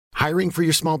Hiring for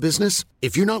your small business?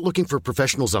 If you're not looking for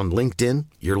professionals on LinkedIn,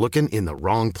 you're looking in the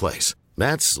wrong place.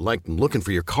 That's like looking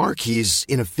for your car keys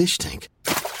in a fish tank.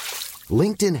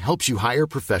 LinkedIn helps you hire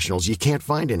professionals you can't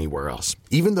find anywhere else,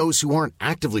 even those who aren't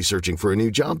actively searching for a new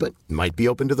job but might be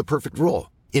open to the perfect role.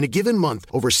 In a given month,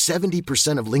 over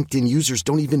 70% of LinkedIn users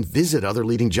don't even visit other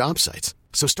leading job sites.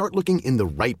 So start looking in the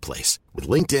right place. With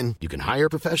LinkedIn, you can hire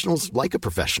professionals like a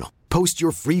professional. Post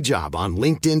your free job on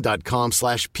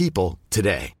linkedin.com/people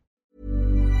today.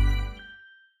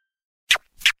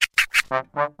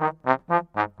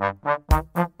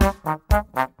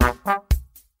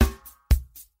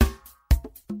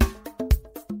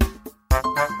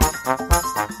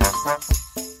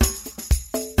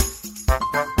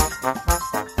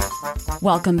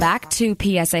 Welcome back to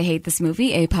P.S. I Hate This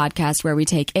Movie, a podcast where we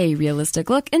take a realistic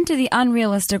look into the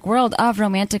unrealistic world of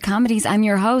romantic comedies. I'm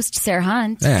your host, Sarah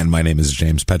Hunt. And my name is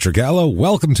James Petrogallo.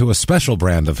 Welcome to a special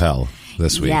brand of hell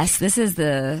this week. Yes, this is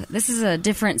a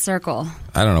different circle.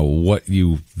 I don't know what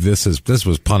this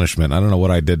was punishment. I don't know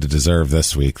what I did to deserve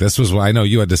this week. I know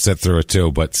you had to sit through it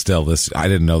too, but still I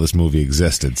didn't know this movie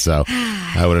existed, so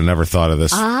I would have never thought of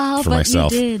this for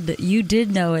myself. You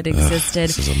did know it existed.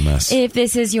 This is a mess. If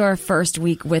this is your first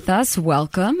week with us,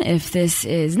 welcome. If this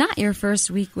is not your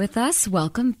first week with us,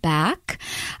 welcome back.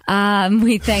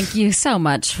 We thank you so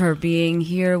much for being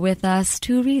here with us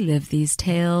to relive these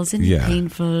tales in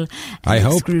painful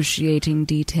and excruciating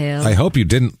detail. I hope you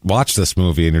didn't watch this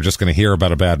movie and you're just going to hear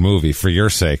about a bad movie for your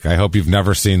sake. I hope you've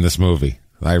never seen this movie.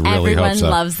 I really hope so. Everyone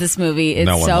loves this movie.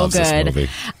 It's so good.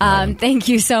 Thank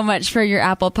you so much for your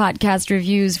Apple Podcast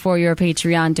reviews, for your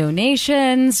Patreon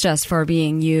donations, just for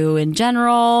being you in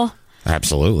general.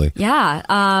 Absolutely.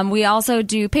 Yeah. We also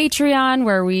do Patreon,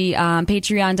 where we,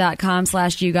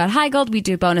 patreon.com/YouGotHeigold. We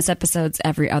do bonus episodes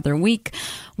every other week.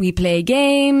 We play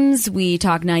games. We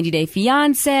talk 90 Day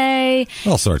Fiancé.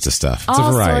 All sorts of stuff. It's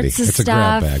a variety. It's a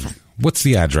grab bag. What's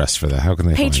the address for that? How can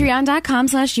they find it?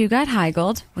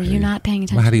 Patreon.com/YouGotHeigold. Were you not paying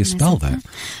attention? Well, how do you spell that?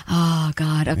 Oh,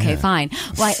 God. Okay, fine.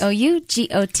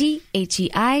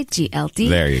 YOUGOTHEIGLD.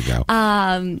 There you go.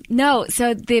 No,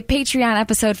 so the Patreon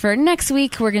episode for next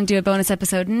week, we're going to do a bonus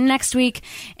episode next week,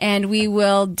 and we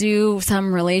will do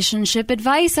some relationship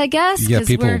advice, I guess. Yeah,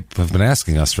 people have been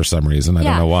asking us for some reason. I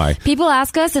don't know why. People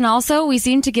ask us, and also we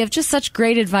seem to give just such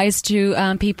great advice to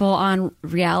people on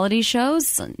reality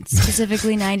shows,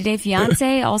 specifically 90 Day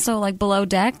Fiancé, also like Below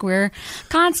Deck. We're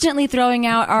constantly throwing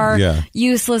out our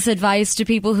useless advice to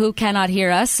people who cannot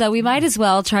hear us, so we might as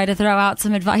well try to throw out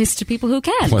some advice to people who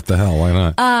can. What the hell? Why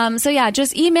not? So yeah,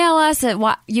 just email us at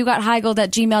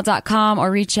yougotHeigold@gmail.com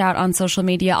or reach out on social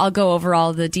media. I'll go over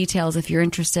all the details if you're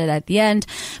interested at the end,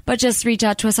 but just reach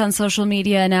out to us on social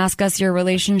media and ask us your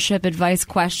relationship advice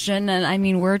question. And I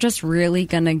mean, we're just really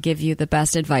gonna give you the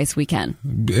best advice we can.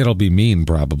 It'll be mean,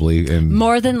 probably, and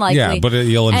more than likely. Yeah, but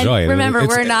you'll enjoy it. Remember,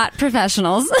 we're not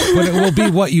professionals. But it will be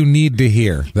what you need to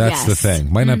hear. That's the thing.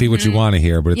 Might not be what you want to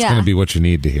hear, but it's going to be what you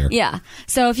need to hear. Yeah.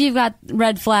 So if you've got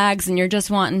red flags and you're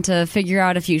just wanting to figure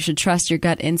out if you should trust your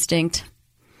gut instinct,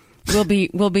 we'll be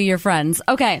your friends.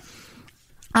 Okay.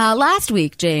 Last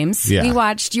week, James, we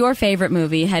watched your favorite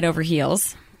movie, Head Over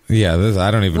Heels. Yeah,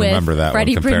 I don't even remember that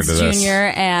Freddie one compared Prinze to this.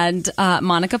 Jr. and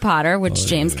Monica Potter, which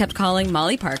James kept calling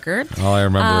Molly Parker. All I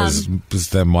remember is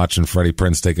them watching Freddie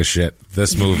Prinze take a shit.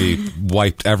 This movie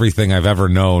wiped everything I've ever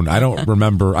known. I don't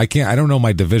remember. I don't know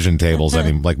my division tables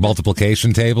anymore, like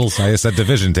multiplication tables. I just said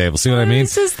division tables. See what I mean? I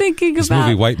was just thinking this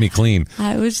movie wiped me clean.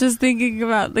 I was just thinking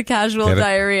about the casual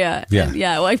diarrhea. Yeah.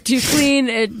 Yeah, it wiped you clean.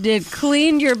 It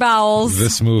cleaned your bowels.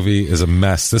 This movie is a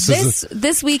mess.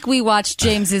 This week we watched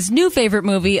James's new favorite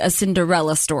movie, A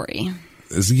Cinderella Story.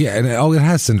 Yeah, and it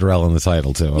has Cinderella in the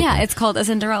title too. Okay. Yeah, it's called A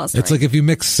Cinderella Story. It's like if you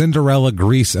mix Cinderella,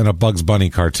 Grease, and a Bugs Bunny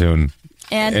cartoon.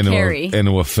 And Carrie.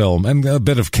 Into a film. And a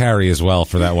bit of Carrie as well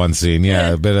for that one scene. Yeah,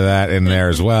 a bit of that in there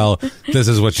as well. This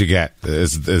is what you get,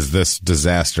 is this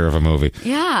disaster of a movie.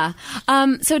 Yeah.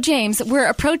 So, James, we're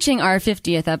approaching our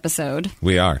 50th episode.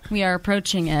 We are. We are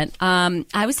approaching it.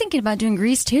 I was thinking about doing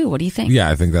Grease 2. What do you think? Yeah,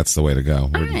 I think that's the way to go.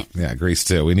 All right. Yeah, Grease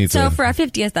 2. We need to. So, for our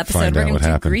 50th episode, we're going to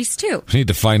do Grease 2. We need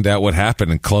to find out what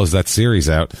happened and close that series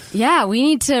out. Yeah, we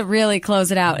need to really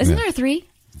close it out. Isn't there a 3?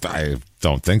 I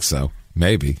don't think so.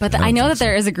 Maybe. But I know that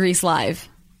there is a Grease Live.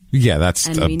 Yeah, that's...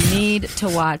 And we need to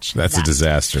watch That's that. a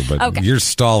disaster, but you're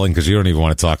stalling because you don't even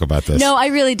want to talk about this. No, I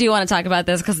really do want to talk about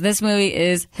this because this movie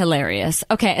is hilarious.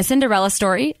 Okay, A Cinderella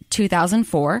Story,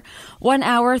 2004. 1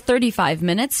 hour, 35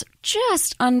 minutes,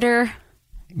 just under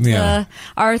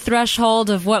our threshold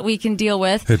of what we can deal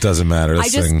with. It doesn't matter.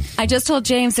 I just told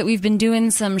James that we've been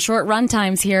doing some short run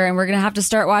times here, and we're going to have to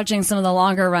start watching some of the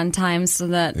longer run times so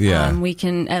that we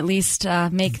can at least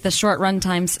make the short run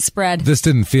times spread. This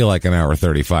didn't feel like an hour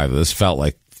 35. This felt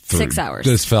like 6 hours.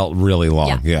 This felt really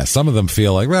long. Yeah. Some of them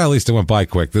feel like, well, at least it went by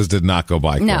quick. This did not go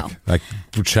by quick. No. I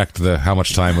checked how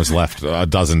much time was left a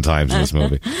dozen times in this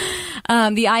movie.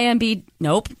 The IMDb,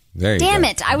 nope. Damn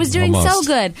it. I was doing so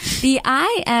good. The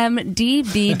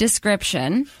IMDb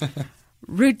description,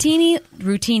 routine.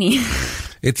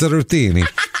 It's a routine.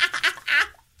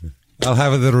 I'll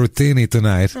have the routine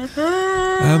tonight.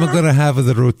 I'm going to have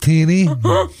the routine.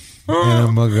 And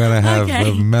I'm going to have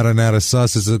the marinara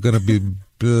sauce. It's going to be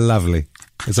lovely.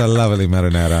 It's a lovely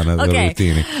marinara on the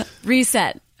routine.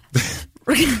 Reset.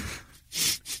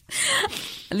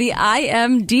 The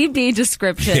IMDb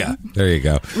description. Yeah, there you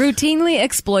go. Routinely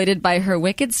exploited by her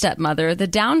wicked stepmother, the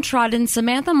downtrodden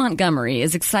Samantha Montgomery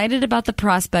is excited about the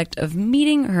prospect of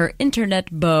meeting her internet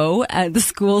beau at the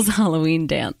school's Halloween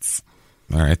dance.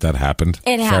 All right, that happened.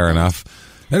 It happened. Fair enough.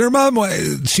 And her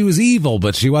mom, she was evil,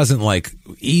 but she wasn't, like,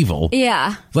 evil.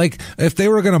 Yeah. Like, if they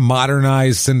were going to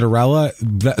modernize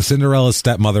Cinderella's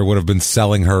stepmother would have been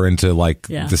selling her into, like,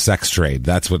 the sex trade.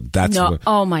 That's what.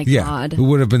 Oh, my God. Who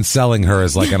would have been selling her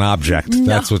as, like, an object. No.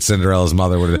 That's what Cinderella's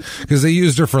mother would have. Because they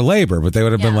used her for labor, but they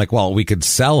would have been like, well, we could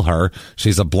sell her.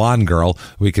 She's a blonde girl.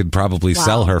 We could probably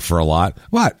sell her for a lot.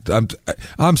 What?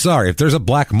 I'm sorry. If there's a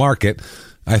black market,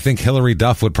 I think Hillary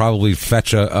Duff would probably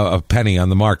fetch a penny on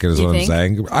the market, is what I'm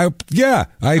saying. I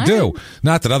do.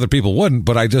 Not that other people wouldn't,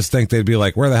 but I just think they'd be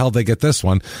like, where the hell did they get this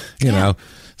one? You know?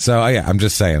 So, I'm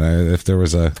just saying, if there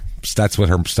was that's what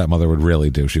her stepmother would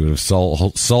really do. She would have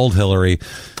sold Hillary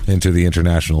into the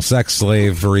international sex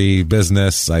slavery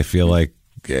business. I feel like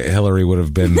Hillary would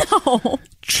have been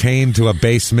chained to a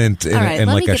basement in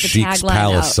like a sheik's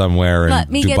palace somewhere in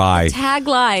Dubai. Get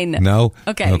the tagline. No?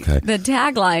 Okay. The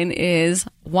tagline is,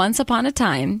 once upon a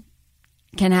time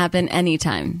can happen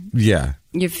anytime. Yeah.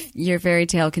 Your fairy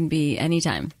tale can be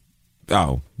anytime.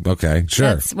 Oh, okay. Sure.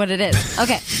 That's what it is.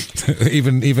 Okay.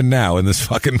 even now in this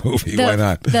fucking movie, why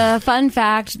not? The fun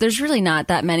fact, there's really not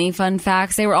that many fun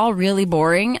facts. They were all really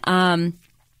boring.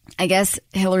 I guess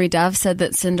Hillary Duff said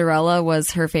that Cinderella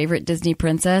was her favorite Disney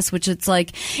princess, which it's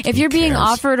like, if you're being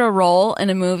offered a role in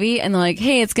a movie and like,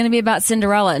 hey, it's going to be about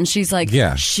Cinderella, and she's like,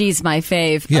 she's my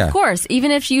fave. Yeah. Of course,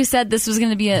 even if you said this was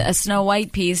going to be a Snow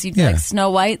White piece, you'd be like, Snow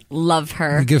White, love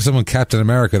her. You give someone Captain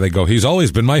America, they go, he's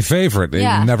always been my favorite. They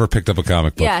never picked up a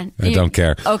comic book. Yeah. I don't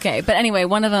care. Okay, but anyway,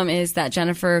 one of them is that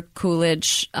Jennifer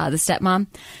Coolidge, the stepmom,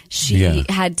 she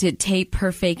had to tape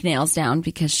her fake nails down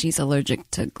because she's allergic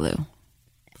to glue.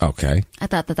 Okay. I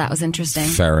thought that was interesting.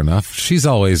 Fair enough. She's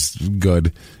always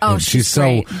good. Oh, she's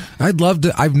great. I'd love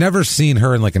to. I've never seen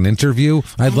her in like an interview.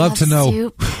 I'd love to know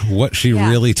what she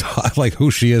really taught, like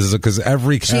who she is, because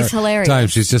she's hilarious. Time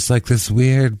she's just like this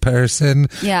weird person.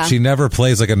 Yeah. She never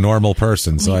plays like a normal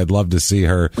person, so I'd love to see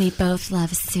her. We both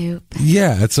love soup.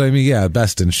 Yeah, that's what I mean. Yeah,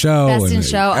 Best in Show.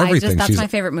 Everything. That's my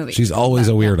favorite movie. She's always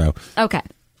a weirdo. Yeah. Okay.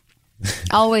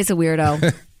 Always a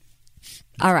weirdo.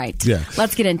 All right. Yeah.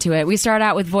 Let's get into it. We start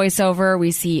out with voiceover. We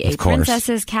see a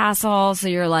princess's castle. So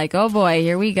you're like, oh boy,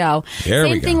 here we go.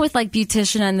 Same thing with like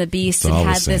Beautician and the Beast. It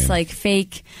had this like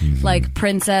fake like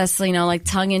princess, like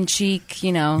tongue in cheek,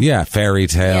 Yeah, fairy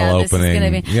tale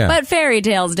opening. But fairy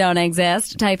tales don't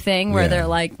exist type thing where they're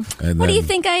like, what do you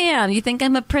think I am? You think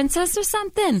I'm a princess or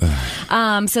something?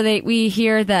 So we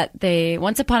hear that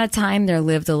once upon a time there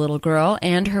lived a little girl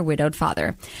and her widowed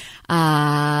father.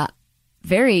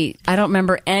 I don't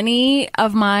remember any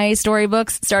of my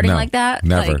storybooks starting like that.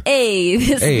 Never. Like, hey,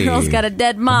 this girl's got a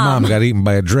dead mom. Mom got eaten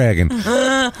by a dragon.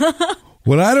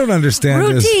 What I don't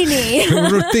understand is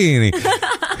Routini.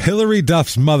 Hillary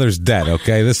Duff's mother's dead,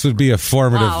 okay? This would be a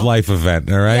formative life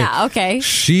event, all right? Yeah, okay.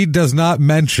 She does not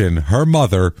mention her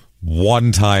mother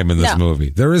one time in this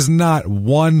movie. There is not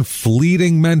one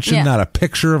fleeting mention, not a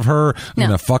picture of her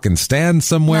in a fucking stand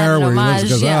somewhere where he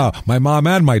goes, oh, my mom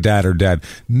and my dad are dead.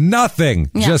 Nothing.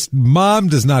 Just mom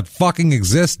does not fucking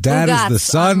exist. Dad is the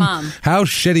son. How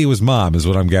shitty was mom is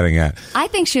what I'm getting at. I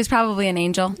think she was probably an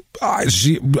angel. I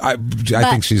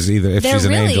think she's either, if she's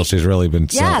an angel, she's really been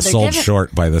sold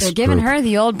short by this They're giving group. her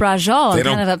the old Brajol. They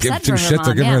kind of don't upset give two for her shits. mom.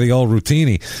 They're giving her the old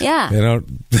Routini. Yeah. They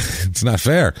don't, it's not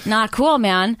fair. Not cool,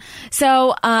 man.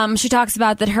 So she talks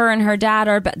about that her and her dad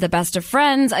are the best of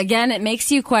friends. Again, it makes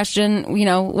you question,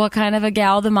 what kind of a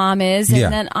gal the mom is.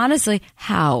 And then, honestly,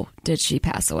 how did she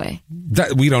pass away?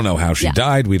 We don't know how she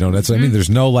died. We don't. That's what I mean. There's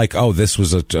no like, oh, this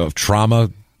was a trauma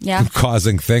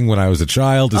causing thing when I was a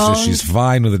child. It's just she's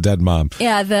fine with a dead mom.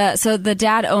 Yeah, so the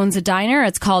dad owns a diner.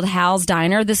 It's called Hal's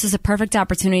Diner. This is a perfect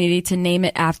opportunity to name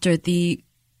it after the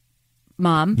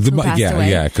mom who passed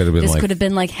away. Yeah, it could have been this could have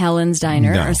been like Helen's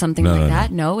Diner or something like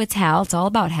that. No, it's Hal. It's all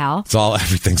about Hal.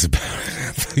 Everything's about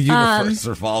it. The universe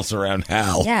revolves around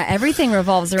Hal. Yeah, everything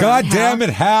revolves around God Hal. damn it,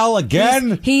 Hal,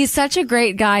 again. He's such a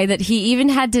great guy that he even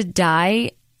had to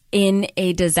die in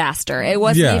a disaster. It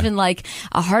wasn't even like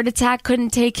a heart attack couldn't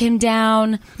take him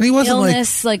down. He wasn't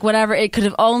illness, like whatever. It could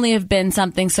have only have been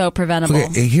something so preventable.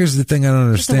 Okay, here's the thing I don't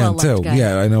understand too. guy.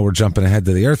 Yeah, I know we're jumping ahead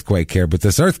to the earthquake here, but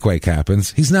this earthquake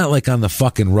happens. He's not like on the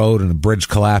fucking road and a bridge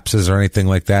collapses or anything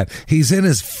like that. He's in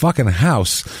his fucking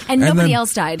house. And nobody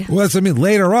else died. Well,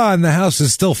 later on, the house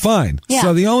is still fine. Yeah.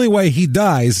 So the only way he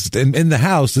dies in the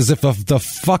house is if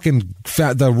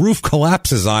the roof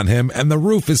collapses on him and the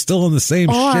roof is still in the same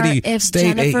shitty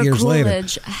state Jennifer 8 years later.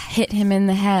 Coolidge hit him in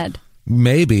the head.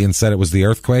 Maybe, and said it was the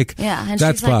earthquake. Yeah, and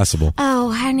that's she's like, possible. Oh,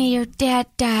 honey, your dad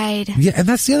died. Yeah, and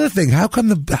that's the other thing. How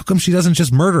come she doesn't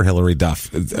just murder Hillary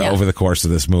Duff over the course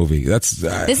of this movie? This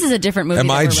is a different movie. Am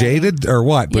I jaded or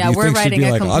what? But yeah, you we're think she'd writing be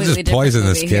a like, I'll just poison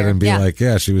this kid here. and be like,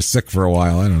 yeah, she was sick for a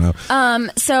while. I don't know.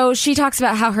 So she talks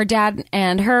about how her dad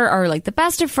and her are like the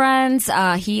best of friends.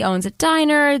 He owns a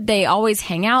diner. They always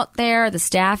hang out there. The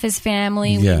staff is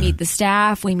family. Yeah. We meet the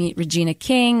staff. We meet Regina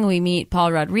King. We meet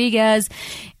Paul Rodriguez.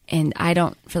 And I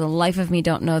don't, for the life of me,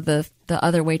 don't know the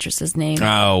other waitress's name.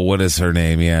 Oh, what is her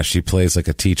name? Yeah, she plays like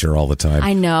a teacher all the time.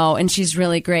 I know, and she's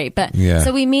really great. But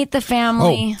so we meet the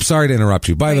family. Oh, sorry to interrupt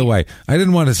you. By the way, I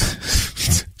didn't want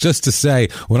to just to say,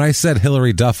 when I said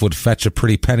Hillary Duff would fetch a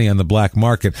pretty penny on the black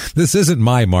market, this isn't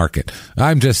my market.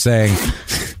 I'm just saying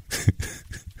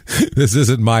this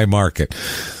isn't my market.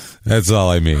 That's all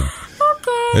I mean.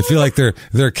 I feel like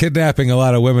they're kidnapping a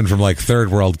lot of women from like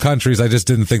third world countries. I just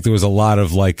didn't think there was a lot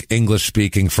of like English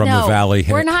speaking from the valley.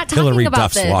 We're not talking Hillary about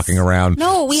Duff's this. walking around.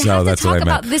 No, we have to talk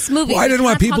about this movie. Well, I didn't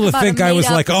want people to think I was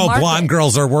like, blonde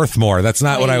girls are worth more. That's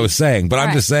not what I was saying. But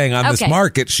I'm just saying on this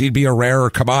market, she'd be a rarer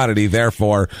commodity.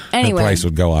 Therefore, her price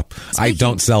would go up. I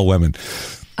don't sell women.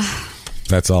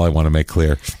 That's all I want to make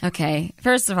clear. Okay.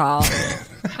 First of all,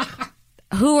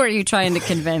 who are you trying to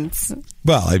convince?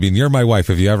 Well, I mean, you're my wife.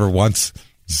 Have you ever once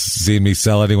seen me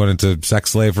sell anyone into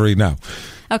sex slavery? No.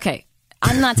 Okay.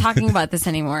 I'm not talking about this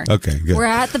anymore. Okay, good. We're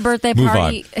at the birthday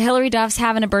party. Hillary Duff's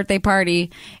having a birthday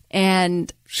party,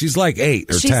 and she's like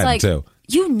 8 or 10 too.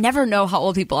 You never know how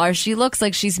old people are. She looks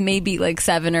like she's maybe like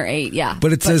 7 or 8. Yeah.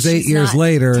 But it says 8 years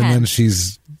later, 10. And then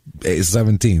she's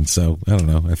 17. So I don't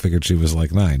know. I figured she was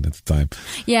like 9 at the time.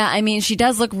 Yeah. I mean, she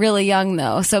does look really young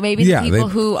though. So maybe the people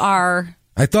who are...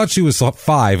 I thought she was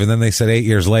 5, and then they said 8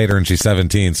 years later, and she's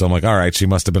 17. So I'm like, all right, she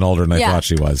must have been older than I thought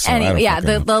she was. So anyway,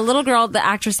 the little girl, the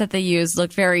actress that they used,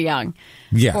 looked very young.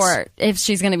 Yes. Or if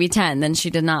she's going to be 10, then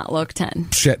she did not look 10.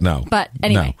 Shit, no. But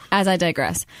anyway, as I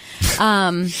digress.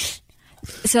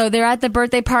 So they're at the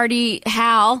birthday party.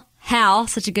 Hal,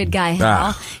 such a good guy,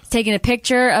 Hal, taking a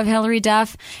picture of Hillary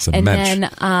Duff. Then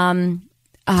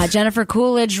Jennifer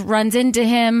Coolidge runs into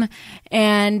him,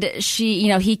 and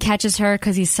he catches her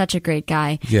because he's such a great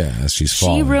guy. Yeah, she's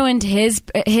falling. She ruined his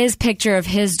picture of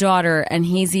his daughter, and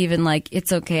he's even like,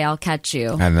 "It's okay, I'll catch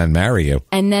you," and then marry you.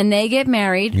 And then they get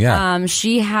married. Yeah.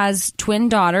 She has twin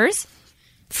daughters.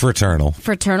 Fraternal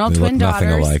twin look daughters. Nothing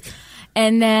alike.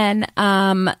 And then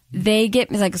they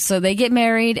get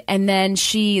married, and then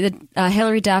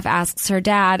Hillary Duff asks her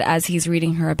dad, as he's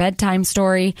reading her a bedtime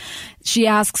story, she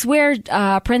asks where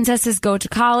princesses go to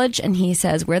college, and he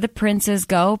says, where the princes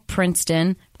go,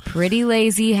 Princeton. Pretty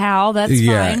lazy, Hal. That's fine.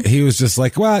 Yeah, he was just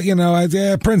like, well,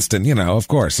 Princeton, of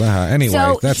course. Anyway,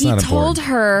 so that's not important. He told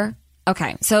her,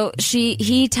 okay, so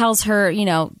he tells her,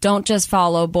 don't just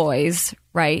follow boys,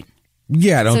 right?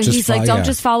 Yeah, don't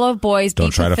just follow boys.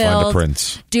 Don't try to find a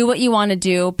prince. Do what you want to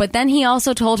do. But then he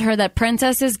also told her that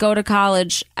princesses go to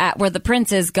college at where the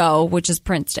princes go, which is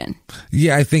Princeton.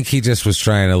 Yeah, I think he just was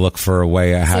trying to look for a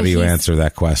way. How do you answer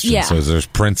that question? Yeah. So there's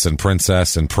prince and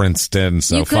princess and Princeton.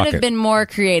 So you could have been more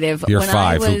creative. You're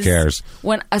 5. Who cares?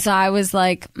 So I was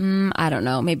like, I don't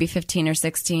know, maybe 15 or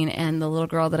 16, and the little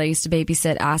girl that I used to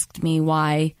babysit asked me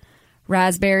why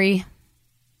raspberry.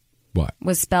 What?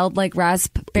 Was spelled like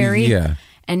raspberry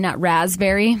and not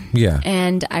raspberry. Yeah.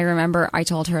 And I remember I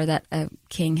told her that a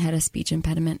king had a speech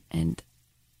impediment, and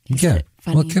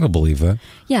well, kid will believe that.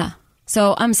 Yeah.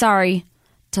 So I'm sorry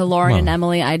to Lauren and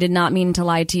Emily. I did not mean to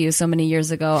lie to you so many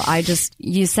years ago.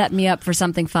 You set me up for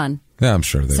something fun. Yeah, I'm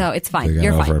sure. So it's fine.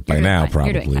 You're fine. over it by now,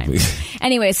 probably.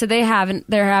 Anyway, so they're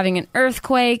having an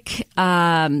earthquake.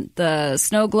 The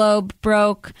snow globe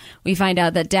broke. We find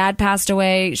out that dad passed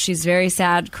away. She's very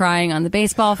sad, crying on the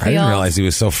baseball field. I didn't realize he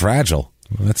was so fragile.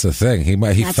 Well, that's the thing. He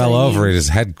That's fell what I over mean. and his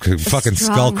head, fucking Strong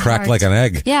skull cracked heart. like an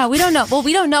egg. Yeah, we don't know. Well,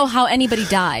 we don't know how anybody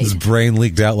died. His brain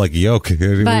leaked out like yolk.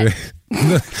 But-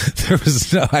 There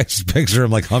was no. I just picture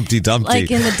him like Humpty Dumpty,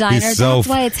 Like in the diner. He's so, That's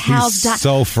why it's Hal's he's Diner.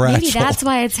 so fragile. Maybe that's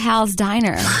why it's Hal's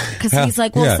Diner. Because he's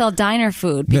like, we'll Yeah. sell diner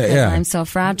food because Yeah. I'm so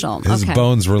fragile. His Okay.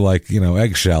 bones were like,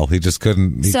 eggshell. He just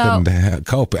couldn't. He So- couldn't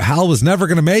cope. Hal was never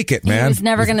going to make it, man. He was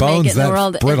never His going to make bones it in the that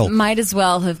world. Brittle. It might as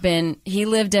well have been. He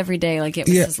lived every day like it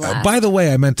was his last. By the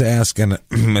way, I meant to ask, and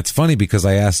it's funny because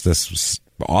I ask this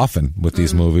often with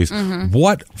these movies.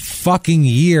 What fucking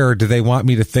year do they want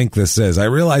me to think this is? I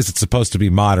realize it's supposed to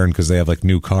be modern because they have like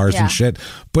new cars Yeah. and shit,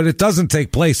 but it doesn't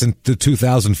take place in the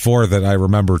 2004 that I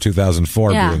remember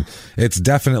 2004 Yeah. being. It's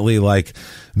definitely like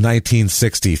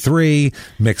 1963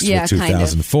 mixed Yeah, with kind of.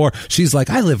 2004. She's like,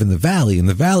 I live in the valley, and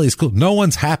the valley's cool. No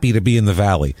one's happy to be in the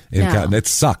valley. No. It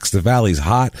sucks. The valley's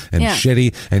hot and Yeah.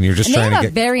 shitty, and you're just And they trying have to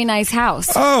a get. very nice house.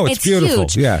 Oh, it's beautiful.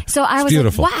 Huge. Yeah, So I it's was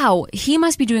beautiful. like, wow, he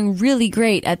must be doing really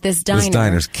great at this diner. This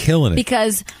diner's killing it.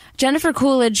 Because Jennifer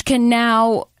Coolidge can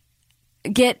now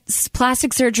get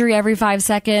plastic surgery every 5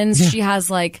 seconds. Yeah. She has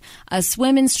like a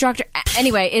swim instructor.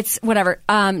 Anyway, it's whatever.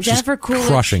 Jennifer Coolidge.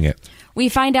 Crushing it. We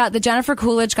find out that Jennifer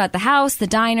Coolidge got the house, the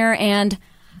diner, and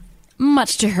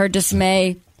much to her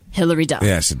dismay, Hillary Duff.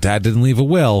 Yeah, so dad didn't leave a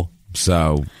will,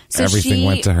 so everything she-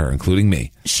 went to her, including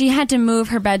me. She had to move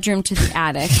her bedroom to the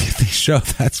attic. They show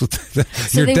that's what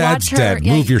your they dad's watch her- dead.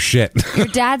 yeah, Move your shit. Your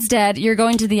dad's dead. You're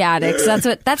going to the attic. So that's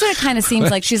what it kind of seems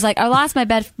like. She's like, I lost my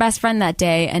best friend that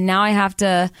day, and now I have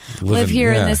to live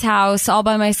here yeah. in this house all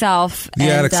by myself. The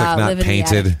and, attic's like not live in the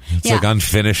painted. attic. It's Yeah. like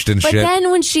unfinished and But shit.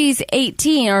 then when she's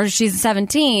 18 or she's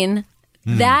 17,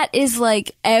 that is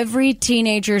like every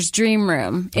teenager's dream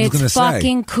room. gonna It's say.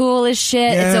 fucking cool as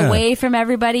shit. Yeah. It's away from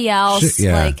everybody else. Shit,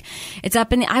 yeah. Like it's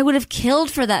up in. I would have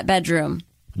killed for that bedroom.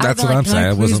 I That's would've what been I'm "Can saying. I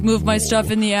It please wasn't move my stuff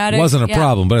in the attic. Wasn't a Yeah.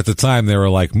 problem, but at the time they were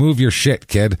like, "Move your shit,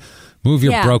 kid. Move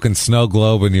your Yeah. broken snow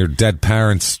globe and your dead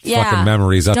parents' Yeah. fucking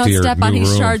memories up Don't to your step new on any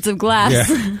room." shards of glass.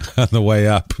 Yeah, on the way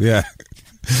up. Yeah.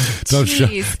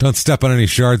 Jeez. Don't step on any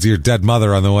shards of your dead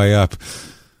mother on the way up.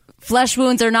 Flesh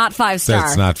wounds are not 5-star.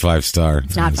 That's not 5-star.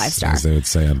 It's not 5-star. as they would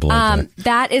say on Blood.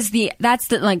 That's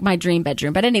the like my dream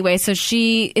bedroom. But anyway, so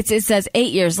it says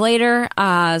 8 years later.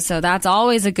 So that's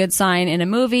always a good sign in a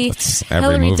movie. That's every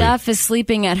Hillary movie. Duff is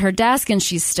sleeping at her desk and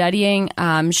she's studying.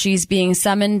 She's being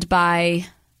summoned by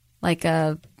like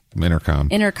a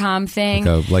intercom thing.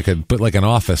 like an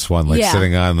office one, like Yeah.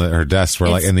 sitting on her desk, where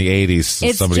like It's- in the 80s,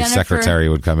 it's somebody's Jennifer- secretary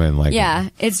would come in. Like, Yeah,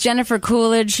 it's Jennifer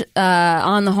Coolidge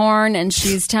on the horn, and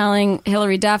she's telling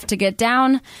Hillary Duff to get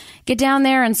down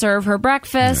there and serve her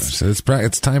breakfast. so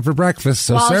it's time for breakfast.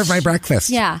 So While serve my she- breakfast.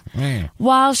 Yeah.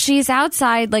 While she's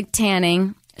outside, like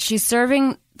tanning, she's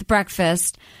serving the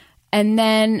breakfast, and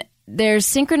then there's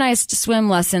synchronized swim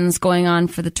lessons going on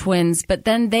for the twins, but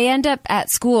then they end up at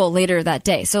school later that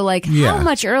day. So, like, Yeah. how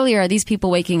much earlier are these people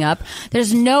waking up?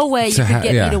 There's no way you To could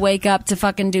get yeah. me to wake up to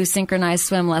fucking do synchronized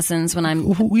swim lessons when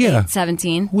I'm Yeah.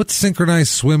 17. What synchronized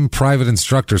swim private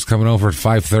instructors coming over at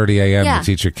 5:30 a.m. Yeah. to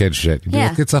teach your kids shit? You'd be Yeah.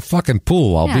 like, it's a fucking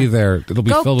pool. I'll Yeah. be there. It'll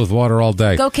be Go- filled with water all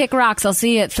day. Go kick rocks. I'll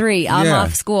see you at 3. I'm Yeah.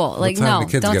 off school. Like, What time no,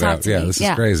 the kids don't get talk out? to Yeah, me. this is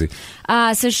crazy.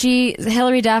 So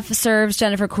Hillary Duff serves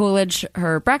Jennifer Coolidge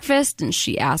her breakfast, and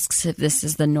she asks if this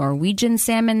is the Norwegian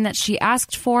salmon that she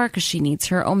asked for because she needs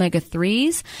her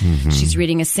omega-3s. She's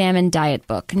reading a salmon diet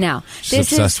book. Now, She's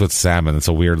this obsessed is... with salmon. It's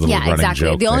a weird little Yeah, running exactly.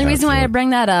 joke. The only they reason have why I to- bring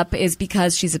that up is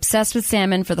because she's obsessed with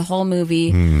salmon for the whole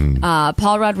movie.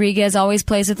 Paul Rodriguez always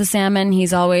plays with the salmon.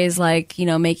 He's always like,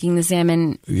 making the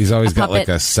salmon. He's always a got like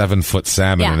puppet. a 7-foot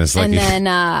salmon Yeah, in his like. and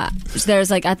then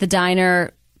there's like at the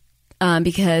diner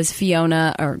because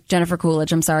Jennifer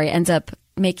Coolidge, I'm sorry, ends up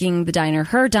making the diner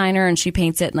her diner, and she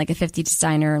paints it in like a 50s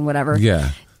diner and whatever. Yeah.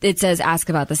 It says ask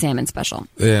about the salmon special.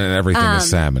 And everything is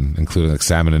salmon, including like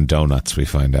salmon and donuts. We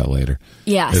find out later.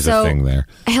 Yeah, There's so a thing there.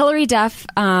 Hillary Duff,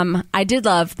 I did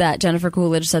love that Jennifer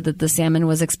Coolidge said that the salmon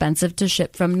was expensive to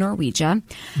ship from Norwegia.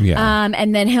 Yeah.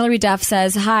 And then Hillary Duff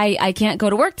says, "Hi, I can't go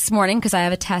to work this morning because I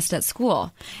have a test at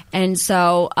school." And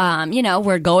so,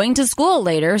 we're going to school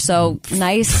later. So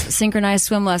nice synchronized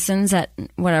swim lessons at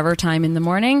whatever time in the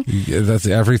morning. Yeah,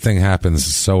 everything happens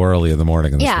so early in the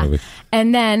morning in this Yeah. movie.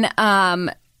 And then,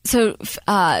 so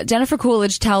Jennifer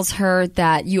Coolidge tells her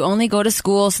that you only go to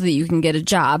school so that you can get a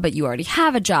job, but you already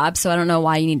have a job, so I don't know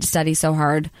why you need to study so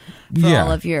hard for Yeah.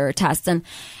 all of your tests. And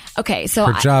Okay, so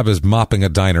Her job is mopping a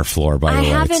diner floor, by the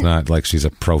way. It's not like she's a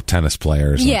pro tennis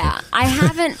player or something. Yeah, I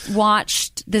haven't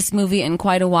watched this movie in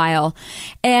quite a while.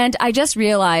 And I just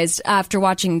realized after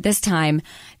watching this time,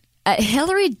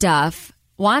 Hilary Duff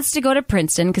wants to go to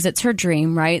Princeton because it's her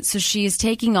dream, right? So she's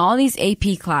taking all these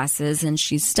AP classes and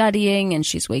she's studying and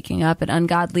she's waking up at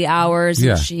ungodly hours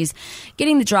and she's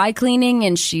getting the dry cleaning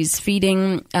and she's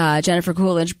feeding Jennifer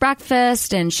Coolidge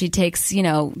breakfast and she takes,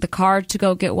 the car to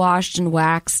go get washed and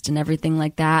waxed and everything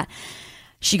like that.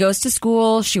 She goes to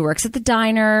school. She works at the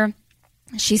diner.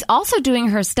 She's also doing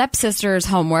her stepsister's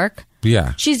homework.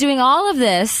 Yeah. She's doing all of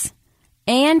this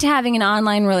and having an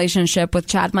online relationship with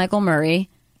Chad Michael Murray.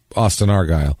 Austin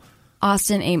Argyle.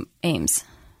 Austin Ames.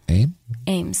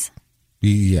 Ames.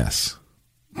 Yes.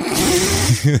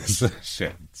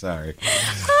 Shit. Sorry.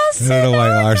 I don't know why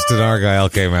Austin Argyle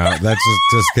came out. That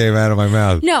just came out of my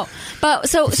mouth. No, but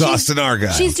so it's Austin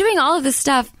Argyle. She's doing all of this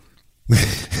stuff,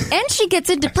 and she gets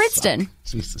into Princeton.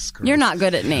 Jesus Christ. You're not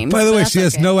good at names. By the way, she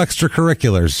has no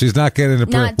extracurriculars. She's not getting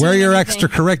into Where are your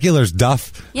extracurriculars,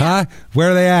 Duff? Yeah. Huh?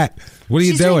 Where are they at? What are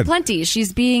you doing? She's doing plenty.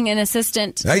 She's being an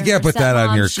assistant. I can't put that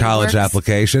on your college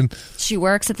application. She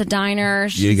works at the diner.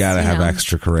 You got to have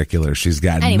extracurriculars. She's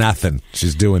got nothing.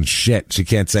 She's doing shit. She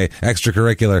can't say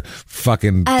extracurricular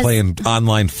fucking playing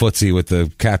online footsie with the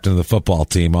captain of the football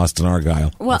team, Austin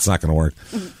Argyle. Well, that's not going to work.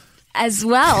 As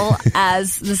well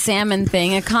as the salmon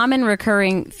thing, a common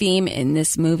recurring theme in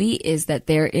this movie is that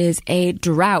there is a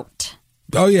drought.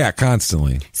 Oh, yeah,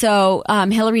 constantly. So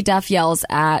Hilary Duff yells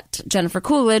at Jennifer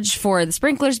Coolidge for the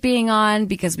sprinklers being on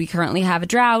because we currently have a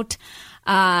drought.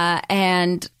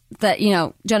 And that,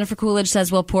 Jennifer Coolidge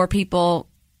says, well, poor people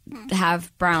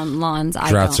have brown lawns.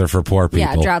 Droughts are for poor people.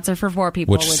 Yeah, droughts are for poor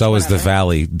people. Which so is the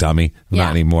valley, dummy. Not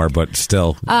anymore, but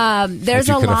still. There's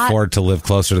if you could afford to live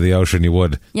closer to the ocean, you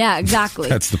would. Yeah, exactly.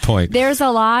 That's the point. There's a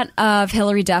lot of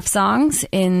Hilary Duff songs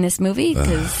in this movie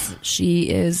because she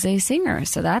is a singer,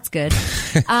 so that's good.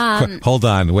 Hold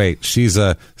on, wait. She's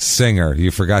a singer.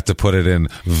 You forgot to put it in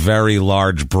very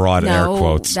large, broad air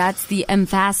quotes. That's the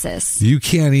emphasis. You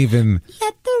can't even...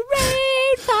 Let the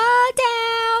rain fall down.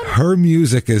 Her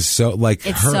music is so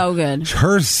so good.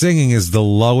 Her singing is the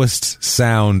lowest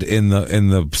sound in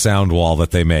the sound wall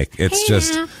that they make. It's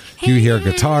you hear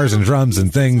guitars and drums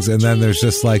and things, and then there's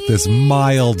just like this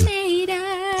mild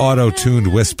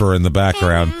auto-tuned whisper in the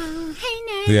background.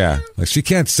 Yeah, like she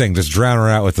can't sing. Just drown her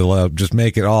out with just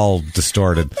make it all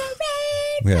distorted.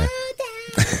 Yeah.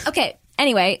 Okay.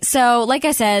 Anyway, so like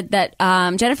I said, that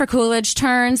Jennifer Coolidge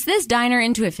turns this diner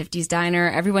into a 50s diner.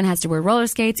 Everyone has to wear roller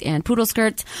skates and poodle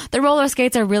skirts. The roller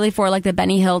skates are really for like the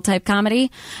Benny Hill type comedy.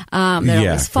 They're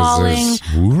always falling.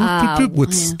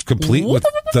 Complete with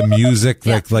the music,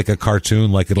 like a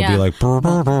cartoon. Like it'll be like boom,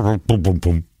 boom, boom,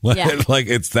 boom. Like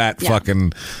it's that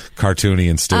fucking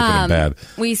cartoony and stupid and bad.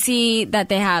 We see that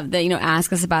they have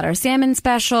ask us about our salmon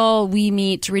special. We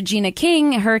meet Regina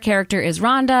King. Her character is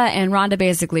Rhonda, and Rhonda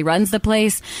basically runs the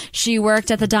place. She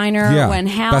worked at the diner when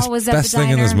Hal was at the diner. Best thing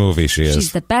in this movie, she is.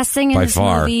 She's the best thing in this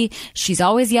movie. She's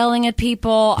always yelling at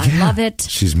people. I love it.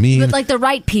 She's mean. But like the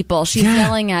right people. She's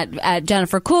yelling at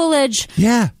Jennifer Coolidge.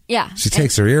 Yeah. Yeah. She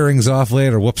takes her earrings off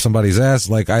later, whoops somebody's ass.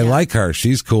 Like, I like her.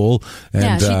 She's cool.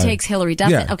 And, she takes Hilary Duff.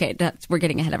 Yeah. Okay, we're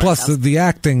getting ahead of ourselves. Plus, the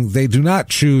acting, they do not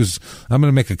choose. I'm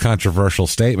going to make a controversial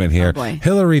statement here. Oh, boy.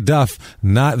 Hilary Duff,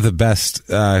 not the best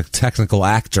technical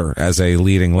actor as a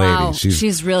leading lady. Wow,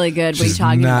 she's really good. What are you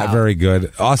talking about? Not very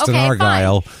good. Austin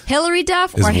Argyle. Fine. Hilary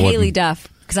Duff or Haley Duff?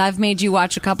 Because I've made you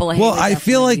watch a couple of Haley Duff I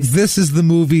feel movies. like this is the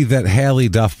movie that Haley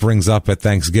Duff brings up at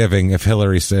Thanksgiving if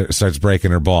Hillary starts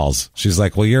breaking her balls. She's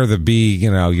like, well, you're the B,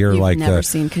 you're You've like never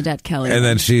seen Cadet Kelly. And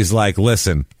then she's like,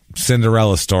 listen,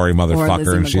 Cinderella story,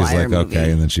 motherfucker. And she's like, movie.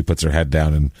 Okay. And then she puts her head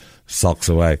down and sulks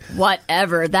away.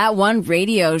 Whatever. That one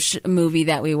radio movie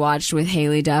that we watched with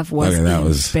Haley Duff was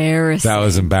embarrassing. That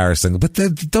was embarrassing. But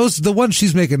the ones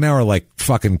she's making now are like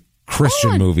fucking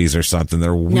Christian movies or something.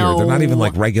 They're weird. No. They're not even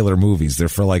like regular movies. They're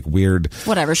for like weird.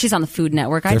 Whatever. She's on the Food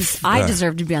Network. I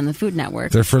deserve to be on the Food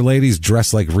Network. They're for ladies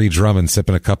dressed like Ree Drummond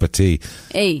sipping a cup of tea.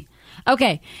 Hey.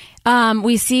 Okay.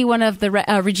 We see one of the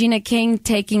Regina King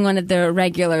taking one of the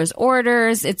regulars'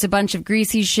 orders. It's a bunch of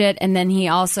greasy shit, and then he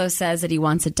also says that he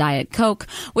wants a Diet Coke,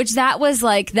 which that was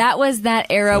that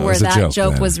era where that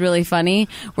joke was really funny,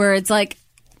 where it's like,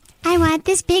 I want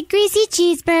this big greasy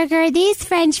cheeseburger, these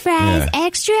french fries,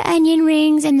 extra onion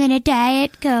rings, and then a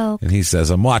Diet Coke. And he says,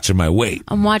 I'm watching my weight.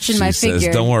 I'm watching my She says,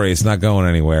 figure. don't worry, it's not going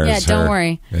anywhere. Yeah, don't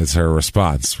worry. It's her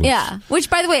response. Yeah. Which,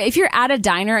 by the way, if you're at a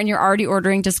diner and you're already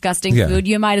ordering disgusting food,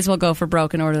 you might as well go for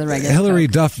broke and order the regular Hillary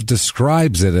Coke. Duff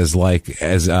describes it as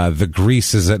the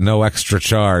grease is at no extra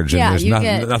charge, and Yeah, there's you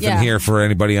nothing here for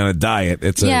anybody on a diet.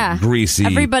 It's a greasy.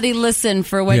 Everybody listen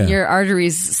for when your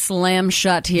arteries slam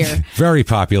shut here. Very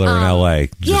popular in L.A.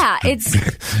 Yeah, it's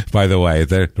By the way,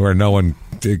 where no one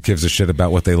gives a shit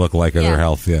about what they look like or their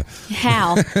health. Yeah,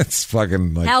 Hal. It's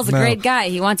fucking like Hal's a great guy.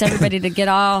 He wants everybody to get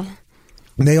all.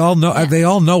 They all know. They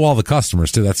all know all the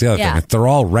customers too. That's the other thing. If they're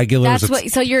all regulars. That's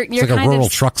what. So you're it's like kind a rural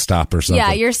of, truck stop or something.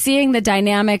 Yeah, you're seeing the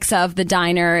dynamics of the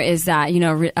diner. Is that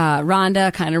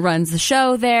Rhonda kind of runs the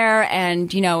show there,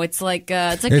 and it's like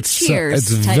a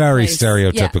Cheers. It's type very place.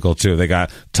 stereotypical too. They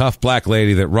got tough black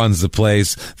lady that runs the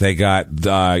place. They got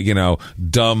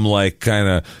dumb like kind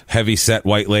of heavy set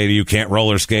white lady who can't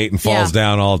roller skate and falls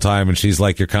down all the time, and she's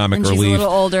like your comic And relief. she's a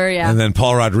little older, And then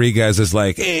Paul Rodriguez is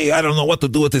like, hey, I don't know what to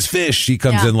do with this fish. She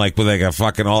comes in like with like a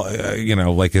fucking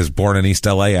like his Born in East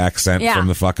LA accent from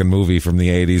the fucking movie from the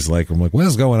 80s. Like, I'm like, what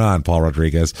is going on, Paul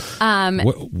Rodriguez?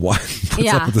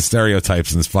 What's up with the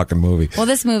stereotypes in this fucking movie? Well,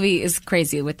 this movie is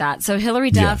crazy with that. So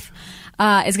Hillary Duff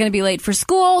is going to be late for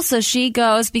school, so she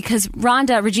goes because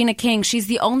Rhonda, Regina King, she's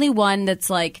the only one that's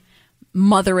like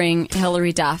mothering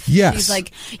Hillary Duff. Yes. She's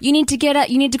like, you need to get up,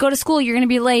 you need to go to school, you're going to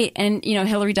be late. And,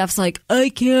 Hillary Duff's like, I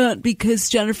can't because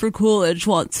Jennifer Coolidge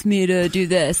wants me to do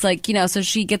this. Like, so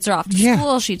she gets her off to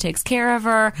school, she takes care of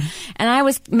her. And I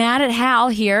was mad at Hal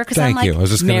here because I'm like, I was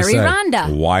just gonna marry say,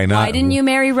 Rhonda. why not? Why didn't you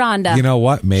marry Rhonda? You know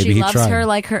what? Maybe she he loves tried. her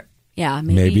like her. Yeah,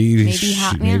 maybe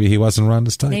he wasn't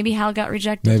Rhonda's type. Maybe Hal got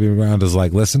rejected. Maybe Rhonda's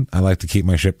like, listen, I like to keep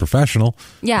my shit professional.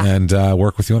 Yeah. And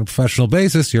work with you on a professional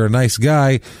basis. You're a nice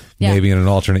guy. Yeah. Maybe in an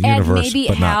alternate universe, maybe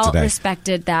but Hal not today.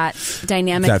 respected that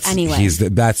dynamic anyway.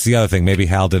 That's the other thing. Maybe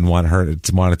Hal didn't want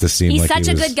it to seem He's like such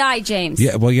he was a good guy, James.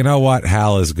 Yeah, well, you know what?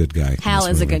 Hal is a good guy. Hal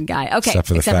is a good guy. Okay,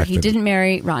 except that he didn't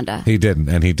marry Rhonda. He didn't,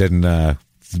 and he didn't.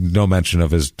 No mention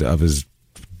of his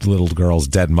little girl's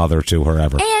dead mother to her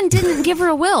ever. And didn't give her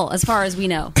a will, as far as we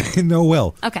know. No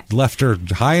will. Okay. Left her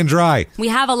high and dry. We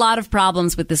have a lot of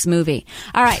problems with this movie.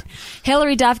 All right.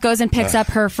 Hillary Duff goes and picks up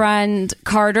her friend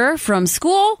Carter from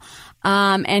school.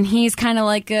 And he's kind of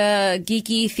like a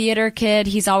geeky theater kid.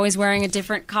 He's always wearing a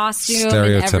different costume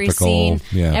in every scene.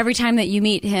 Yeah. Every time that you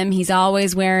meet him, he's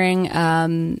always wearing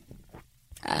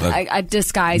a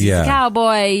disguise. He's a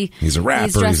cowboy. He's a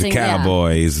rapper. He's a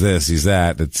cowboy. He's this. He's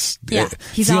that.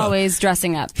 He's always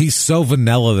dressing up. He's so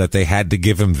vanilla that they had to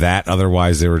give him that.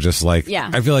 Otherwise, they were just like,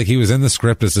 I feel like he was in the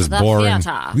script as this boring,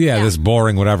 this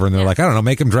boring whatever. And they're like, I don't know,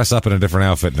 make him dress up in a different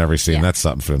outfit in every scene. That's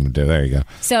something for him to do. There you go.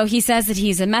 So he says that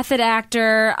he's a method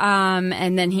actor.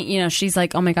 And then she's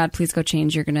like, oh my God, please go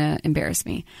change. You're going to embarrass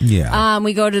me. Yeah.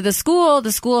 We go to the school.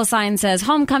 The school sign says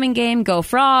homecoming game, go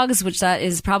Frogs, which that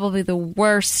is probably the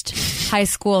worst high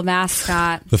school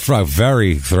mascot. The frog,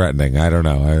 very threatening. I don't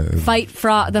know.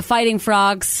 The fighting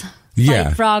frogs.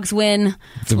 Yeah. Frogs win.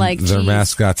 Their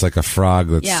mascot's like a frog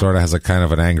that sort of has a kind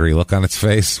of an angry look on its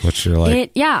face, which you're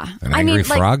like, an angry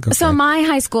frog? Okay. So my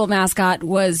high school mascot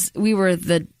we were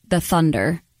the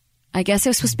Thunder. I guess it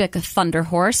was supposed to be like a thunder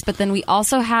horse, but then we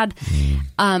also had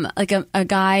like a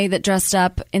guy that dressed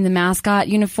up in the mascot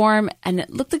uniform, and it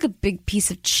looked like a big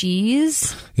piece of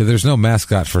cheese. Yeah, there's no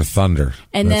mascot for thunder.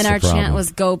 And then our chant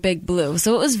was "Go Big Blue,"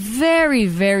 so it was very,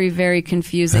 very, very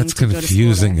confusing. That's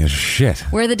confusing as shit.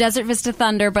 We're the Desert Vista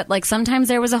Thunder, but like sometimes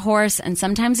there was a horse, and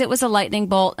sometimes it was a lightning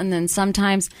bolt, and then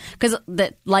sometimes because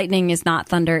the lightning is not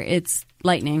thunder, it's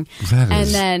lightning. And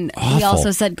then we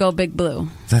also said "Go Big Blue."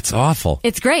 That's awful.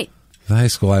 It's great. The high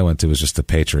school I went to was just the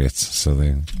Patriots, so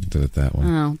they did it that way.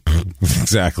 Oh.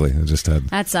 Exactly. It just had...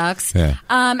 That sucks. Yeah.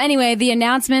 Anyway, the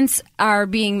announcements are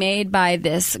being made by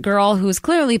this girl who's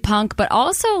clearly punk, but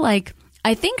also like...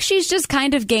 I think she's just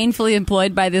kind of gainfully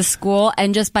employed by this school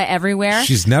and just by everywhere.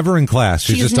 She's never in class.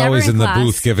 She's just always in the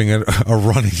booth giving a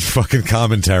running fucking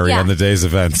commentary on the day's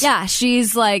events. Yeah,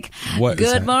 she's like,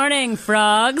 good morning,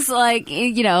 frogs. Like,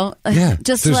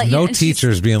 just there's like... no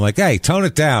teachers being like, hey, tone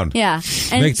it down. Yeah.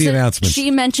 And make the announcements. She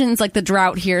mentions like the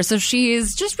drought here, so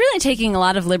she's just really taking a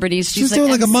lot of liberties. She's doing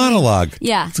like a monologue.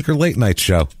 Yeah. It's like her late night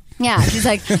show. Yeah, she's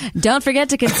like, don't forget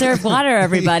to conserve water,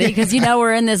 everybody, because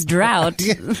we're in this drought.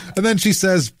 And then she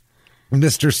says,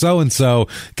 Mr. So-and-so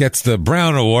gets the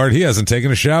Brown Award. He hasn't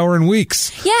taken a shower in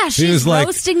weeks. Yeah, He she's was like,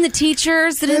 roasting the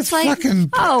teachers, and it's like,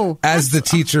 As the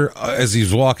teacher, as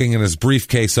he's walking and his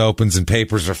briefcase opens and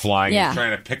papers are flying, Yeah. he's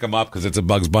trying to pick him up because it's a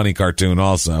Bugs Bunny cartoon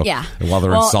also. Yeah. While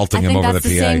they're insulting him over I think the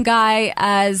that's the PA. same guy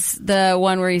as the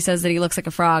one where he says that he looks like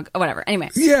a frog, or whatever. Anyway.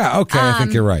 Yeah, okay, I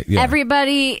think you're right. Yeah.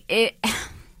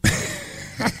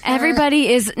 Everybody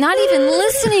is not even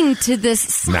listening to this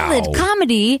solid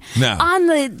comedy on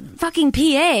the fucking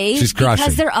PA. She's crushing.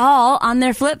 Because they're all on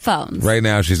their flip phones. Right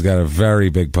now, she's got a very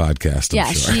big podcast.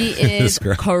 I'm sure. She is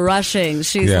crushing.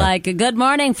 She's like, good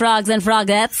morning, frogs and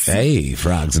frogettes. Hey,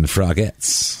 frogs and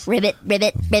frogettes. Ribbit,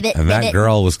 ribbit, ribbit, And that ribbit.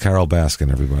 girl was Carol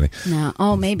Baskin, everybody. No.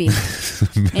 Oh, maybe.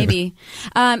 Maybe.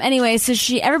 Anyway, so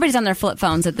everybody's on their flip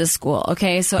phones at this school,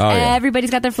 okay? So everybody's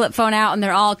got their flip phone out, and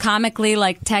they're all comically,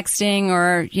 like, texting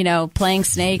or, playing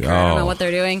Snake, or I don't know what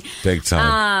they're doing. Big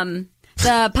time.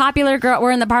 The popular girl,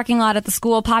 we're in the parking lot at the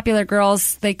school. Popular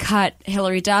girls, they cut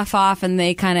Hillary Duff off, and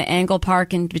they kind of angle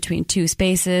park in between two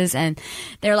spaces, and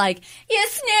they're like, you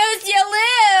snooze,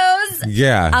 you lose.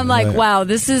 Yeah. I'm like, wow,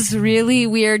 this is really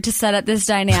weird to set up this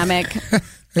dynamic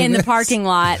in the parking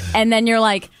lot. And then you're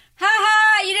like,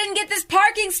 ha, you didn't get this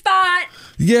parking spot.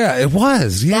 Yeah, it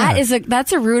was. Yeah.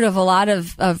 That's a root of a lot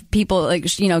of people, like,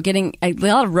 getting a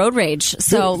lot of road rage.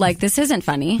 So, like, this isn't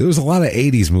funny. There was a lot of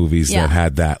 80s movies that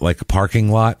had that, like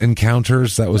parking lot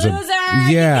encounters. That was Loser,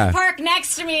 you yeah. can park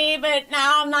next to me, but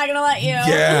now I'm not going to let you.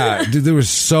 Yeah, dude, there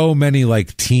was so many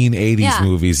like teen 80s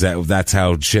movies that's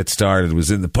how shit started.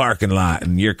 Was in the parking lot,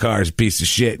 and your car's a piece of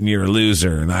shit, and you're a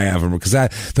loser, and I have them because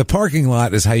the parking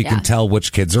lot is how you can tell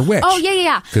which kids are which. Oh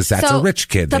yeah. Because that's a rich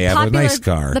kid. They have a nice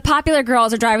car. The popular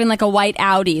girls are driving like a white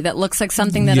Audi that looks like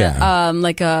something that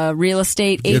like a real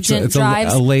estate agent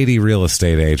drives. A lady real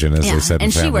estate agent, as they said. And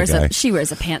in Family Guy. she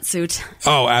wears a pantsuit.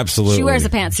 Oh, absolutely. She wears a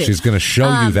pantsuit. She's going to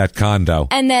show you that condo.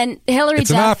 And then Hillary It's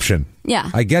Duff, an option. Yeah.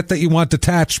 I get that you want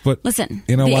detached, but listen,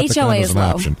 you know the what? The HOA condo's is an low.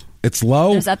 option. It's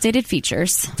low. There's updated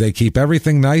features. They keep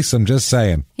everything nice. I'm just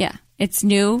saying. Yeah. It's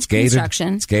new gated.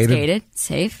 construction. It's gated.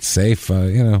 Safe. Safe,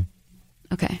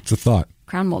 Okay. It's a thought.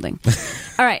 Crown molding.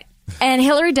 All right. And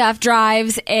Hillary Duff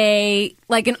drives an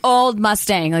old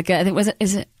Mustang. Like I think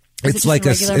It's like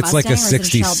a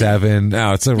 67.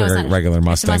 No, it's a regular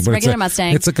Mustang. It's a regular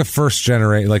Mustang. It's like a first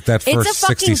generation, like that first it's a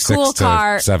fucking 66 cool to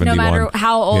car, 71. no matter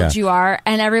how old you are,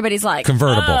 and everybody's like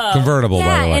convertible, oh. convertible. Yeah,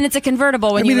 by the way. and it's a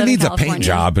convertible when I mean, you live it needs in a California. paint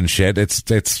job and shit. It's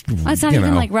not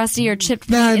even like rusty or chipped.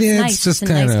 Nah, it's yeah, nice. it's just in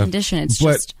kind nice of condition. It's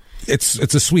but just.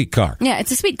 It's a sweet car. Yeah,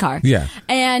 it's a sweet car. Yeah,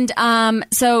 and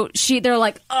so they're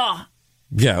like, oh.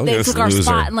 Yeah, they took our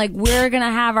spot and like we're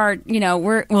gonna have our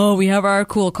we have our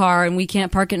cool car and we can't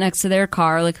park it next to their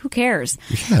car. Like who cares?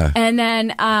 Yeah. And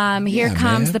then here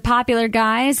comes the popular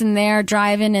guys and they're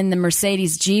driving in the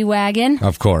Mercedes G-Wagon.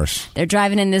 Of course, they're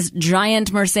driving in this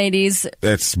giant Mercedes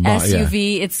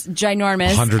SUV. Yeah. It's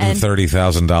ginormous,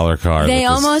 $130,000 car. They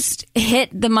almost hit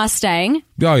the Mustang.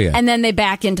 Oh yeah, and then they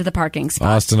back into the parking spot.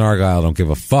 Austin Argyle don't give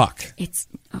a fuck. It's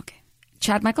okay.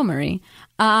 Chad Michael Murray.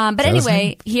 But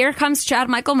anyway, here comes Chad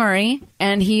Michael Murray,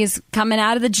 and he's coming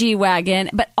out of the G-Wagon.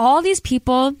 But all these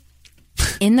people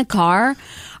in the car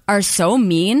are so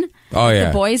mean. Oh, yeah.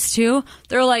 The boys, too.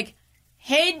 They're like,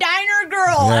 hey, diner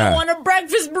girl, I want a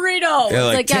breakfast burrito. They're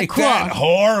like, take cool. that,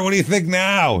 whore. What do you think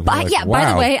now? By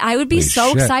the way, I would be Holy so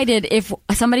shit. excited if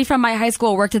somebody from my high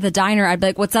school worked at the diner. I'd be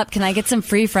like, what's up? Can I get some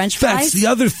free French fries? That's the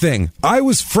other thing. I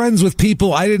was friends with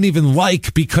people I didn't even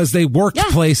like because they worked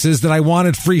places that I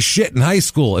wanted free shit in high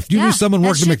school. If you knew someone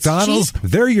worked at McDonald's,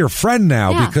 they're your friend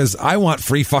now because I want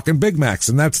free fucking Big Macs.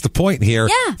 And that's the point here.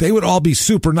 Yeah. They would all be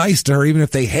super nice to her. Even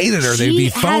if they hated her, they'd be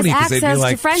phony because they'd be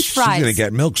like, French fries. she's going to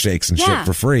get milkshakes and shit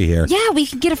for free here. Yeah, we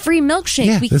can get a free milkshake.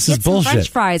 Yeah, we can this is get some bullshit. French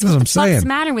fries. That's What what the I'm saying. fuck's the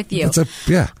matter with you?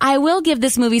 I will give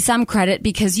this movie some credit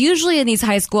because usually in these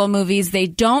high school movies, they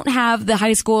don't have the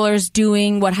high schoolers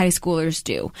doing what high schoolers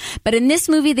do. But in this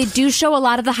movie, they do show a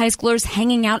lot of the high schoolers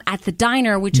hanging out at the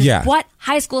diner, which is what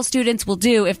high school students will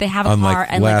do if they have a car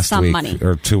and like some week money.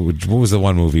 Or two, what was the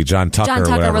one movie? John Tucker, or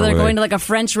whatever, where they're going to like a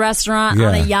French restaurant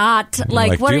on a yacht.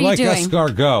 Like, what do are you you like doing?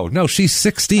 Escargot? No, she's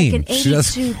 16. Like she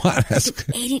doesn't want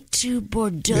escargot. 82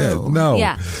 Bordeaux.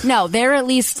 Yeah, no, they're at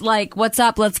least like, what's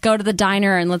up? Let's go to the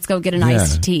diner and let's go get an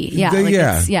iced tea.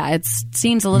 It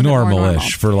seems a little bit more normal.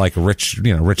 Normal-ish for like rich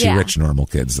normal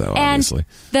kids, though. And obviously,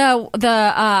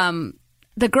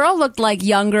 the girl looked like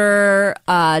younger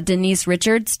Denise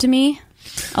Richards to me.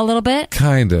 A little bit.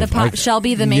 Kind of.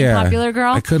 Shelby, the main popular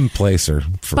girl. I couldn't place her.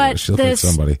 She looked like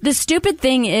somebody. The stupid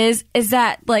thing is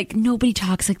that, like, nobody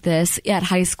talks like this at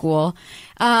high school.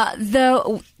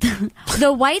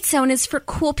 The white zone is for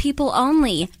cool people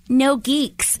only, no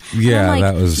geeks. Yeah, and I'm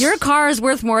like, that was... Your car is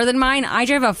worth more than mine. I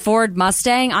drive a Ford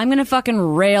Mustang. I'm going to fucking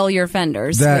rail your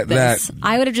fenders with this.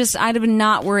 I'd have been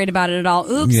not worried about it at all.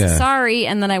 Oops, sorry.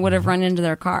 And then I would have run into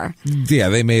their car. Yeah,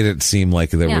 they made it seem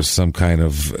like there was some kind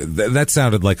of... That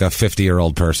sounded like a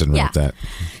 50-year-old person wrote that.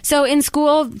 So in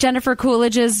school, Jennifer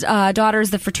Coolidge's daughters,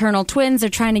 the fraternal twins, are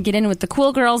trying to get in with the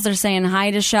cool girls. They're saying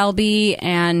hi to Shelby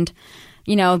and...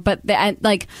 but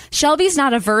Shelby's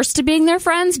not averse to being their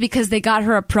friends because they got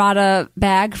her a Prada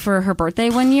bag for her birthday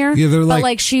one year. Yeah, they're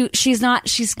but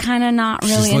she's kind of not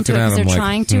really into it because they're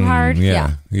trying too hard.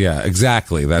 Yeah,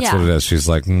 exactly. That's what it is. She's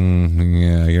like,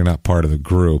 you're not part of the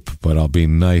group, but I'll be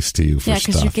nice to you for stuff. Yeah,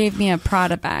 because you gave me a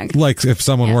Prada bag. Like if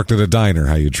someone worked at a diner,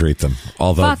 how you treat them.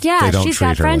 Although they don't she's treat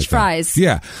got her French like fries. That.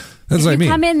 Yeah. That's what I mean.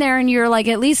 You come in there and you're like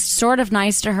at least sort of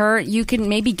nice to her. You can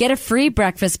maybe get a free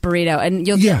breakfast burrito and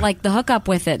you'll get like the hookup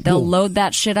with it. They'll load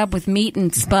that shit up with meat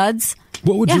and spuds.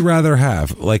 What would you rather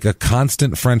have? Like a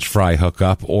constant French fry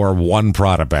hookup or one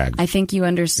Prada bag? I think you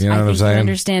understand. I think you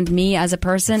understand me as a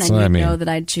person, and you know that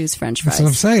I'd choose French fries. That's what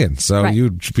I'm saying. So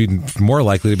you'd be more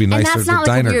likely to be nicer to the diner girl. And that's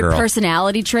not like a weird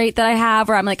personality trait that I have,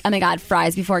 where I'm like, oh my god,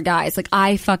 fries before guys. Like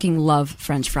I fucking love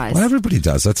French fries. Well, everybody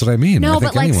does. That's what I mean. No,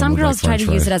 but like some girls try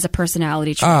to use it as a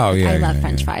personality trait. Oh yeah, I love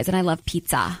French fries, and I love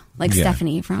pizza, like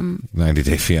Stephanie from 90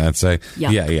 Day Fiance. Yeah.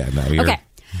 No, you're okay.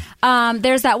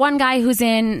 There's that one guy who's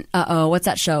in, what's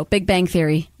that show? Big Bang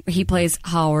Theory. He plays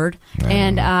Howard,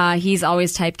 and he's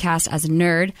always typecast as a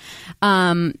nerd.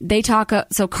 They talk,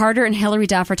 so Carter and Hilary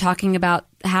Duff are talking about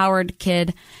Howard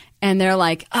kid, and they're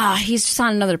like, he's just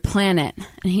on another planet,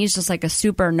 and he's just like a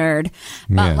super nerd.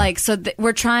 But like, so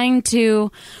we're trying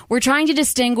to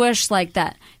distinguish like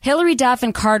that. Hilary Duff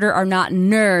and Carter are not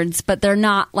nerds, but they're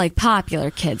not like popular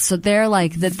kids. So they're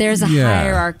like that. There's a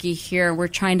hierarchy here. We're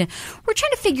trying to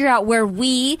figure out where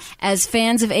we, as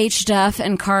fans of H. Duff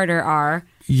and Carter, are.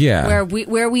 Yeah,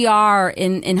 where we are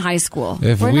in high school.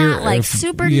 We're not like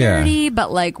super nerdy,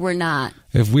 but like we're not.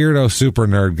 If Weirdo Super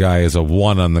Nerd Guy is a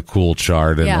 1 on the cool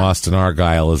chart and Austin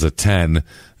Argyle is a 10,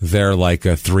 they're like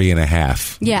a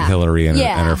 3.5. Yeah. Hillary and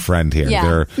her friend here. Yeah.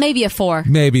 They're maybe a 4.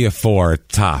 Maybe a 4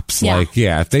 tops. Yeah. Like,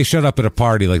 if they showed up at a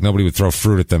party, like nobody would throw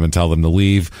fruit at them and tell them to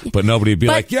leave, but nobody would be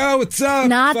like, yo, what's up?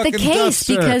 Not the case,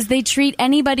 Duster. because they treat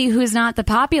anybody who's not the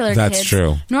popular That's kids.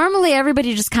 true. Normally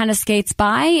everybody just kind of skates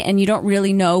by and you don't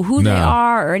really know who they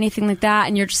are or anything like that,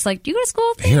 and you're just like, do you go to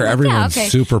school? Here, everyone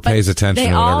super pays attention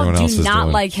to what everyone else is doing. They all do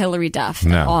not like Hillary Duff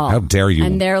at all. How dare you?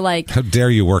 And they're like, how dare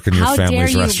you work in your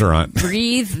family's restaurant?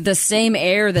 Breathe the same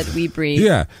air that we breathe.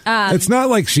 Yeah. It's not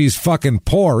like she's fucking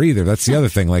poor either. That's the other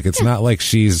thing. Like, it's not like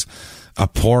she's a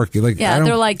poor, like,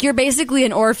 they're like, you're basically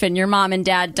an orphan. Your mom and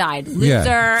dad died.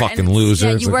 Loser. Fucking loser.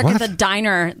 Yeah, It's you like, work what? at the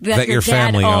diner that your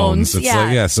dad family owns. It's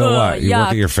like, so what? You work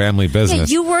at your family business.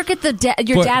 Yeah, you work at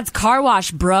your dad's car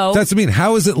wash, bro. That's what I mean.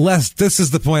 How is it less? This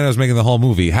is the point I was making the whole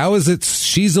movie. How is it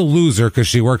she's a loser because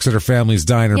she works at her family's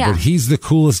diner, but he's the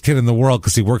coolest kid in the world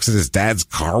because he works at his dad's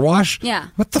car wash? Yeah.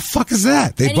 What the fuck is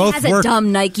that? They and both he has work. a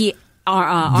dumb Nike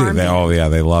armband.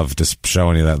 They love just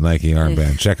showing you that Nike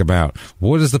armband. Check them out.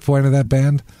 What is the point of that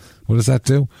band? What does that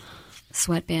do?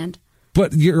 Sweatband.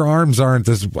 But your arms aren't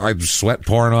this sweat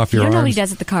pouring off your arms. You know what he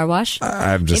does at the car wash?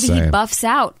 I'm just Maybe saying. he buffs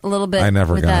out a little bit. I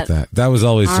never got that. That was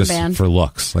always armband. Just for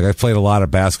looks. Like I played a lot of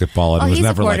basketball and it was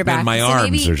never like, man, my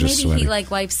arms are just sweaty. Maybe he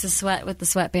like wipes the sweat with the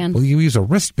sweatband. Well, you use a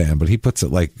wristband, but he puts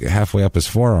it like halfway up his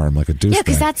forearm like a douchebag. Yeah,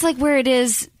 because that's like where it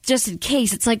is just in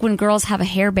case. It's like when girls have a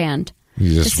hairband.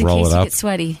 You just in roll case it up. You get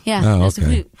sweaty. Yeah. Oh,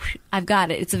 okay. I've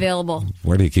got it. It's available.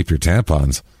 Where do you keep your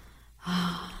tampons?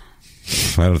 I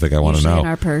don't think I want to know. In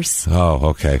our purse. Oh,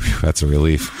 okay. That's a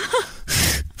relief.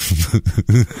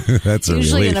 That's a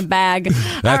usually relief. in a bag.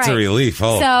 That's a relief.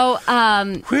 Oh.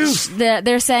 So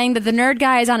they're saying that the nerd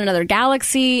guy is on another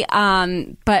galaxy,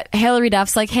 but Hilary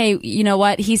Duff's like, hey, you know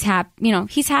what? He's happy.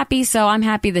 He's happy, so I'm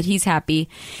happy that he's happy.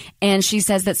 And she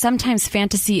says that sometimes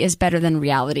fantasy is better than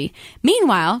reality.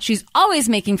 Meanwhile, she's always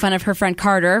making fun of her friend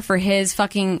Carter for his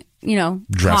fucking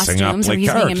dressing costumes, up like or he's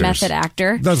characters. being a method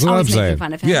actor. That's what I'm saying.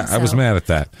 Fun of him, I was mad at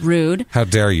that. Rude. How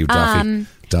dare you, Duffy?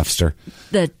 Duffster.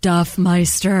 The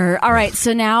Duffmeister. All right,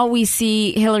 so now we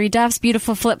see Hilary Duff's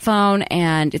beautiful flip phone,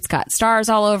 and it's got stars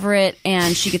all over it,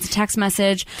 and she gets a text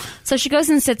message. So she goes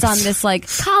and sits on this like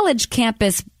college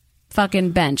campus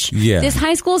fucking bench. Yeah. This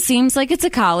high school seems like it's a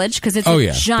college because it's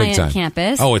a giant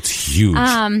campus. Oh, it's huge.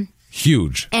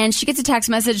 Huge. And she gets a text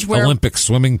message where Olympic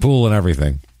swimming pool and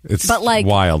everything. It's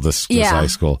wild, this high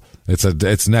school.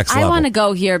 It's next I level. want to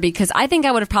go here because I think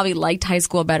I would have probably liked high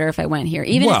school better if I went here.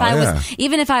 Even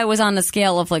if I was on the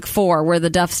scale of like 4, where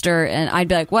the Duffster, and I'd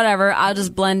be like, whatever, I'll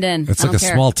just blend in. It's like a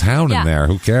small town in there.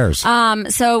 Who cares?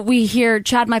 So we hear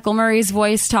Chad Michael Murray's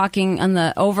voice talking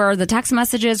over the text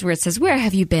messages where it says, "Where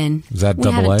have you been? Is that we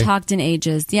double haven't A? talked in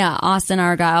ages." Yeah, Austin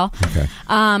Argyle. Okay.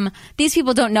 These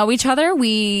people don't know each other.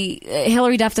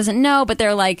 Hillary Duff doesn't know, but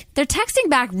they're texting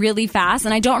back really fast,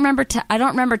 and I don't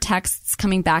remember texts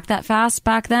coming back that fast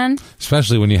back then.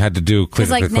 Especially when you had to do click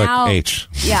H.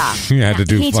 Yeah. You had to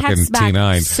do he fucking texts back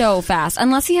T9 so fast,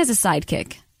 unless he has a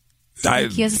sidekick.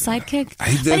 He has a sidekick,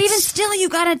 but even still, you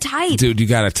gotta type, dude. You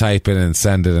gotta type it and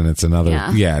send it, and it's another.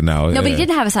 No, but he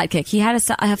didn't have a sidekick. He had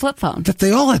a flip phone. But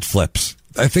they all had flips.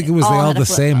 I think it was they all had the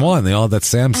same one. They all had that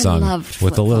Samsung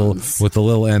with the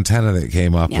little antenna that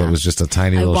came up. Yeah. It was just a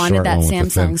tiny little short one. I wanted that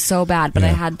Samsung so bad, but I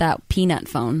had that peanut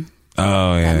phone.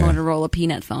 Oh yeah, that Motorola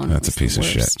peanut phone. That's a piece of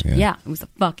shit. Yeah, it was the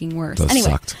fucking worst. Those anyway.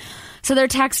 Sucked. So they're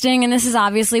texting, and this is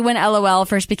obviously when LOL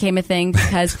first became a thing,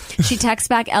 because she texts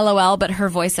back LOL, but her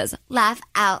voice says, "Laugh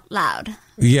out loud."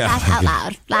 Yeah. Laugh out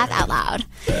loud. Laugh out loud.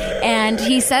 And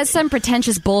he says some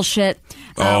pretentious bullshit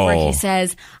where he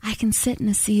says, "I can sit in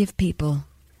a sea of people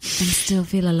and still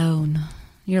feel alone."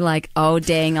 You're like, oh,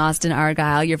 dang, Austin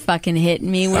Argyle, you're fucking hitting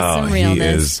me with some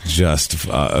realness. He is just...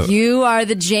 you are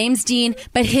the James Dean,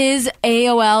 but his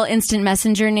AOL Instant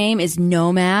Messenger name is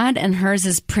Nomad, and hers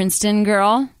is Princeton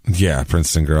Girl. Yeah,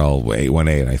 Princeton Girl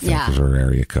 818, I think, is her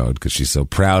area code, because she's so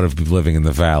proud of living in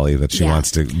the Valley that she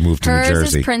wants to move to New Jersey.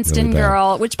 Hers is Princeton really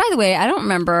Girl, which, by the way, I don't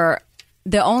remember.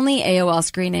 The only AOL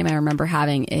screen name I remember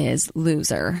having is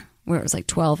Loser, where it was like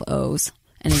 12 O's.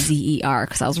 And a ZER,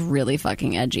 because I was really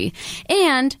fucking edgy.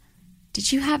 And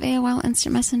did you have AOL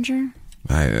Instant Messenger?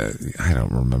 I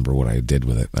don't remember what I did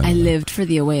with it. I lived for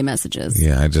the away messages.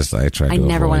 Yeah, I tried. I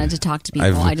never wanted to talk to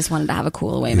people. I just wanted to have a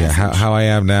cool away message. How I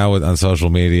am now on social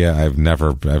media,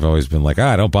 I've always been like,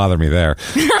 don't bother me there.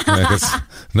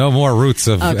 No more routes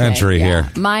of entry here.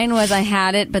 Mine was I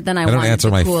had it, but then I don't wanted answer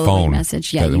my cool phone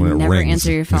message. Yeah, you never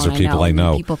answer your phone. These are people I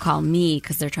know. People call me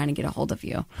because they're trying to get a hold of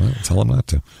you. Well, tell them not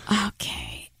to. Okay.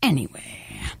 Anyway,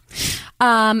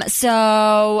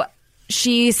 so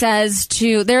she says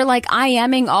they're like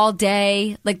IMing all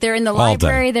day. Like they're in the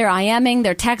library, they're IMing,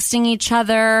 they're texting each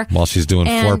other. While she's doing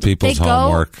 4 people's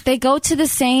homework. They go to the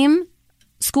same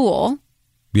school.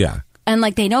 Yeah. And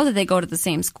like they know that they go to the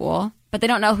same school, but they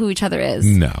don't know who each other is.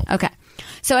 No. Okay.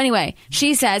 So anyway,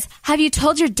 she says, "Have you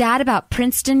told your dad about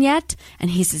Princeton yet?" And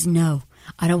he says, "No,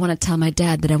 I don't want to tell my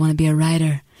dad that I want to be a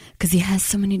writer because he has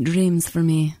so many dreams for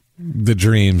me." The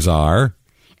dreams are...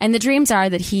 And the dreams are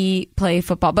that he play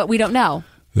football, but we don't know.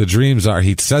 The dreams are,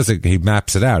 he says it, he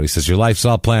maps it out. He says, your life's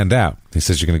all planned out. He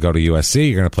says, you're going to go to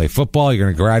USC, you're going to play football, you're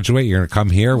going to graduate, you're going to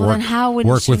come here,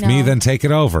 work with me, then take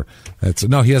it over.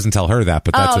 No, he doesn't tell her that,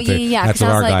 but that's that's what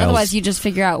Argyle's... otherwise you just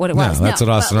figure out what it was. No, that's what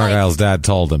Austin Argyle's dad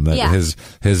told him, that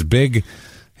his big...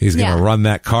 He's going to run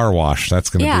that car wash.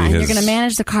 That's going to be his... and you're going to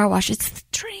manage the car wash. It's the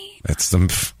dream. It's the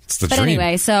dream. But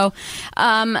anyway, so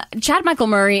Chad Michael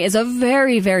Murray is a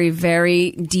very, very,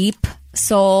 very deep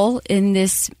soul in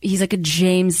this. He's like a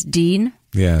James Dean.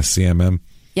 Yeah, CMM.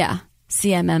 Yeah,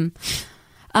 CMM.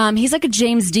 He's like a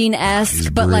James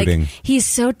Dean-esque, but like he's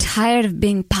so tired of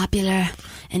being popular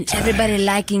and everybody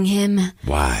liking him.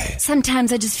 Why?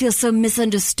 Sometimes I just feel so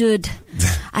misunderstood.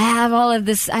 I have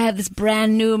this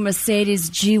brand new Mercedes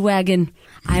G-Wagon.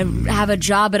 I have a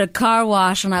job at a car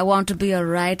wash and I want to be a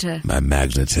writer. My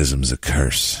magnetism's a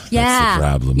curse. Yeah. That's the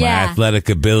problem. Yeah. My athletic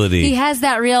ability. He has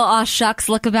that real aw shucks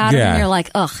look about him and you're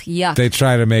like, ugh, yuck. They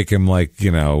try to make him like,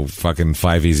 fucking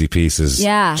 5 Easy Pieces.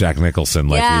 Yeah. Jack Nicholson.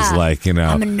 Like he's like,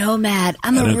 I'm a nomad.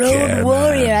 I'm a road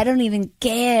warrior. Man. I don't even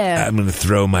care. I'm going to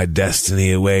throw my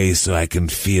destiny away so I can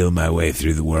feel my way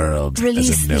through the world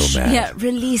as a nomad.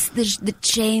 Release the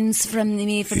chains from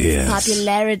me, from this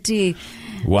popularity.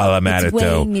 While I'm at it,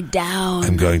 though, me down.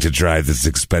 I'm going to drive this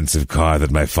expensive car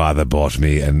that my father bought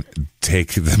me and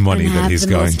take the money that he's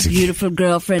going to beautiful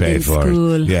girlfriend pay in for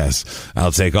school. It. Yes,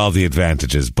 I'll take all the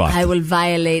advantages, but I will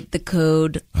violate the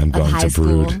code I'm going of high to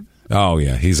brood. School. Oh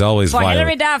yeah, he's always for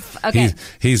Hillary Duff. Okay,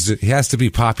 he has to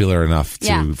be popular enough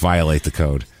to violate the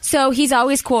code. So he's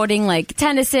always quoting like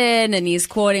Tennyson, and he's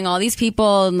quoting all these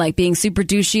people and like being super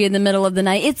douchey in the middle of the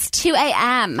night. It's 2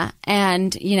 a.m.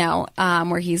 and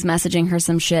where he's messaging her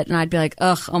some shit, and I'd be like,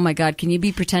 ugh, oh my god, can you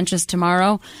be pretentious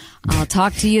tomorrow? I'll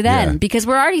talk to you then because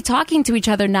we're already talking to each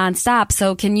other nonstop.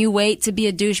 So can you wait to be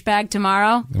a douchebag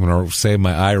tomorrow? I'm gonna save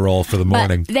my eye roll for the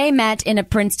morning. But they met in a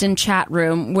Princeton chat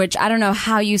room, which I don't know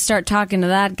how you start talking to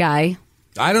that guy.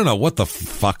 I don't know what the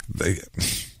fuck.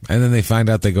 And then they find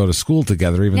out they go to school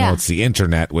together, even Yeah. though it's the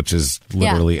internet, which is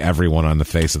literally everyone on the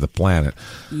face of the planet.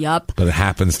 Yup. But it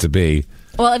happens to be.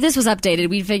 Well, if this was updated,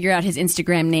 we'd figure out his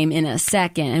Instagram name in a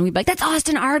second, and we'd be like, "That's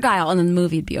Austin Argyle," and then the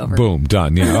movie'd be over. Boom,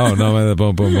 done. Yeah. Oh, no,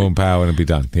 boom, boom, boom, pow, and it'd be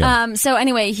done. Yeah. So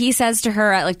anyway, he says to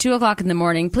her at like 2:00 in the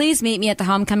morning, "Please meet me at the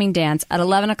homecoming dance at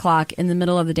 11:00 in the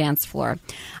middle of the dance floor."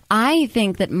 I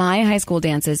think that my high school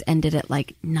dances ended at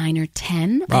like 9 or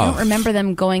 10. I don't remember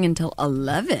them going until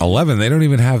 11. 11. They don't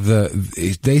even have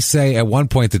they say at one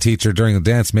point the teacher during the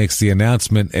dance makes the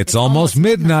announcement, it's almost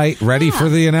midnight, ready for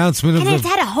the announcement And of it's the...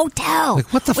 at a hotel.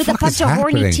 Like, what the With fuck a bunch is of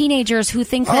horny happening? teenagers who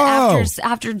think that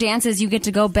after dances you get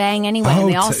to go bang anyway, and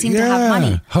they all seem to have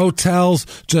money. Hotels,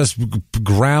 just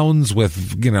grounds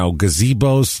with,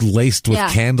 gazebos laced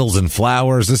with candles and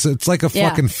flowers. It's like a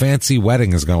fucking fancy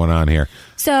wedding is going on here.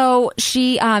 So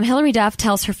she, Hillary Duff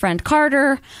tells her friend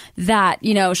Carter that,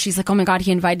 she's like, "Oh my God,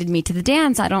 he invited me to the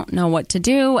dance. I don't know what to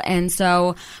do." And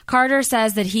so Carter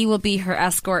says that he will be her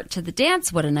escort to the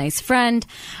dance. What a nice friend.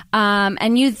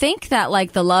 And you'd think that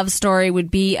like the love story would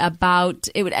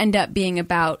end up being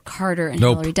about Carter and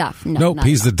Hillary Duff. Nope,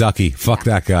 he's the ducky. Fuck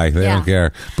that guy. They don't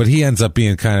care. But he ends up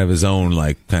being kind of his own,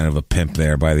 like kind of a pimp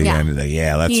there by the end of the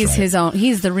that's he's right. his own.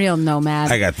 He's the real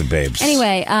nomad. I got the babes.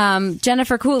 Anyway,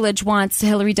 Jennifer Coolidge wants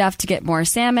Hillary Duff to get more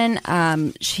salmon.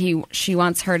 She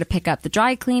wants her to pick up the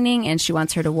dry cleaning, and she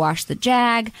wants her to wash the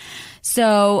Jag.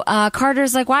 So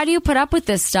Carter's like, "Why do you put up with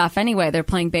this stuff anyway?" They're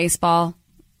playing baseball.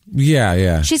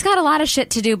 Yeah. She's got a lot of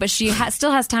shit to do, but she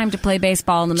still has time to play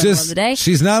baseball in the middle of the day.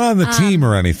 She's not on the team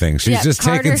or anything. She's just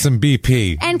Carter, taking some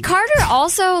BP. And Carter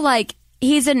also, like,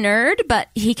 he's a nerd, but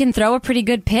he can throw a pretty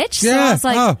good pitch. So I was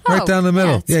like, right down the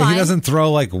middle. Yeah, he doesn't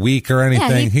throw like weak or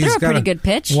anything. he He's threw a got pretty good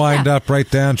pitch. Wind up right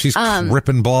down. She's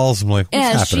ripping balls. I'm like,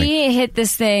 what's happening? She hit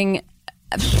this thing.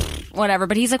 Whatever,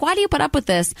 but he's like, "Why do you put up with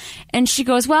this?" And she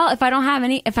goes, "Well,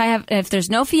 if there's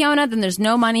no Fiona, then there's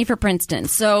no money for Princeton."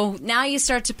 So now you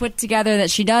start to put together that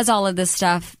she does all of this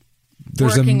stuff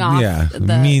working off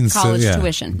the means college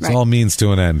tuition. It's all means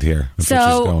to an end here. That's what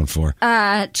she's going for.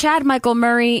 Chad Michael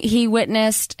Murray, he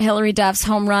witnessed Hillary Duff's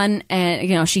home run,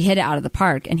 and she hit it out of the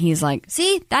park, and he's like,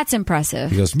 "See, that's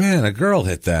impressive." He goes, "Man, a girl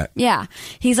hit that." Yeah.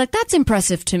 He's like, "That's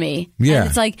impressive to me." Yeah. And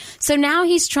it's like, so now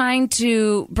he's trying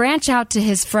to branch out to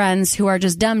his friends who are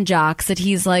just dumb jocks that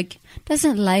he's like,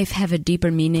 "Doesn't life have a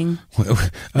deeper meaning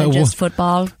than just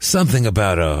football?" Something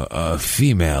about a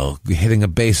female hitting a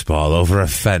baseball over a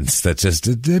fence that just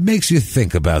it makes you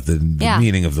think about the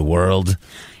meaning of the world.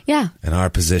 Yeah. And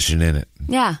our position in it.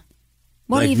 Yeah.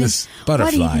 What like this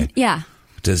butterfly. Yeah.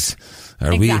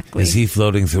 Is he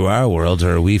floating through our world,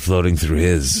 or are we floating through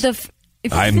his?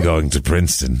 I'm going to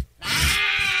Princeton.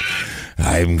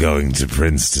 I'm going to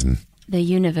Princeton. The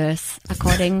universe,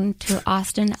 according to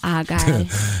Austin Argyle.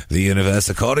 The universe,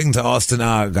 according to Austin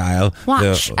Argyle.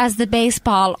 Watch as the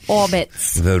baseball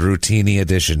orbits. The Routini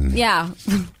edition. Yeah.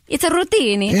 It's a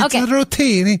Routini. It's a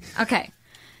Routini. Okay.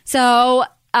 So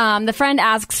the friend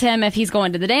asks him if he's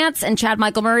going to the dance, and Chad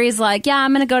Michael Murray's like, "Yeah,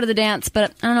 I'm going to go to the dance,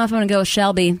 but I don't know if I'm going to go with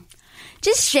Shelby."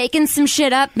 Just shaking some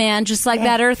shit up, man, just like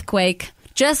that earthquake.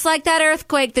 Just like that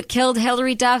earthquake that killed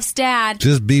Hillary Duff's dad.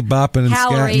 Just bebopping and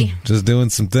scatting. Just doing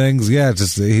some things. Yeah,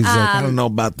 he's like, "I don't know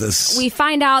about this." We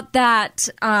find out that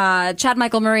Chad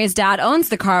Michael Murray's dad owns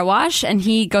the car wash, and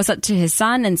he goes up to his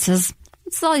son and says,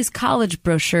 "What's all these college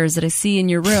brochures that I see in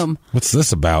your room?" What's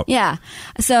this about? Yeah.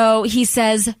 So he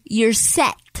says, "You're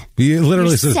set." He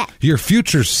literally says, "Your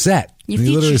future's set." Your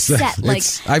future's set. Like,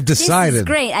 I've decided. This is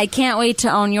great. I can't wait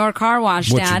to own your car wash,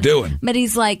 Dad. What you doing? But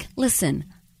he's like, "Listen,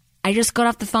 I just got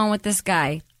off the phone with this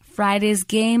guy. Friday's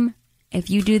game. If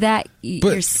you do that,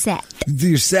 you're set."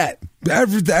 You're set.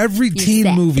 Every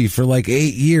teen movie for like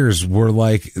 8 years were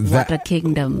like that. What a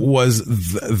kingdom. Was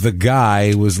the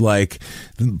guy was like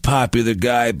the popular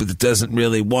guy, but doesn't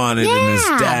really want it, and his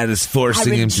dad is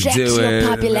forcing him to do it.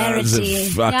 Popularity.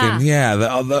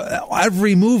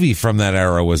 Every movie from that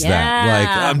era was that. Like,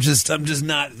 I'm just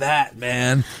not that,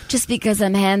 man. Just because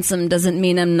I'm handsome doesn't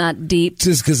mean I'm not deep.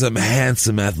 Just because I'm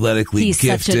handsome, athletically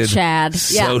gifted, such a Chad.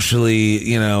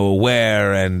 Socially,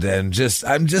 aware, and I'm just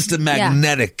a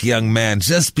magnetic young man.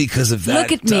 Just because of that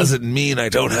doesn't mean I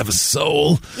don't have a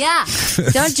soul. Yeah.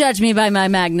 Don't judge me by my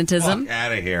magnetism. Fuck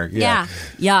out of here. Yeah.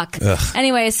 Yuck. Ugh.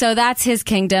 Anyway, so that's his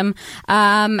kingdom.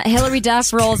 Hilary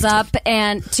Duff rolls up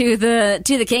and to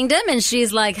the kingdom, and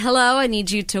she's like, "Hello, I need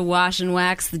you to wash and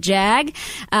wax the Jag."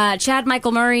 Chad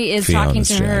Michael Murray is talking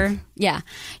to her. Yeah.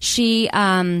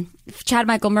 Chad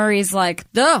Michael Murray's like,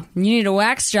 "Oh, you need a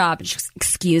wax job." And she goes,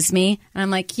 "Excuse me?" And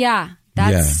I'm like, "Yeah.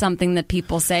 That's something that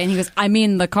people say." And he goes, "I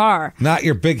mean the car. Not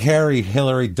your big hairy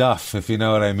Hillary Duff, if you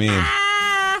know what I mean."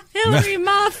 Hillary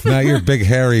Mom. Duff. Not your big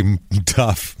hairy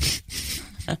Duff.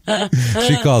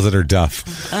 She calls it her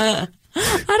Duff. I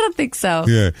don't think so.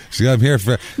 Yeah, I'm here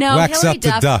for wax Hillary up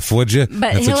the Duff, would you? But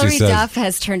that's Hillary what she says. Duff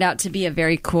has turned out to be a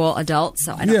very cool adult,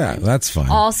 so I don't mind. That's fine.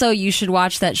 Also, you should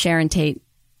watch that Sharon Tate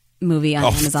movie on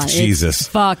Amazon. Jesus. It's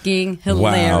fucking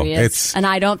hilarious. Wow. And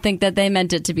I don't think that they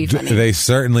meant it to be funny. They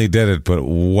certainly did it, but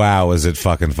wow, is it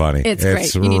fucking funny. It's great.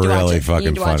 It's You need to watch really it. You fucking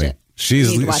need to watch funny. it. You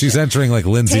need to watch She's it. entering like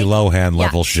Lindsay Lohan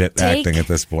level shit acting at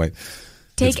this point.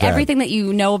 It's Take bad. everything that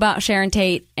you know about Sharon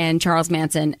Tate and Charles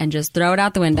Manson and just throw it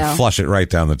out the window. Flush it right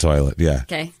down the toilet, yeah.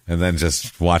 Okay. And then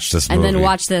just watch this And movie. then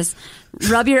watch this.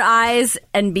 Rub your eyes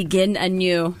and begin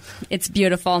anew. It's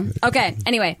beautiful. Okay,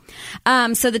 anyway.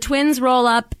 So the twins roll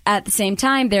up at the same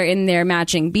time. They're in their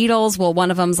matching Beatles. Well,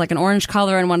 one of them's like an orange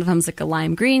color and one of them's like a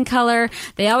lime green color.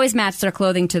 They always match their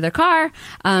clothing to their car.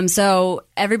 So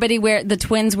everybody the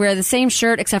twins wear the same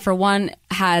shirt except for one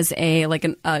has a like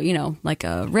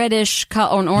a reddish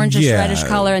color or an orangish reddish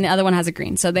color and the other one has a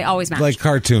green. So they always match. Like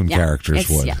cartoon characters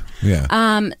would.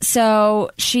 Yeah. So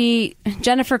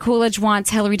Jennifer Coolidge wants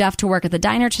Hillary Duff to work at the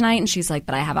diner tonight, and she's like,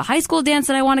 but I have a high school dance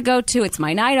that I want to go to. It's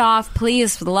my night off.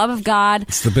 Please, for the love of God.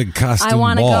 It's the big costume I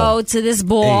want to ball. go to this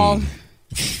ball. Hey.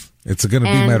 It's going to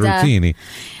be my routine.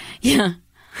 Yeah.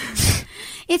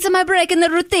 It's my break in the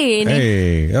routine.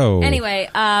 Hey, oh. Anyway,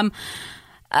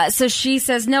 so she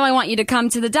says, no, I want you to come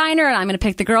to the diner and I'm going to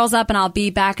pick the girls up and I'll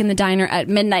be back in the diner at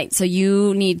midnight. So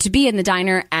you need to be in the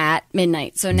diner at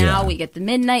midnight. So now we get the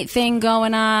midnight thing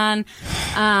going on.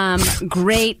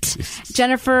 Great.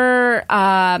 Jennifer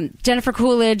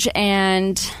Coolidge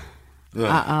and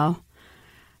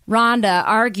Rhonda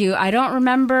argue. I don't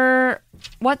remember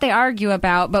what they argue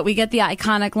about, but we get the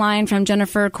iconic line from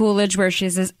Jennifer Coolidge where she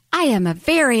says, I am a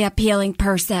very appealing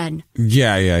person.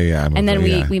 Yeah. And then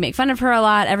we make fun of her a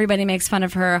lot. Everybody makes fun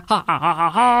of her. Ha, ha, ha,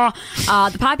 ha, ha.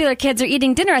 The popular kids are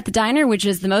eating dinner at the diner, which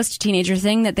is the most teenager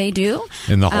thing that they do.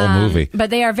 In the whole movie.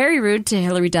 But they are very rude to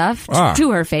Hillary Duff,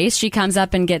 to her face. She comes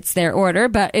up and gets their order.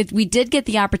 But we did get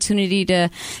the opportunity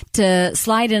to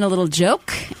slide in a little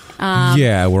joke. Where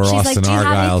she's Austin like, do you have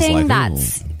Argyle's anything like,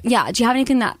 that's, do you have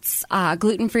anything that's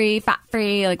gluten-free,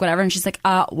 fat-free, like whatever? And she's like,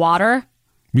 water.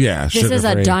 Yeah, this is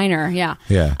a diner. Yeah.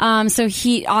 So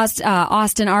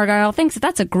Austin Argyle thinks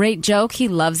that's a great joke. He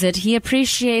loves it. He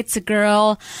appreciates a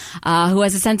girl who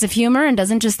has a sense of humor and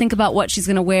doesn't just think about what she's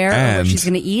going to wear or what she's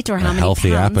going to eat or how many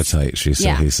healthy pounds. appetite.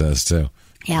 He says too.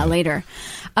 Yeah, later.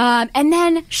 And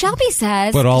then Shelby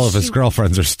says... But all of his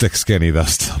girlfriends are stick skinny, though,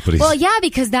 still. But well, yeah,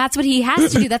 because that's what he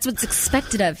has to do. That's what's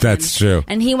expected of him. That's true.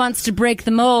 And he wants to break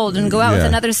the mold and go out with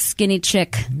another skinny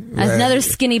chick. Another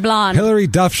skinny blonde. Hillary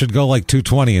Duff should go like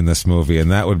 220 in this movie,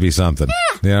 and that would be something.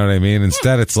 Yeah. You know what I mean?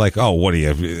 Instead, it's like,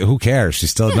 who cares?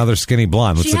 She's still another skinny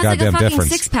blonde. What's the goddamn difference? She has like a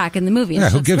six-pack in the movie. Yeah,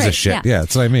 who gives a shit? Yeah,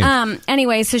 that's what I mean.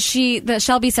 Anyway, so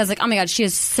Shelby says, like, oh my God, she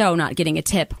is so not getting a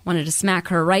tip. Wanted to smack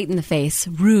her right in the face.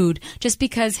 Rude. Just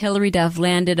because Hillary Duff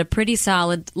landed a pretty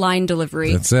solid line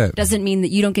delivery. That's it. Doesn't mean that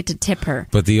you don't get to tip her.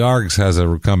 But the Args has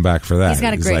a comeback for that. He's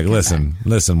got a great like,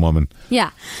 listen, woman. Yeah.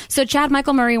 So Chad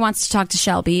Michael Murray wants to talk to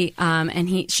Shelby,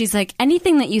 and she's like,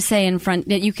 anything that you say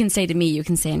that you can say to me, you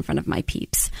can say in front of my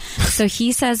peeps. So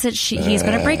he says that he's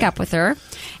going to break up with her,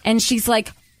 and she's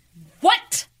like,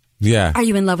 what? Yeah. Are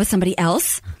you in love with somebody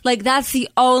else? Like, that's the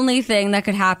only thing that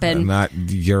could happen. Not,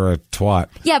 you're a twat.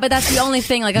 Yeah, but that's the only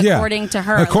thing, like, according to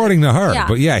her. According to her. Yeah.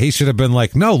 But yeah, he should have been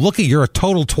like, no, looky, you're a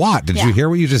total twat. Did you hear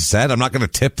what you just said? I'm not going to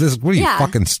tip this. What are you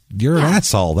fucking, you're an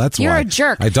asshole. That's why. You're a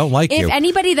jerk. I don't like you. If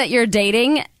anybody that you're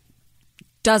dating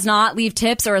does not leave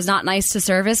tips or is not nice to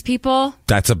service people,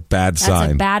 that's a bad sign.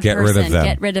 That's a bad Get person. rid of them.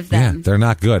 Get rid of them. Yeah, they're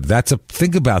not good.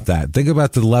 Think about that. Think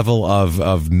about the level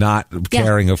of not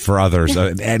caring for others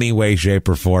in any way, shape,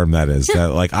 or form. That is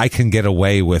like, I can get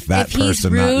away with that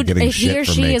person not getting shit from me.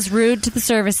 If he or she is rude to the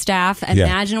service staff,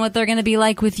 imagine what they're going to be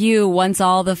like with you once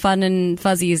all the fun and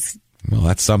fuzzies. Well,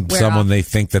 that's someone they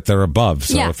think that they're above.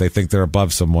 So if they think they're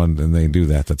above someone and they do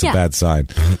that, that's a bad sign.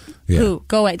 Who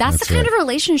go away. That's the kind of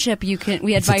relationship we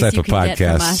advise you can get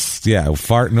from us. Yeah,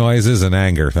 fart noises and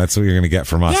anger. That's what you're going to get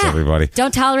from us, everybody.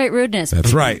 Don't tolerate rudeness.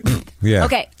 That's right. Yeah.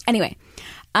 Okay. Anyway,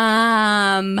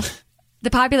 the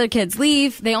popular kids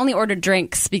leave. They only ordered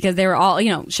drinks because they were all,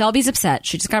 Shelby's upset.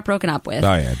 She just got broken up with.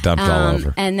 Oh yeah, dumped all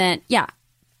over. And then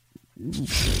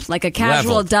like a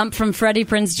casual Leveled. dump from Freddie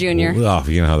Prinze Jr. Oh,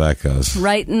 you know how that goes.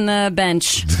 Right in the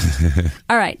bench.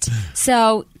 All right.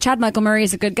 So Chad Michael Murray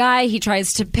is a good guy. He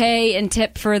tries to pay and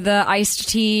tip for the iced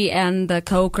tea and the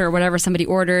Coke or whatever somebody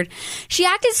ordered. She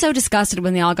acted so disgusted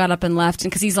when they all got up and left,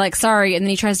 because he's like, sorry, and then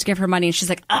he tries to give her money, and she's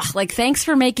like, ugh, like, thanks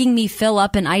for making me fill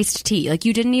up an iced tea. Like,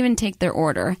 you didn't even take their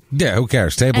order. Yeah, who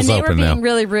cares? Table's And they open were being now.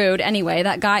 really rude. Anyway,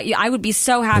 that guy, I would be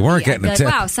so happy. They weren't I'd getting be a like, tip.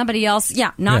 wow, somebody else,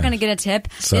 not going to get a tip.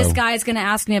 So- This guy is going to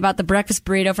ask me about the breakfast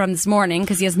burrito from this morning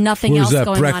because he has nothing Where's else that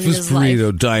going on in breakfast his life.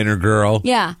 burrito diner girl?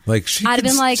 Yeah. Like, she I'd have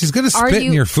been like, she's going to "Are spit in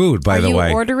you- your food, by the way. Are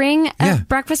you ordering a Yeah.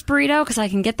 breakfast burrito? Because I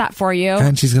can get that for you.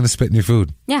 And she's going to spit in your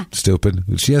food. Yeah. Stupid.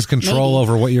 She has control Maybe.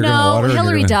 over what you're going to order. No, and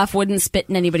Hillary you're gonna- Duff wouldn't spit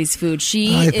in anybody's food.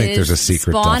 She I think is there's a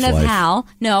secret spawn Duff of life. Hal.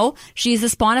 No, she's the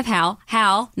spawn of Hal.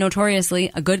 Hal,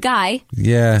 notoriously a good guy.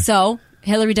 Yeah. So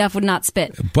Hillary Duff would not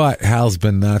spit. But Hal's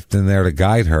been not been there to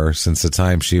guide her since the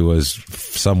time she was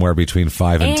somewhere between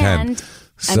 5 and 10. And,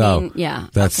 So I mean, yeah,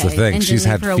 that's okay. the thing. And She's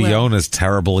didn't had leave her a will. Fiona's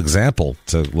terrible example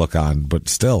to look on, but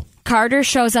still. Carter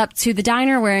shows up to the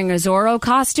diner wearing a Zorro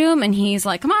costume, and he's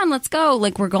like, come on, let's go.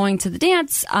 Like, we're going to the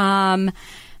dance.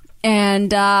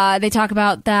 And they talk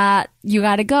about that you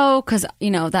got to go because, you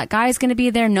know, that guy's going to be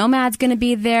there. Nomad's going to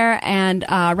be there. And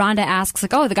Rhonda asks,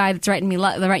 like, oh, the guy that's writing you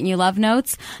love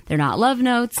notes. They're not love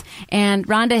notes. And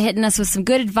Rhonda hitting us with some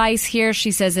good advice here.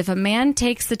 She says, if a man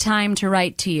takes the time to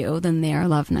write to you, then they are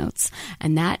love notes.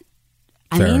 And that,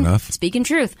 Fair enough. Speaking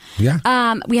truth. Yeah.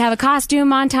 We have a costume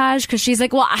montage because she's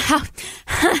like, well,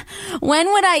 what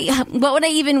would I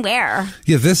even wear?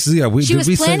 Yeah, She was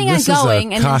planning on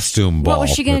going. Is a and costume ball. what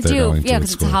was she going that to they're do? going to Yeah, at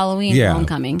because it's a school. Halloween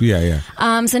homecoming.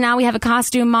 Yeah. So now we have a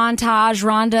costume montage.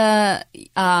 Rhonda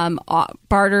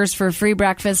barters for free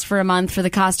breakfast for a month for the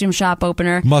costume shop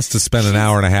opener. Must have spent an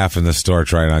hour and a half in the store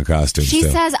trying on costumes. She too.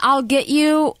 says, I'll give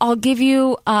you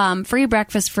free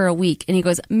breakfast for a week. And he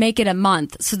goes, make it a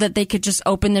month so that they could just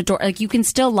open the door. Like, you can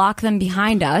still lock them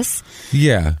behind us.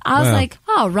 Yeah. I was well, like,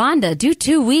 oh, Rhonda, do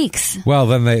 2 weeks. Well,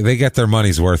 then they get their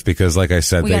money's worth because, like I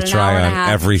said, We they got an try hour and a on half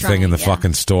everything in the trying, yeah.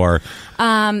 fucking store.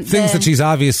 Things that she's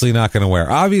obviously not going to wear.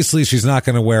 Obviously, she's not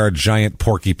going to wear a giant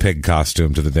Porky Pig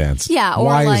costume to the dance. Yeah, or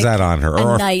why like is that on her? a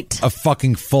Or knight. a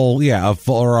fucking full,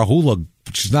 or a hula.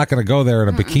 She's not going to go there in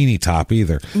a bikini top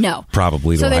either. No.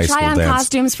 Probably to So a high they school try on dance.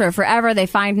 costumes for forever. They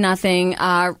find nothing.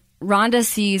 Rhonda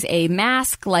sees a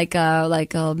mask, like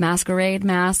a masquerade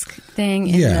mask thing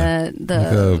in Yeah,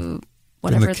 the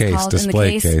whatever in the it's case, called, display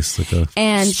in the case. like a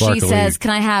And she sparkly- says,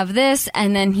 "Can I have this?"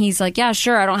 And then he's like, "Yeah,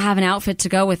 sure. I don't have an outfit to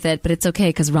go with it, but it's okay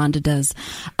because Rhonda does."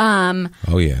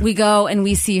 Oh yeah. We go and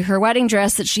we see her wedding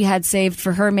dress that she had saved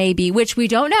for her, maybe, which we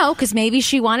don't know because maybe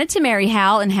she wanted to marry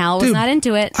Hal and Hal was Dude, not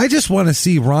into it. I just want to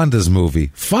see Rhonda's movie.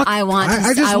 Fuck. I want to-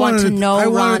 I just I want wanted to know I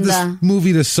wanted Rhonda. this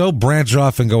movie to so branch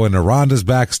off and go into Rhonda's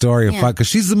backstory and Yeah. fuck because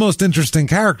she's the most interesting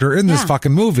character in this Yeah.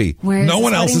 fucking movie. Where No this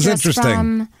one else wedding is dress interesting.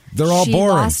 from? They're all she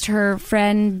boring. Lost her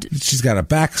friend. She's got a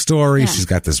backstory. Yeah. She's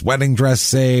got this wedding dress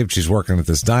saved. She's working at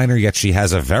this diner, yet she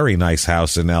has a very nice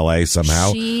house in L.A.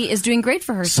 somehow. She is doing great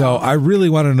for So herself. I really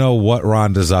want to know what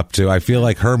Rhonda's up to. I feel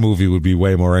like her movie would be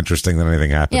way more interesting than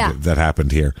anything that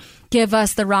happened here. Give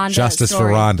us the Rhonda Justice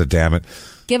story. for Rhonda, damn it.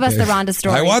 Give us the Rhonda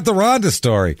story. I want the Rhonda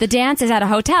story. The dance is at a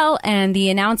hotel, and the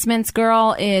announcements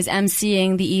girl is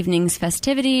emceeing the evening's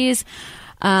festivities,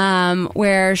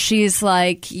 where she's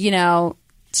like, you know,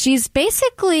 she's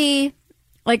basically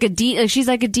like she's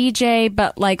like a DJ,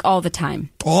 but like all the time.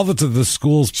 All the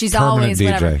school's She's permanent always DJ.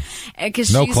 whatever.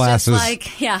 Because No she's classes. just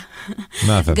like, yeah.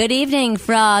 Nothing. Good evening,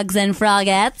 frogs and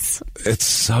frogettes. It's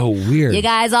so weird. You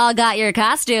guys all got your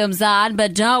costumes on,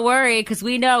 but don't worry because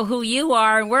we know who you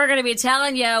are, and we're going to be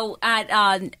telling you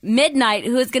at midnight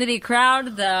who's going to be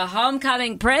crowned the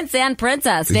homecoming prince and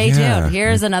princess. Stay Yeah. tuned.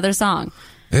 Here's another song.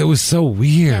 It was so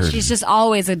weird. She's just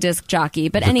always a disc jockey.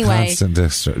 But the anyway,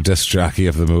 constant disc jockey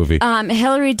of the movie.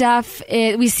 Hillary Duff,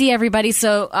 we see everybody.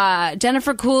 So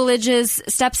Jennifer Coolidge's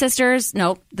stepsisters,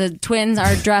 nope, the twins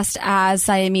are dressed as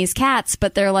Siamese cats,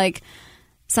 but they're like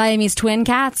Siamese twin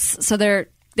cats. So they're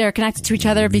connected to each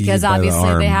other because By the obviously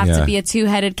arm, they have yeah. to be a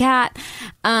two-headed cat.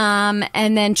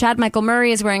 And then Chad Michael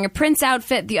Murray is wearing a prince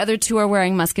outfit. The other two are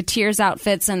wearing musketeers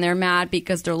outfits, and they're mad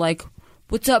because they're like,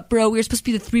 what's up, bro? We were supposed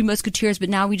to be the Three Musketeers, but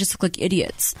now we just look like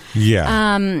idiots.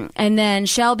 Yeah. And then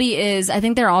Shelby is, I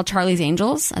think they're all Charlie's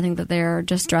Angels. I think that they're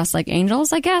just dressed like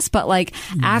angels, I guess, but like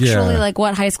actually Yeah. like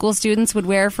what high school students would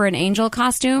wear for an angel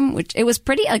costume, which it was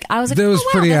pretty, like I was like, That was oh,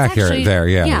 wow, pretty that's accurate actually- there,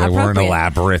 yeah. They weren't appropriate.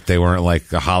 elaborate. They weren't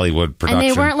like a Hollywood production. And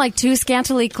they weren't like too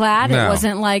scantily clad. No. It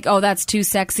wasn't like, oh, that's too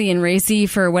sexy and racy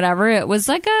for whatever. It was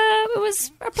like it was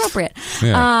appropriate.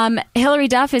 Yeah. Hillary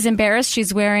Duff is embarrassed.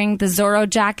 She's wearing the Zorro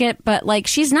jacket, but like like,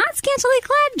 she's not scantily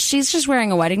clad. She's just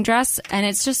wearing a wedding dress, and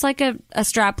it's just like a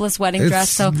strapless wedding dress.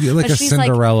 So like but a she's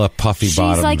Cinderella puffy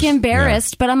bottom. She's like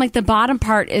embarrassed, but I'm like, the bottom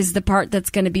part is the part that's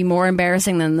going to be more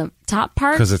embarrassing than the top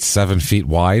part. Because it's 7 feet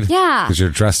wide? Yeah. Because you're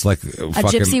dressed like a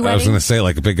gypsy wedding. I was going to say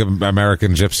like a big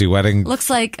American gypsy wedding. Looks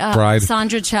like bride.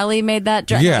 Sandra Celli made that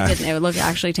dress. Yeah. It would look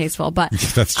actually tasteful, but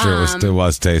that's true. It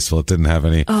was tasteful. It didn't have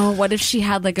any. Oh, what if she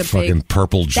had like a fucking big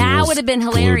purple jewels? That would have been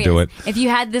hilarious. To it. If you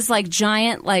had this like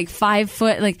giant, like 5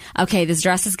 foot, like, okay, this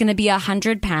dress is going to be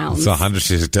 100 pounds. It's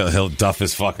 100. He'll duff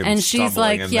his fucking. And she's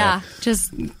like, yeah,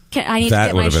 just. I need that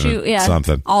to get my shoe. Yeah,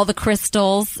 something. All the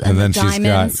crystals and then the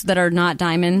diamonds that are not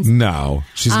diamonds. No,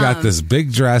 she's got this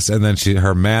big dress, and then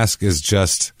her mask is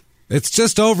just. It's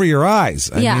just over your eyes.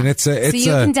 I mean, it's so you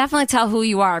can definitely tell who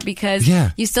you are because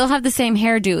you still have the same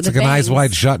hairdo. It's like an eyes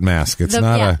wide shut mask. It's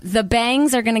the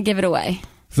bangs are going to give it away.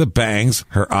 The bangs,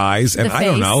 her eyes, and I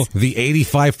don't know, the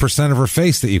 85% of her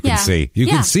face that you can see. You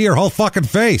can see her whole fucking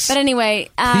face. But anyway,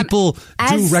 people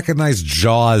do recognize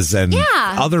jaws and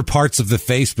other parts of the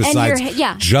face besides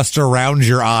just around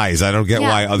your eyes. I don't get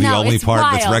why the only part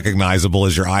that's recognizable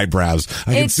is your eyebrows.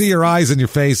 I can see your eyes and your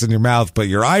face and your mouth, but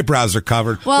your eyebrows are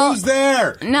covered. Well, who's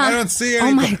there? No, I don't see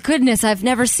anything. Oh my goodness, I've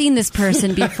never seen this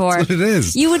person before. That's what it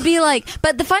is. You would be like,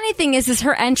 but the funny thing is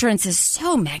her entrance is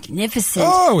so magnificent.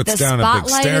 Oh, it's down a big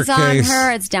staircase. Is on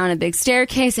her. It's down a big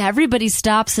staircase. Everybody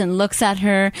stops and looks at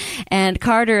her. And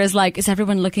Carter is like, is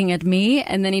everyone looking at me?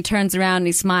 And then he turns around and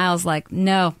he smiles like,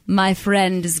 no, my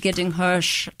friend is getting her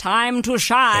time to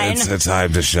shine. It's a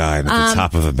time to shine at the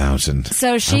top of the mountain.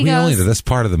 So she goes only to this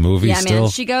part of the movie. Yeah, still? Man.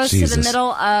 She goes to the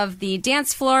middle of the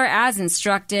dance floor as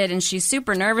instructed, and she's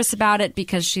super nervous about it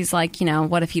because she's like,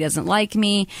 what if he doesn't like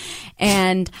me?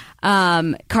 And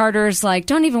Carter's like,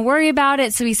 don't even worry about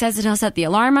it. So he says that he'll set the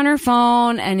alarm on her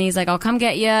phone, and he's like, I'll come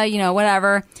get you,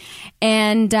 whatever.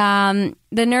 And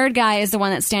the nerd guy is the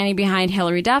one that's standing behind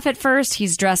Hilary Duff at first.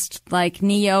 He's dressed like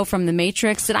Neo from The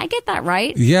Matrix. Did I get that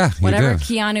right? Yeah, whatever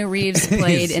Keanu Reeves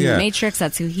played in The Matrix,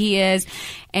 that's who he is.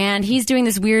 And he's doing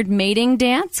this weird mating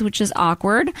dance, which is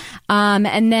awkward.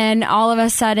 And then all of a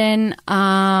sudden,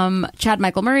 Chad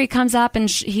Michael Murray comes up, and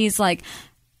he's like,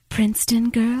 Princeton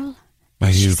girl? Are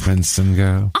you Princeton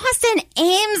girl? Austin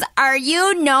Ames, are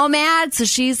you nomad? So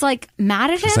she's like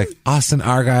mad at him. She's like, Austin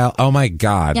Argyle. Oh my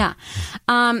God. Yeah.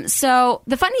 So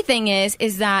the funny thing is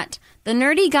that the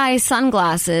nerdy guy's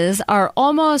sunglasses are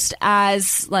almost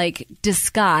as like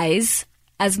disguise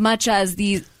as much as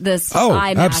this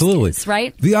eye mask absolutely. Is,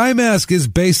 right? The eye mask is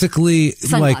basically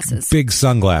sunglasses. Like big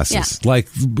sunglasses. Yeah.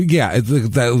 Like,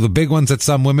 the big ones that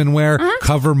some women wear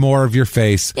cover more of your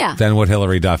face than what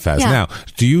Hilary Duff has. Yeah. Now,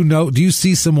 do you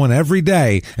see someone every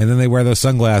day and then they wear those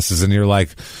sunglasses and you're like,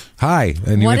 hi,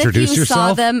 and you introduce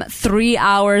yourself? What if you saw them 3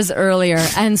 hours earlier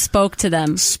and spoke to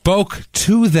them? Spoke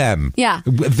to them. Yeah.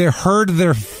 They heard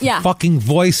their fucking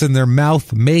voice and their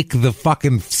mouth make the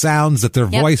fucking sounds that their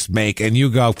voice make, and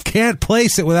you go, can't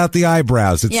place it without the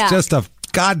eyebrows. It's just a,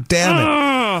 God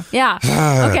damn it. Yeah.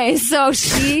 Okay, so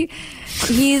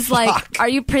he's like, are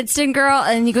you Princeton girl?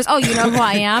 And he goes, oh, you know who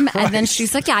I am? And then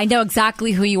she's like, yeah, I know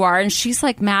exactly who you are. And she's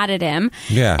like mad at him.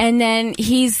 Yeah. And then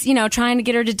he's, trying to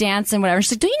get her to dance and whatever.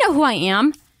 She's like, do you know who I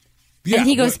am? Yeah. And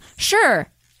he goes, sure.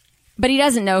 But he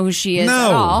doesn't know who she is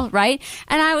at all, right?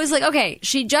 And I was like, okay,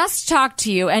 she just talked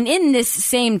to you, and in this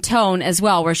same tone as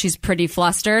well, where she's pretty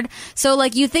flustered. So,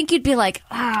 like, you think you'd be like,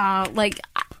 and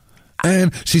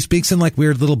she speaks in like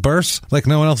weird little bursts, like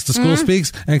no one else at the school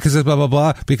speaks, and because blah blah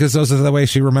blah, because those are the way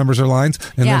she remembers her lines,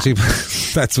 and then she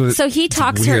that's what. So he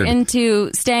talks her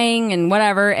into staying and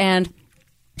whatever, and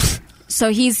so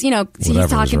he's he's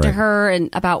talking to her and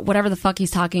about whatever the fuck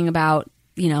he's talking about.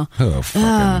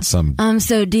 I'm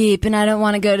so deep and I don't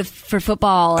want to go for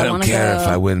football. I don't care if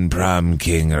I win prom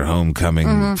king or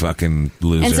homecoming fucking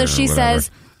loser. And so she says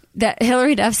that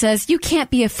Hilary Duff says, you can't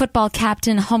be a football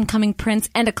captain, homecoming prince,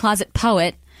 and a closet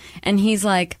poet. And he's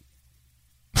like,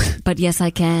 but yes, I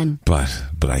can. But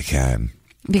I can.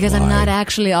 Because I'm not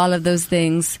actually all of those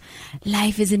things.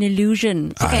 Life is an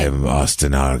illusion. Okay. I am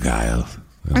Austin Argyle.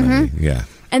 Yeah.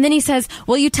 And then he says,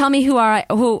 will you tell me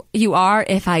who you are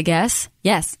if I guess?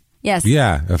 Yes. Yes.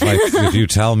 Yeah. If you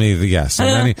tell me the yes.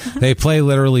 And then they play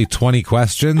literally 20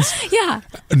 questions. Yeah.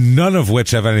 None of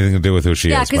which have anything to do with who she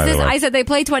is. Yeah, because I said they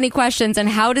play 20 questions, and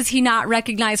how does he not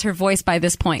recognize her voice by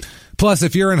this point? Plus,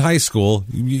 if you're in high school,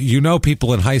 you know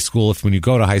people in high school, when you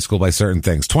go to high school, by certain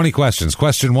things. 20 questions.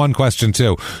 Question 1, question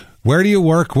 2. Where do you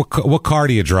work? What car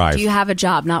do you drive? Do you have a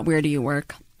job? Not where do you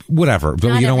work? whatever. But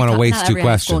Not you don't every want to co- waste not two every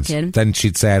high school questions. kid. Then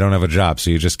she'd say, I don't have a job. So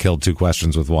you just killed 2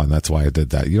 questions with one. That's why I did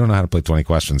that. You don't know how to play 20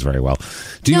 questions very well.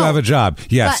 Do you No, have a job?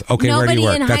 Yes. But Okay, where do you nobody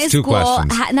work? in high That's 2 school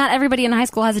questions. Not everybody in high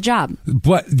school has a job.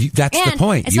 But that's the And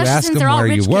point. You especially ask since them they're all where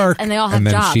you rich kids work, and they all have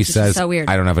then jobs, she which is says, so weird.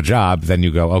 I don't have a job. Then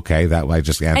you go, okay, that I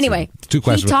just answered Anyway, 2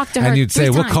 questions. he talked to her and you'd say,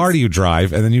 3 what times. car do you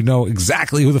drive? And then you know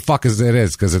exactly who the fuck it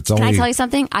is because it's Can only. I tell you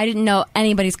something? I didn't know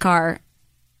anybody's car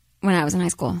when I was in high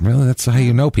school. Really, that's how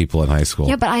you know people in high school.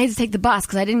 Yeah, but I had to take the bus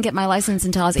because I didn't get my license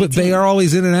until I was 18. But they are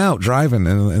always in and out driving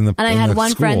in the. And I in had the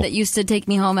one school. friend that used to take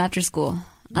me home after school.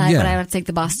 Yeah. But I would have to take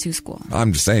the bus to school.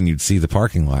 I'm just saying, you'd see the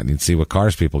parking lot and you'd see what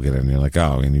cars people get in. You're like,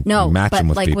 oh, and you No, match but them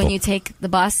with like people. when you take the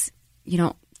bus, you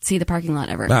don't see the parking lot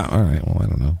ever. Oh, all right. Well, I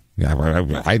don't know.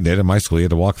 Yeah, I did in my school. You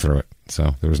had to walk through it,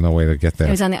 so there was no way to get there.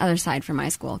 It was on the other side from my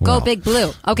school. Well, Go Big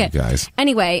Blue. Okay. you guys.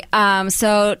 Anyway,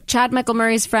 so Chad Michael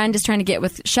Murray's friend is trying to get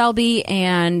with Shelby,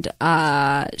 and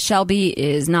Shelby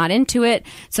is not into it.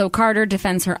 So Carter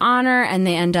defends her honor, and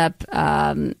they end up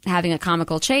having a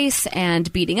comical chase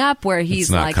and beating up where he's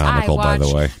It's not like, comical, I by the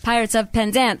watched way. Pirates of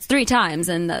Penzance 3 times,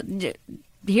 and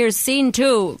here's scene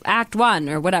 2, act 1,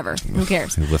 or whatever. Who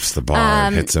cares? He lifts the bar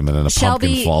and hits him, and then a pumpkin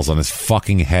Shelby- falls on his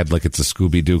fucking head like it's a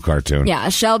Scooby-Doo cartoon. Yeah,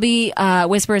 Shelby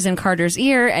whispers in Carter's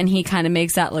ear, and he kind of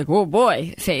makes that like, "oh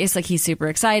boy" face, like he's super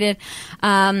excited.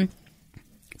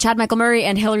 Chad Michael Murray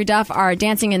and Hilary Duff are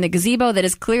dancing in the gazebo that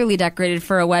is clearly decorated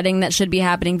for a wedding that should be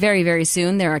happening very, very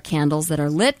soon. There are candles that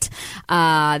are lit.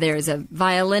 There's a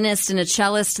violinist and a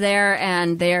cellist there,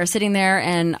 and they are sitting there,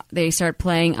 and they start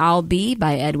playing "I'll Be"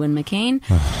 by Edwin McCain.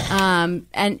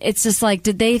 And it's just like,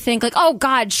 did they think like, oh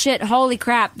God, shit, holy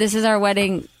crap, this is our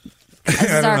wedding. This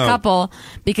is our couple,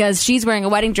 because she's wearing a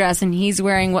wedding dress and he's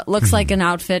wearing what looks like an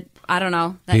outfit. I don't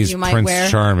know, that He's you might Prince wear.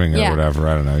 Charming or Yeah. whatever.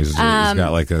 I don't know. He's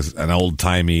got like an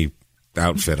old-timey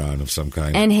outfit on of some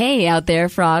kind. And hey, out there,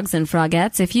 frogs and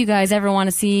frogettes, if you guys ever want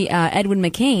to see Edwin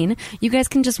McCain, you guys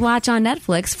can just watch on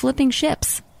Netflix Flipping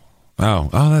Ships. Oh,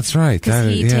 that's right. Because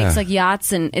he yeah. takes like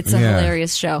yachts, and it's a Yeah.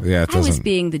 hilarious show. Yeah, it I was doesn't-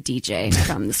 being the DJ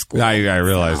from the school. I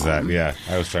realized that. Yeah,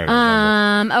 I was trying to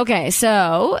remember. Okay,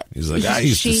 so He's like, I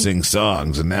used to she- sing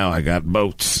songs, and now I got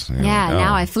boats. And you're Yeah, like, oh.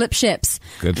 now I flip ships.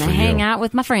 Good and for I hang you. out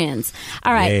with my friends.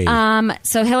 All right. Yay.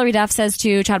 So Hilary Duff says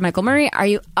to Chad Michael Murray, "Are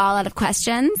you all out of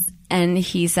questions?" And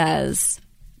he says,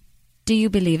 "Do you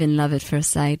believe in love at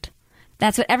first sight?"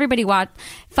 That's what everybody wants.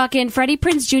 Fucking Freddie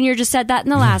Prinze Jr. just said that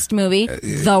in the last movie.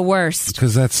 The worst.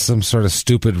 Because that's some sort of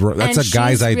stupid. That's And a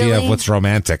guy's she's idea really- of what's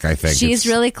romantic. I think She's It's-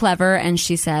 really clever, and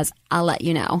she says, "I'll let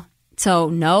you know." So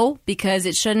no, because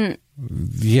it shouldn't.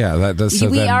 Yeah, that does. So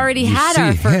we then already you had see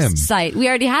our first him. sight. We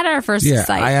already had our first Yeah,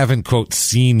 sight. I haven't quote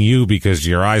seen you because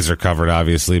your eyes are covered,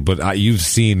 obviously, but you've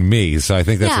seen me. So I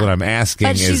think that's Yeah. what I'm asking: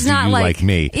 But is she's do not you like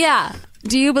me? Yeah.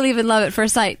 Do you believe in love at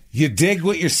first sight? You dig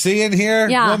what you're seeing here,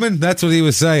 Yeah. woman? That's what he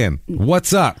was saying.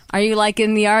 What's up? Are you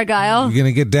liking the Argyle? You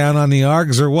gonna get down on the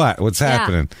args or what? What's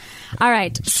happening? All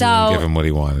right. She didn't So give him what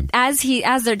he wanted. as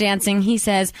they're dancing, he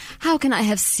says, "How can I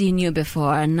have seen you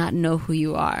before and not know who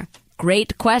you are?"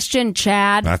 Great question,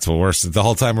 Chad. That's what we're. The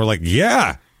whole time we're like,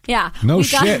 yeah. Yeah. No We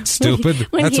shit, stupid.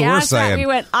 When That's he what we're asked that, saying. we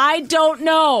went, "I don't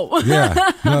know."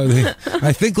 Yeah. No,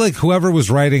 I think like whoever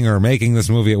was writing or making this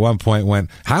movie at one point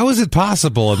went, how is it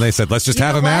possible? And they said, let's just You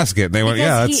have know him what? ask it. And they went, Because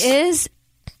yeah, that's he is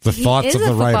the thoughts he is of the a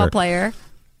football writer. player.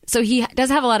 So he does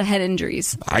have a lot of head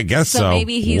injuries. I guess so.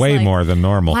 Maybe he's way like, more than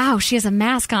normal. Wow, she has a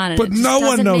mask on. And But it just no one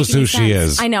doesn't knows make any who she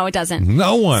sense. is. I know, it doesn't.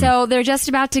 No one. So they're just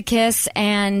about to kiss.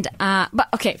 And, but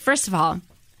okay, first of all,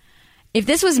 if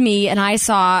this was me and I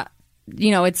saw,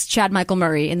 it's Chad Michael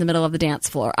Murray in the middle of the dance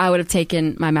floor, I would have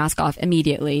taken my mask off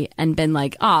immediately and been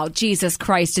like, "Oh, Jesus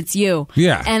Christ, it's you."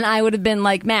 Yeah. And I would have been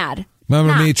like mad.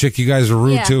 Remember Nah. me, chick? You guys were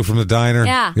rude Yeah. too from the diner?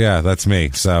 Yeah. Yeah, that's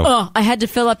me. So Oh, I had to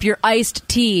fill up your iced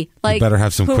tea. Like, you better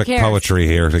have some who quick cares? poetry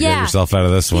here to get Yeah. yourself out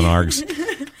of this one, Args.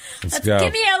 Let's go.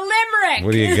 Give me a limerick.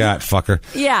 What do you got, fucker?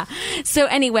 Yeah. So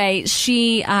anyway,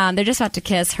 they're just about to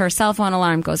kiss. Her cell phone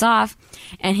alarm goes off,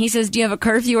 and he says, "Do you have a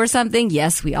curfew or something?"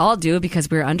 Yes, we all do because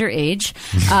we're underage.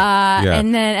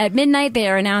 And then at midnight, they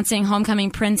are announcing homecoming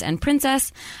prince and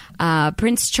princess.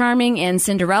 Prince Charming and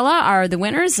Cinderella are the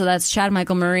winners. So that's Chad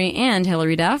Michael Murray and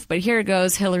Hilary Duff. But here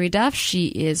goes Hilary Duff. She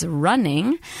is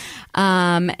running.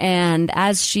 And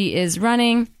as she is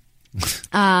running,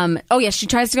 she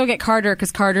tries to go get Carter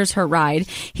because Carter's her ride.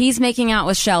 He's making out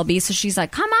with Shelby, so she's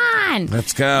like, "Come on,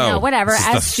 Let's go. whatever." This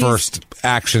As is the she's- first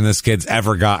action this kid's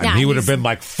ever gotten. Yeah, he would have he's- been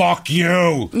like, fuck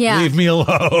you. Yeah. Leave me alone.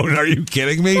 Are you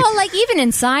kidding me? Well, like even in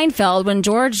Seinfeld, when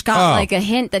George got Oh. like a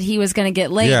hint that he was going to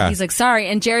get laid, Yeah. he's like, "Sorry,"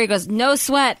 and Jerry goes, "No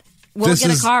sweat." we'll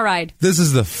get a car ride. This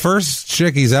is the first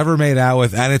chick he's ever made out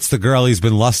with, and it's the girl he's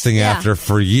been lusting after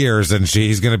for years, and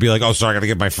he's going to be like, oh, sorry, I got to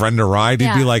get my friend a ride.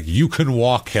 He'd be like, you can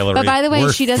walk, Hillary. But by the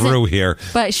way, she doesn't through here.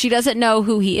 But she doesn't know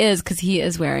who he is because he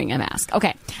is wearing a mask.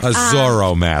 Okay. A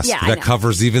Zorro mask that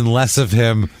covers even less of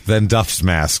him than Duff's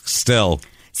mask still.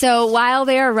 So while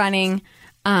they are running,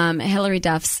 Hillary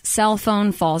Duff's cell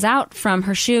phone falls out from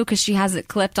her shoe because she has it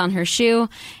clipped on her shoe,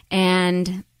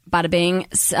 and bada bing,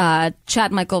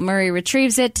 Chad Michael Murray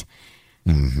retrieves it,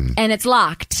 and it's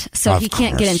locked, so he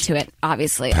can't get into it,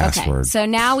 obviously. Password. Okay, so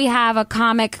now we have a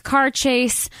comic car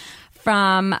chase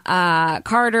from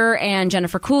Carter and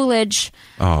Jennifer Coolidge.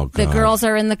 Oh, God. The girls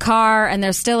are in the car, and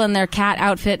they're still in their cat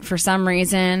outfit for some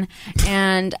reason,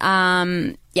 and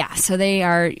so they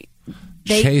are...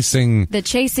 chasing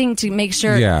to make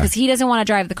sure, because he doesn't want to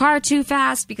drive the car too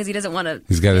fast because he doesn't want to.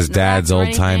 He's got his dad's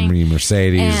old timey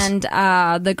Mercedes, and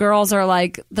the girls are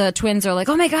like, the twins are like,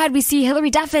 "Oh my God, we see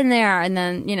Hillary Duff in there!" And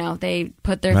then they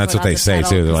put their. That's what they say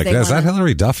too. They're like, "Is that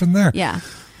Hillary Duff in there?" Yeah.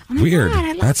 Oh weird.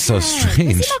 God, that's so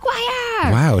strange. Lizzie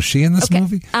McGuire. Wow, is she in this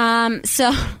movie?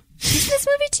 So she's in this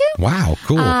movie too. Wow,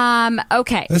 cool.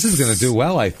 Okay. This is going to do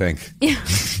well, I think.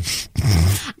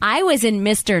 I was in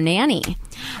Mr. Nanny.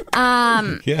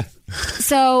 Yeah.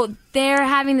 So they're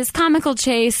having this comical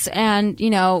chase, and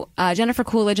Jennifer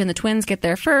Coolidge and the twins get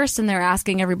there first, and they're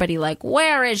asking everybody like,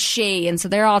 "Where is she?" And so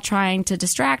they're all trying to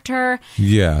distract her.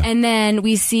 Yeah. And then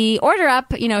we see Order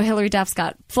Up. Hillary Duff's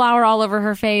got flour all over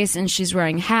her face, and she's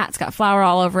wearing a hat. It's got flour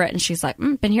all over it, and she's like,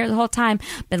 "Been here the whole time.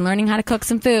 Been learning how to cook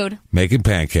some food. Making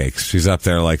pancakes." She's up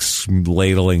there like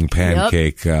ladling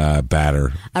pancake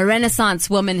batter. A Renaissance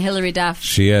woman, Hillary Duff.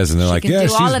 She is, and they're like, "Yeah,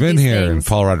 she's been here." Things. And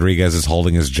Paul Rodriguez is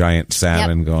holding his giant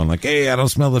salmon, going like, "Hey, I don't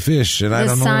smell the fish, and I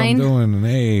don't know what I'm doing." And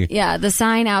hey, yeah, the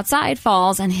sign outside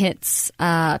falls and hits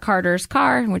Carter's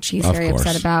car, which he's very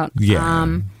upset about.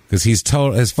 Yeah, because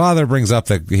his father brings up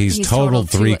that he's totaled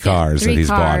three cars that he's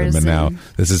bought him, and now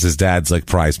this is his dad's like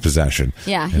prized possession.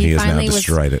 Yeah, and he has now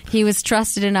destroyed it. He was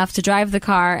trusted enough to drive the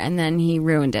car, and then he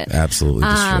ruined it. Absolutely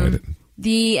destroyed it.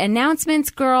 The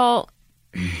announcements girl.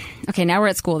 Okay, now we're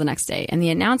at school the next day, and the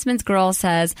announcements girl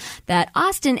says that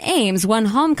Austin Ames won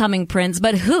Homecoming Prince,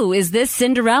 but who is this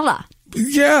Cinderella?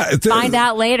 Yeah. Find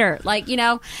out later.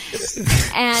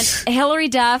 And Hillary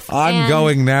Duff.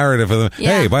 Ongoing narrative of them.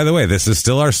 Yeah. Hey, by the way, this is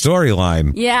still our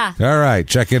storyline. Yeah. All right,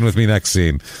 check in with me next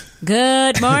scene.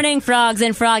 Good morning, frogs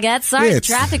and frogettes. Sorry,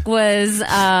 traffic was...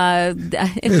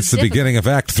 it's the beginning of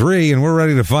Act 3, and we're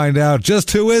ready to find out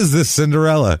just who is this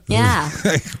Cinderella. Yeah.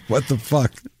 What the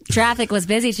fuck? Traffic was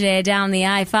busy today down the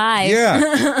I-5.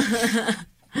 Yeah.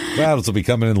 Battles will be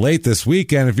coming in late this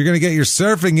weekend. If you're going to get your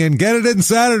surfing in, get it in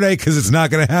Saturday because it's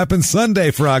not going to happen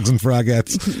Sunday, frogs and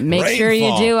frogettes. Make sure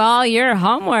you do all your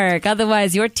homework.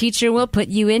 Otherwise, your teacher will put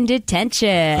you in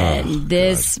detention.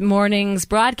 This morning's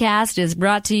broadcast is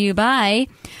brought to you by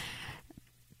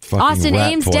fucking Austin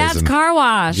Ames Dad's Car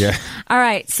Wash. Yeah. All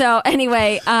right. So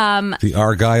anyway. The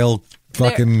Argyle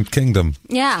fucking kingdom.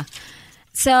 Yeah.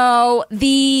 So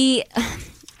the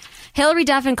Hillary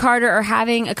Duff and Carter are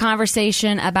having a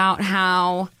conversation about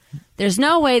how there's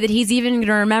no way that he's even going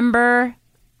to remember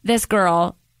this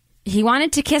girl. He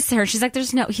wanted to kiss her. She's like,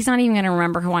 he's not even going to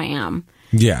remember who I am.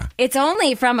 Yeah. It's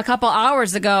only from a couple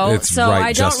hours ago,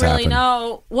 I don't really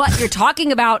know what you're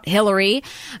talking about, Hillary.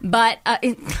 But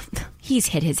he's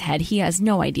hit his head. He has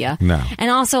no idea. No.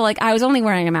 And also, I was only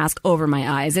wearing a mask over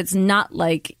my eyes. It's not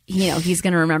like, he's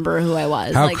going to remember who I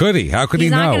was. How could he? How could he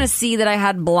know? He's not going to see that I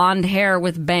had blonde hair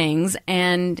with bangs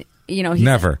and... he's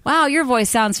never. Like, wow, your voice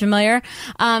sounds familiar.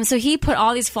 So he put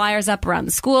all these flyers up around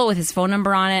the school with his phone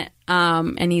number on it.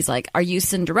 And he's like, "Are you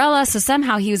Cinderella?" So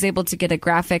somehow he was able to get a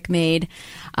graphic made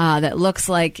that looks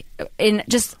like in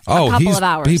just a couple of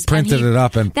hours. He printed it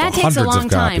up and that takes a long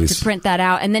time to print that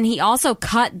out. And then he also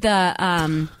cut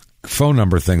the phone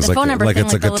number things like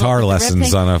it's a guitar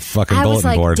lessons on a fucking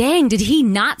bulletin board. I was like, dang, did he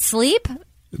not sleep?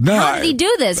 No, how did he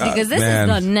do this? Because this is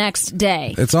the next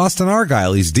day. It's Austin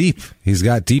Argyle. He's deep. He's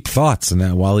got deep thoughts,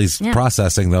 and while he's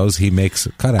processing those, he makes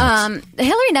cutouts.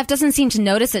 Hillary Duff doesn't seem to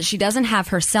notice that she doesn't have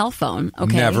her cell phone.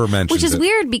 Okay, never mentions which is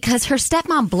weird because her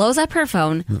stepmom blows up her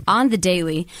phone on the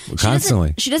daily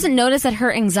constantly. She doesn't notice that her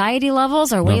anxiety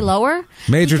levels are way lower.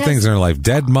 Major things in her life: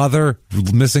 dead mother,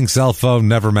 missing cell phone.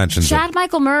 Never mentions it. Chad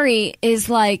Michael Murray is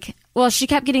like, well, she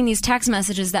kept getting these text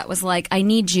messages that was like, "I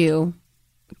need you."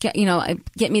 Get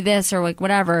me this or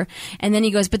whatever. And then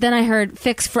he goes, but then I heard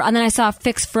and then I saw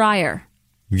fix fryer.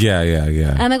 Yeah.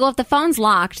 And I'm like, well, if the phone's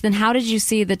locked, then how did you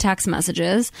see the text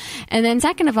messages? And then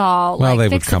second of all, they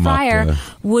fix would come the fryer, up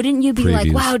wouldn't you be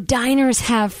previews. Like, wow, diners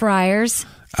have fryers.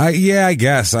 Yeah, I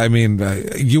guess. I mean,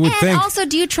 you would And think. also,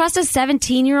 do you trust a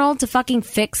 17-year-old to fucking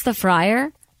fix the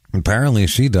fryer? Apparently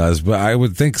she does, but I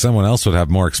would think someone else would have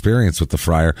more experience with the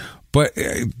fryer. But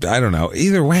I don't know.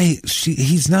 Either way,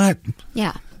 he's not.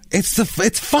 Yeah.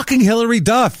 It's fucking Hillary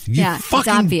Duff. You Yeah, it's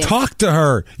fucking obvious. talk to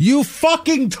her. You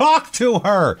fucking talk to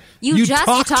her. You just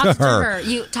talk talked to her.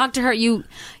 You talked to her. You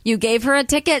gave her a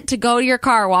ticket to go to your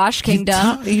car wash,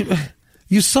 Kingdom.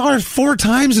 You saw her 4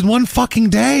 times in one fucking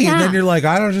day, Yeah. and then you're like,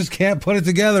 just can't put it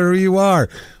together who you are.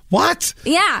 What?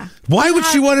 Yeah. Why would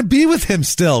she want to be with him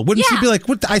still? Wouldn't she Yeah. be like,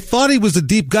 what? I thought he was a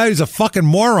deep guy. He's a fucking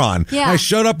moron. Yeah. I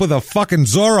showed up with a fucking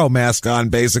Zorro mask on,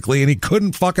 basically, and he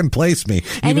couldn't fucking place me.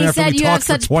 And even he after said we you have talked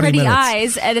for such 20 pretty minutes.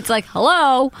 eyes, and it's like,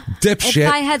 hello, Dipshit. If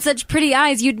I had such pretty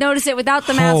eyes, you'd notice it without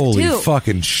the mask Holy too.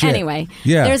 fucking shit. Anyway,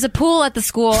 Yeah. there's a pool at the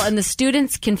school, and the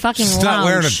students can fucking She's lounge. not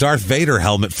wearing a Darth Vader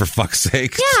helmet, for fuck's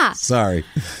sake. Yeah. Sorry.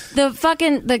 The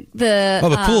fucking the Oh,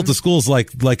 the pool at the school's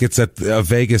like it's at a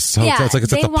Vegas hotel. Yeah, It's like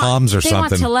it's at they the Palms or they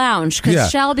something. want to lounge because Yeah.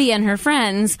 Shelby and her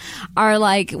friends are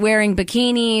like wearing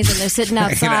bikinis and they're sitting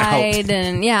Hanging out. outside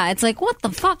and it's like, what the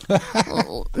fuck?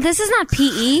 This is not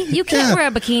PE. You can't Yeah. wear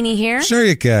a bikini here. Sure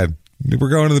you can. We're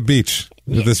going to the beach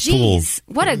with this pool. Jeez,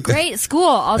 what a great school!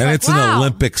 I was And like, it's wow. an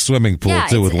Olympic swimming pool, Yeah,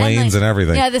 too, with it's- lanes and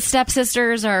everything. Yeah, the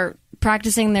stepsisters are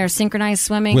practicing their synchronized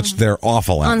swimming, Which they're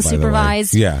awful at, by the way.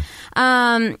 unsupervised. Yeah.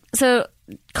 So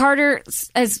Carter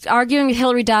is arguing with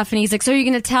Hillary Duff, and he's like, so you're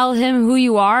going to tell him who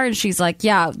you are? And she's like,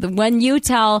 yeah, when you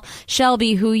tell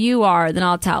Shelby who you are, then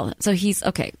I'll tell him. So he's,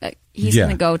 okay, he's Yeah.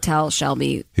 going to go tell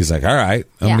Shelby. He's like, all right,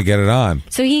 I'm Yeah. going to get it on.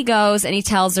 So he goes and he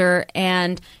tells her,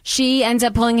 and she ends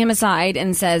up pulling him aside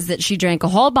and says that she drank a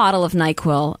whole bottle of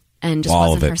NyQuil and just All of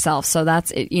wasn't it. herself. So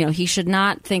that's it. He should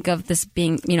not think of this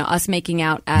being, us making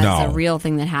out as No. a real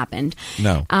thing that happened.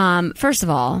 No. First of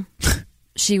all,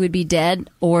 she would be dead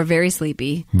or very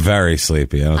sleepy. Very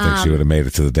sleepy. I don't think she would have made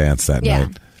it to the dance that Yeah.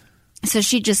 night. So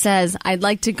she just says, I'd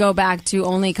like to go back to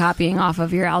only copying off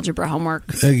of your algebra homework.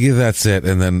 Yeah, that's it.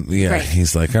 And then, Right.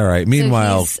 he's like, all right.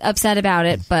 Meanwhile, so he's upset about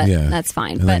it, but that's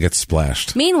fine. And then But gets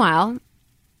splashed. meanwhile,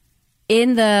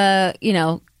 in the,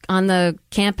 on the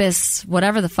campus,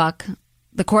 whatever the fuck,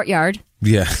 the courtyard,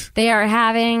 Yeah. they are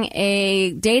having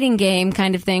a dating game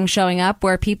kind of thing showing up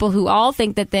where people who all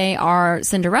think that they are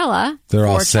Cinderella. They're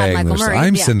all or Chad saying, Michael Murray,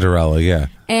 I'm yeah. Cinderella, yeah.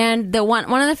 And the one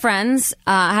of the friends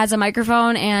has a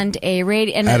microphone and a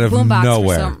radio and Out a of boombox.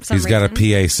 nowhere. For some He's got a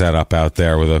reason. PA set up out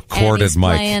there with a And corded he's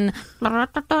mic. Playing,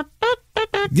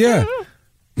 Yeah.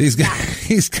 He's got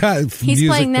he's music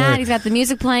playing that. playing. He's got the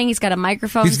music playing. He's got a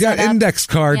microphone. He's got set up. index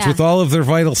cards Yeah. with all of their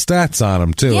vital stats on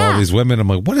them, too. Yeah. All these women. I'm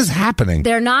like, what is happening?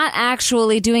 They're not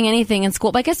actually doing anything in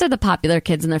school. But I guess they're the popular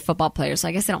kids and they're football players. So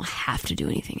I guess they don't have to do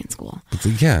anything in school.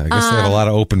 Yeah, I guess they have a lot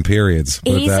of open periods.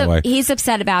 Put it that way. He's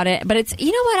upset about it. But it's,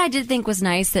 what I did think was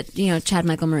nice that, Chad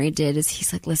Michael Murray did is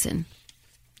he's like, listen,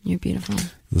 you're beautiful.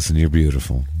 Listen, you're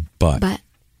beautiful, but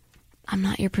I'm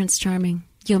not your Prince Charming.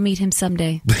 You'll meet him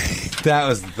someday. that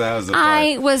was the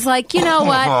I was like, you know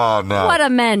what? Oh, no. What a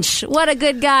mensch. What a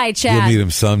good guy, Chad. You'll meet him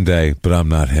someday, but I'm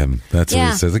not him. That's what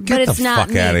he says. Like, but get the it's not fuck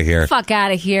me. out of here. Fuck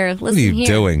out of here. Listen What are you here,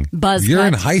 doing? Buzz You're cut.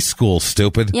 in high school,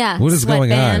 stupid. Yeah. What is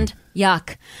going on? Sweatband.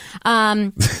 Yuck.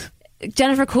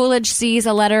 Jennifer Coolidge sees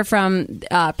a letter from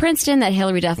Princeton that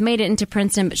Hillary Duff made it into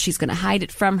Princeton, but she's going to hide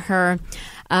it from her.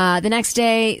 The next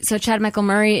day, so Chad Michael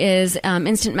Murray is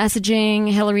instant messaging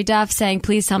Hillary Duff saying,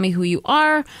 please tell me who you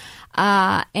are.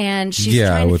 And she's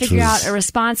trying to figure out a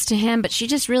response to him, but she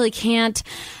just really can't.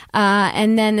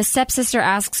 And then the stepsister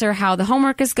asks her how the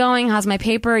homework is going. How's my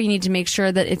paper? You need to make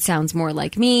sure that it sounds more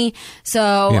like me.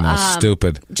 So,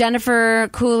 stupid. Jennifer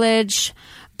Coolidge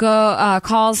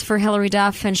calls for Hillary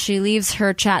Duff, and she leaves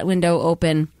her chat window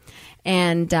open.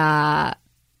 And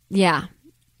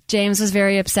James was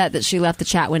very upset that she left the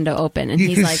chat window open, and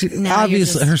he's like, "Now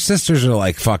obviously, her sisters are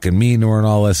like fucking mean to her and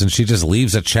all this, and she just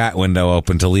leaves a chat window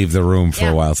open to leave the room for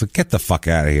a while. So get the fuck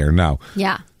out of here. No,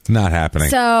 not happening."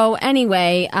 So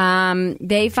anyway,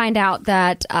 they find out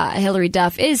that Hillary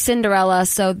Duff is Cinderella,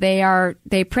 so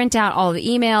they print out all the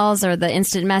emails or the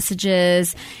instant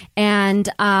messages, and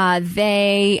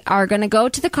they are going to go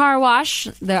to the car wash,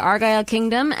 the Argyle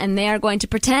Kingdom, and they are going to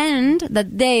pretend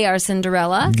that they are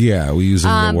Cinderella. Yeah, we use the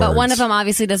words. But one of them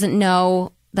obviously doesn't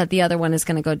know that the other one is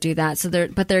going to go do that. So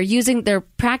they're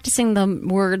practicing the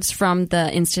words from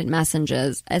the instant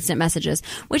messages,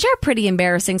 which are pretty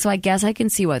embarrassing. So I guess I can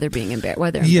see why they're being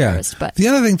embarrassed. But the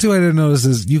other thing too I didn't notice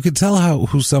is you could tell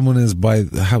who someone is by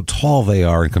how tall they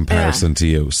are in comparison to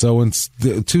you. So when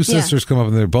the two sisters come up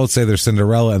and they both say they're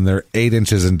Cinderella and they're 8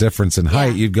 inches in difference in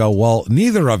height, you'd go, well,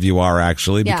 neither of you are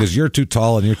actually, because you're too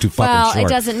tall and you're too fucking short. Well, it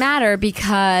doesn't matter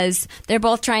because they're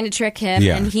both trying to trick him,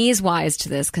 and he's wise to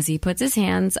this because he puts his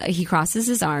hands. He crosses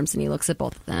his arms and he looks at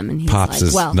both of them and he pops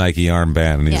his Nike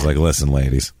armband and he's like, listen,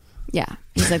 ladies. Yeah.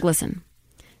 He's like, listen,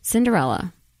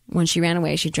 Cinderella, when she ran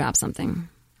away, she dropped something.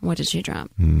 What did she drop?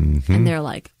 Mm-hmm. And they're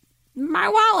like, my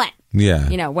wallet.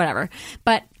 Yeah. Whatever.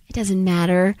 But it doesn't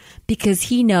matter because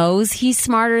he knows he's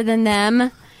smarter than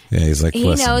them. Yeah, he's like,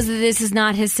 listen. He knows that this is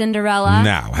not his Cinderella.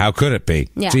 No, how could it be?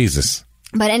 Yeah. Jesus.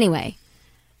 But anyway,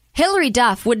 Hilary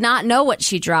Duff would not know what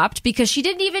she dropped because she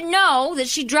didn't even know that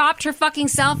she dropped her fucking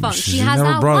cell phone. She has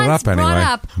not once brought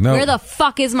up, where the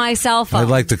fuck is my cell phone? I'd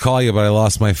like to call you, but I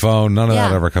lost my phone. None of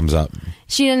that ever comes up.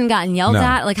 She didn't gotten yelled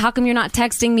at. Like, how come you're not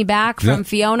texting me back from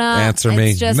Fiona? Answer me.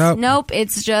 It's just, nope.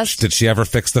 It's just. Did she ever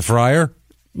fix the fryer?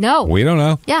 No. We don't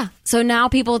know. Yeah. So now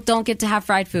people don't get to have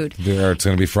fried food. Or it's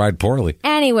going to be fried poorly.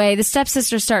 Anyway, the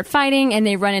stepsisters start fighting and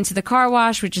they run into the car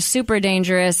wash, which is super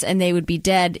dangerous, and they would be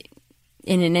dead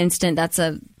in an instant. That's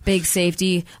a big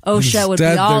safety. OSHA would be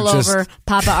all over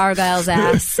Papa Argyle's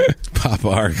ass. Papa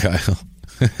Argyle.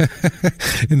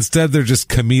 Instead, they're just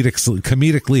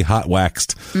comedically hot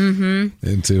waxed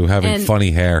into having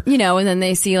funny hair. And then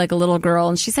they see like a little girl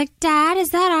and she's like, Dad, is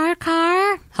that our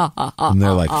car? And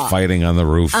they're like fighting on the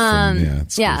roof.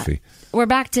 It's goofy. We're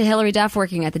back to Hilary Duff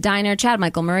working at the diner. Chad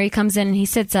Michael Murray comes in and he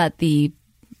sits at the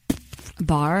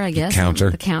bar, I guess.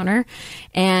 The counter.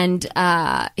 And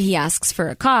he asks for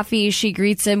a coffee. She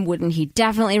greets him. Wouldn't he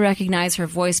definitely recognize her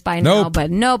voice by now? But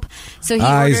nope. So he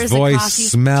orders voice, a coffee.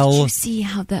 Smell. Did you see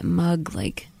how that mug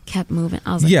kept moving?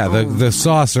 I was like, the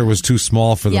saucer was too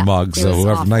small for the mug. So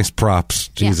whoever, nice props.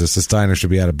 Jesus, this diner should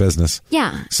be out of business.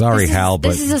 Yeah. Sorry, Hal, but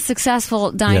this is a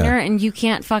successful diner and you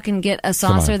can't fucking get a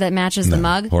saucer that matches the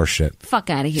mug. Horseshit.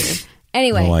 Fuck out of here.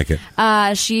 Anyway, I don't like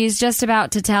it. She's just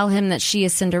about to tell him that she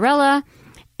is Cinderella,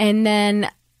 and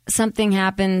then something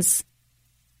happens,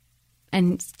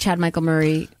 and Chad Michael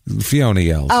Murray... Fiona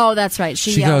yells. Oh, that's right.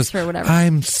 She yells goes, for whatever.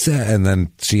 I'm Sam. And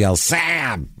then she yells,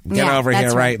 Sam, get over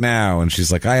here right now. And she's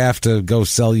like, I have to go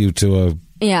sell you to a...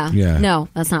 Yeah. No,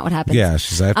 that's not what happens. Yeah,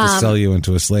 she's like, I have to sell you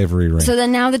into a slavery ring. So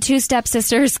then now the two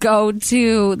stepsisters go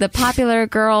to the popular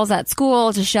girls at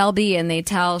school, to Shelby, and they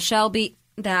tell Shelby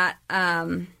that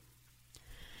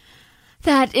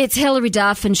it's Hilary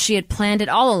Duff, and she had planned it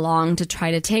all along to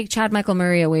try to take Chad Michael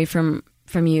Murray away from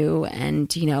you,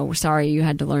 and we're sorry you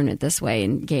had to learn it this way,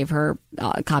 and gave her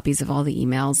copies of all the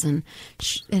emails, and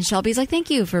Shelby's like, thank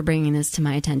you for bringing this to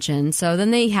my attention. So then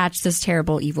they hatch this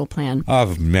terrible evil plan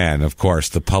of course,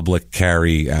 the public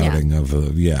carry outing of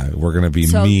we're going to be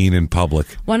mean in public.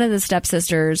 One of the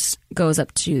stepsisters goes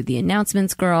up to the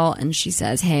announcements girl and she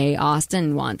says, hey,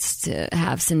 Austin wants to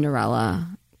have Cinderella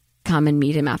come and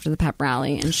meet him after the pep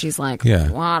rally, and she's like,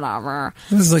 whatever.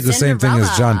 This is like the same thing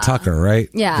as John Tucker, right?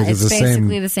 Yeah, it's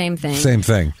basically the same thing. Same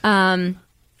thing. And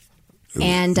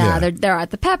they're at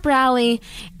the pep rally,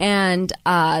 and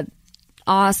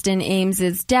Austin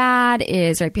Ames's dad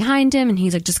is right behind him, and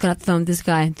he's like, just gotta thumb this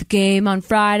guy the game on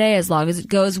Friday. As long as it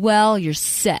goes well, you're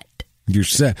set. You're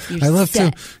set. I love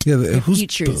to. Yeah, your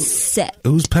future is set.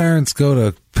 Whose parents go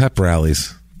to pep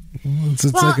rallies?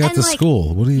 It's like at the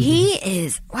school. What do you? He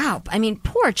is I mean,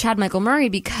 poor Chad Michael Murray,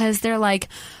 because they're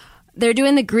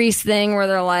doing the Grease thing where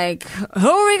they're like, who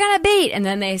are we gonna beat? And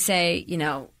then they say,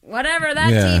 whatever that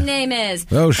team name is.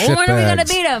 Oh shit! When are we gonna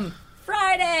beat them?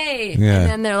 Friday. Yeah. And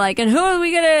then they're like, and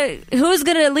who's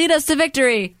gonna lead us to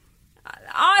victory?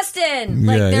 Austin.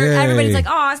 Everybody's like,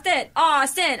 Austin,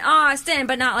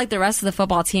 but not like the rest of the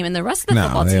football team. And the rest of the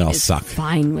football team is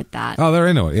fine with that. Oh, they're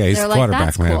into it. Yeah, he's the quarterback, like,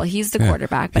 that's man. cool. He's the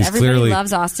quarterback, but everybody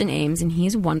loves Austin Ames, and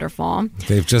he's wonderful.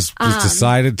 They've just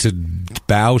decided to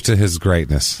bow to his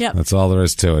greatness. Yep. That's all there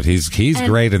is to it. He's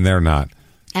great, and they're not.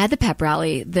 At the pep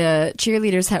rally, the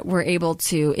cheerleaders were able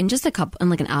to, in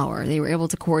an hour, they were able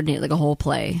to coordinate like a whole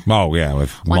play. Oh, yeah,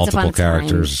 with multiple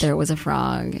characters. There was a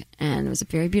frog, and it was a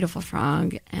very beautiful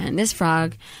frog. And this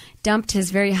frog dumped his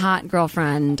very hot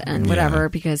girlfriend and whatever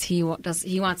because he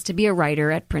wants to be a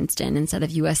writer at Princeton instead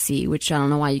of USC, which I don't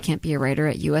know why you can't be a writer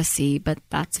at USC, but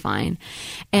that's fine.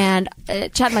 And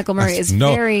Chad Michael Murray is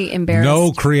very embarrassed.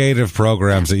 No creative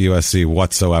programs at USC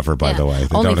whatsoever, by the way.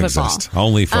 They Only don't football. exist.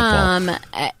 Only football.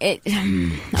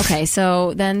 Okay,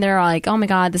 so then they're like, oh my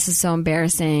God, this is so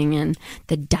embarrassing. And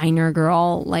the diner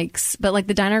girl but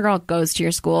the diner girl goes to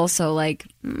your school, so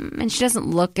and she doesn't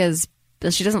look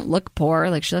poor.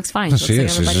 Like, she looks fine. She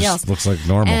looks like everybody else. Looks like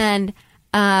normal. And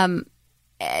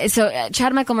so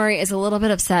Chad Michael Murray is a little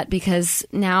bit upset because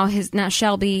now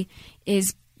Shelby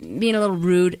is being a little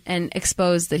rude and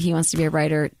exposed that he wants to be a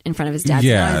writer in front of his dad.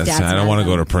 Yeah, I don't want to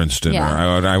go to Princeton.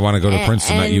 Yeah. Or I want to go to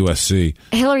Princeton, not USC.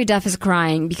 Hillary Duff is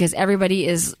crying because everybody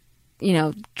is,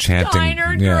 chanting.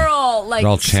 Diner girl. They're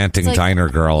all chanting diner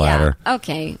girl at her.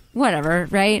 Okay, whatever,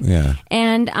 right? Yeah.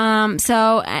 And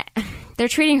so they're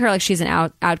treating her like she's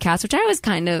an outcast, which I was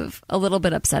kind of a little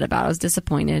bit upset about. I was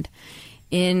disappointed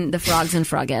in the frogs and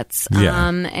frogettes. Yeah.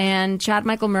 And Chad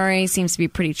Michael Murray seems to be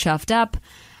pretty chuffed up.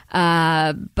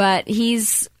 But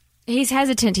he's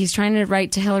hesitant. He's trying to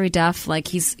write to Hillary Duff. He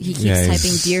keeps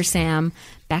typing "Dear Sam,"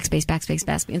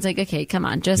 backspace. It's like, okay, come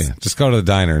on, just go to the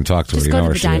diner and talk to her. Just go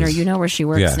to the diner. You know where she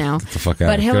works now. Get the fuck out.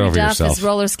 But Hillary Duff yourself. is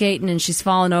roller skating and she's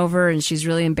fallen over and she's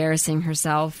really embarrassing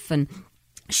herself and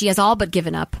she has all but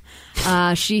given up.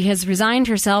 She has resigned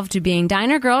herself to being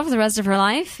diner girl for the rest of her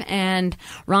life, and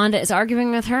Rhonda is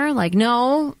arguing with her, like,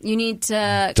 no, you need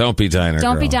to... Don't be diner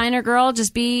girl. Don't be diner girl.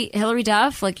 Just be Hillary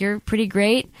Duff. Like, you're pretty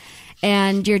great,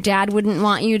 and your dad wouldn't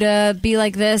want you to be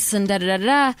like this, and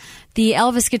da-da-da-da-da. The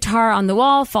Elvis guitar on the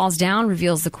wall falls down,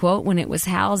 reveals the quote, when it was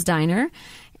Hal's Diner.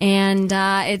 And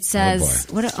it says,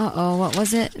 what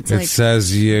was it? It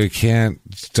says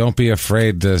don't be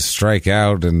afraid to strike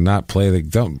out and not play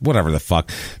whatever the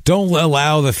fuck. Don't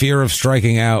allow the fear of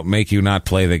striking out make you not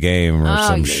play the game or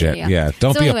some shit. Yeah,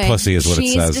 don't be a pussy is what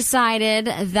it says. She's decided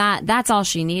that that's all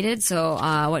she needed. So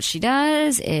what she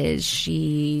does is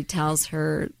she tells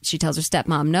her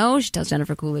stepmom no. She tells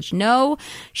Jennifer Coolidge no.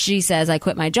 She says, I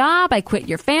quit my job. I quit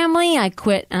your family. I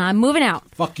quit and I'm moving out.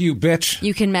 Fuck you, bitch.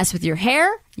 You can mess with your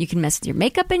hair. You can mess with your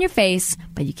makeup and your face,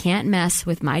 but you can't mess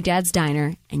with my dad's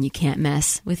diner, and you can't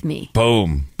mess with me.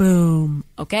 Boom.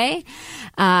 Okay?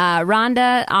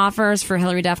 Rhonda offers for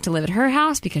Hillary Duff to live at her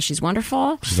house because she's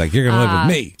wonderful. She's like, you're going to live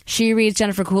with me. She reads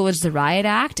Jennifer Coolidge The Riot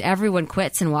Act. Everyone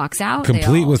quits and walks out.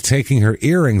 Complete with taking her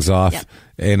earrings off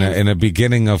in a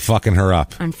beginning of fucking her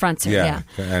up. And fronts her, yeah.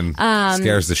 And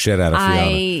scares the shit out of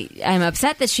Fiona. I'm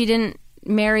upset that she didn't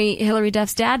marry Hillary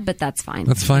Duff's dad, but that's fine.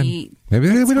 That's fine. Maybe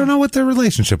we don't know what their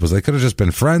relationship was. They could have just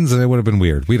been friends and it would have been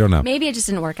weird. We don't know. Maybe it just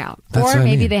didn't work out. That's or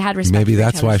maybe they had respect. Maybe for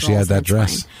that's each why other's she had roles, that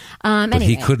dress. But anyway.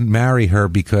 he couldn't marry her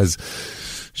because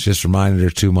she just reminded her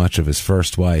too much of his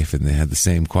first wife and they had the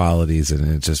same qualities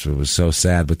and it was so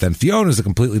sad. But then Fiona's a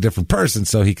completely different person,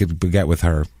 so he could get with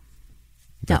her.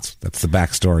 That's the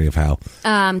backstory of Hal.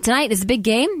 Tonight is a big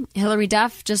game. Hillary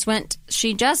Duff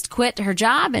she just quit her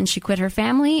job and she quit her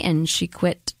family and she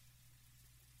quit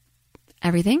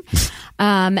everything.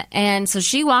 And so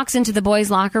she walks into the boys'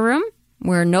 locker room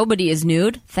where nobody is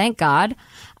nude, thank God.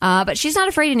 But she's not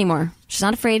afraid anymore. She's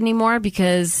not afraid anymore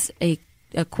because a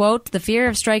quote, the fear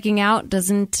of striking out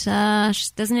doesn't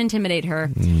intimidate her.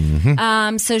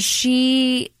 Mm-hmm. So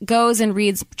she goes and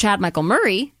reads Chad Michael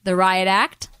Murray, The Riot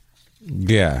Act.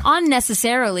 Yeah.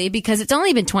 Unnecessarily, because it's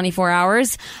only been 24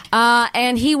 hours.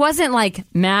 And he wasn't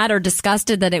mad or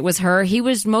disgusted that it was her. He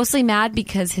was mostly mad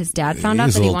because his dad found out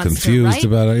that he wants to write. He was a little confused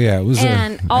about it. Yeah, it was.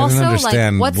 And also,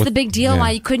 what's the big deal?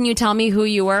 Why couldn't you tell me who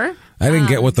you were? I didn't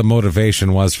get what the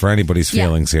motivation was for anybody's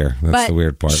feelings here. That's the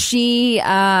weird part. She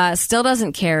still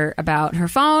doesn't care about her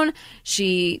phone.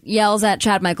 She yells at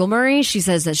Chad Michael Murray. She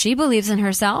says that she believes in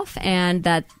herself and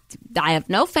that I have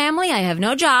no family, I have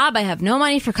no job, I have no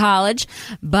money for college,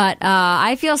 but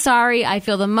I feel sorry. I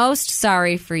feel the most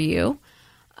sorry for you.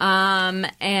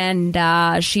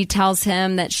 And she tells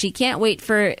him that I can't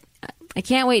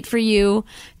wait for you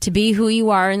to be who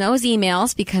you are in those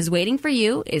emails because waiting for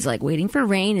you is like waiting for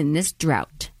rain in this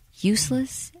drought.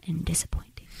 Useless and disappointing.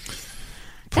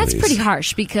 That's pretty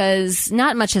harsh because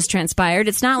not much has transpired.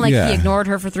 It's not like he ignored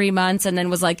her for 3 months and then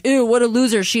was like, ew, what a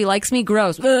loser. She likes me.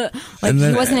 Gross. Ugh.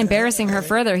 He wasn't embarrassing her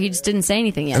further. He just didn't say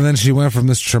anything yet. And then she went from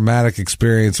this traumatic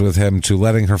experience with him to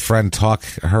letting her friend talk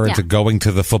her into going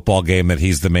to the football game that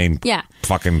he's the main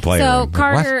fucking player. So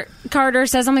Carter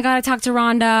says, oh my God, I talked to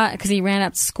Rhonda because he ran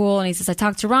up to school and he says, I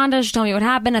talked to Rhonda. She told me what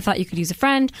happened. I thought you could use a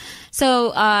friend.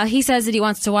 So he says that he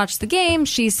wants to watch the game.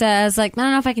 She says, I don't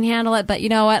know if I can handle it, but you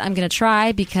know what? I'm going to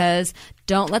try because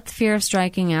don't let the fear of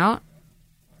striking out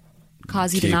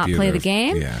cause you to not play the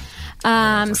game.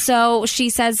 So she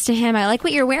says to him, I like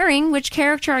what you're wearing. Which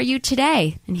character are you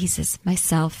today? And he says,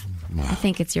 myself. I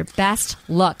think it's your best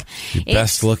look.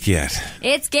 Best look yet.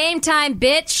 It's game time,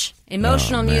 bitch.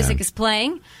 Emotional music is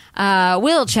playing.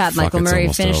 Will Chad Michael Murray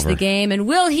finish the game? And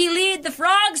will he lead the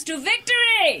Frogs to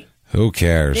victory? Who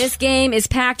cares? This game is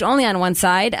packed only on one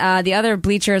side. The other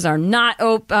bleachers are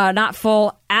not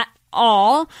full at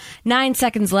all. 9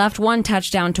 seconds left. 1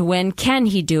 touchdown to win. Can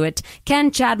he do it?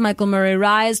 Can Chad Michael Murray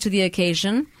rise to the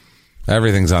occasion?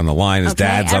 Everything's on the line. His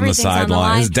dad's on the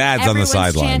sideline. His dad's on the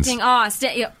sidelines. Chanting,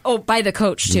 by the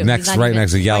coach, too. Next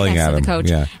to yelling at him. The coach.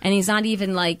 Yeah. And he's not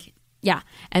even like... Yeah,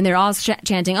 and they're all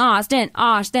chanting, Austin,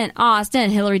 Austin, Austin.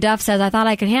 Hillary Duff says, I thought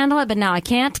I could handle it, but now I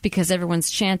can't because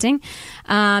everyone's chanting.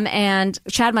 And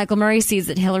Chad Michael Murray sees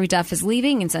that Hillary Duff is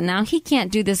leaving, and so now he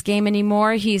can't do this game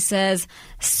anymore. He says,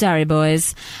 sorry,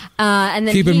 boys. And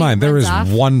then keep in mind, there is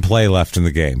 1 play left in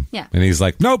the game. Yeah. And he's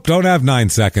like, nope, don't have 9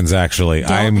 seconds, actually.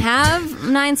 Don't have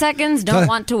 9 seconds, don't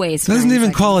want to waste doesn't even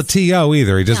seconds. call a TO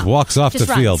either. He just walks off the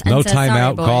field. No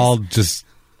timeout called, just...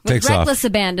 With reckless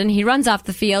abandon, he runs off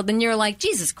the field, and you're like,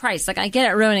 Jesus Christ, like I get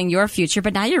it ruining your future,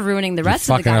 but now you're ruining the rest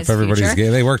of the guys' fucking up everybody's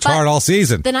game. They worked hard all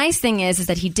season. The nice thing is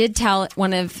that he did tell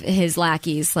one of his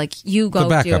lackeys, like, you go the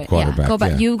backup do it.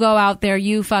 quarterback, You go out there,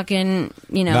 you fucking,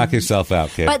 knock yourself out,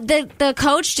 kid. But the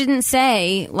coach didn't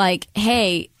say, like,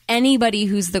 hey, anybody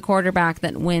who's the quarterback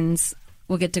that wins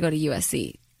will get to go to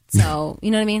USC. So, you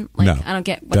know what I mean? Like, no, I don't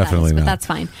get what definitely that is, but not. that's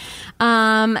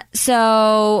fine.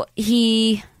 So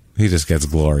he just gets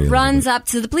glory. Runs up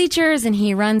to the bleachers, and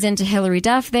he runs into Hillary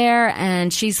Duff there,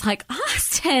 and she's like,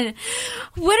 Austin,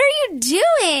 what are you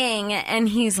doing? And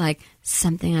he's like,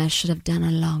 something I should have done a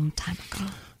long time ago.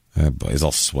 He's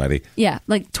all sweaty. Yeah,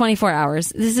 like 24 hours.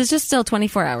 This is just still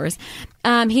 24 hours.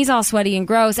 He's all sweaty and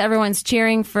gross. Everyone's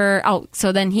cheering for... Oh,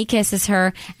 so then he kisses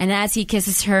her, and as he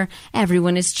kisses her,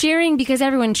 everyone is cheering because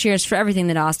everyone cheers for everything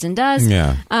that Austin does.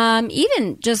 Yeah.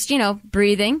 Even just,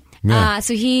 breathing. Yeah.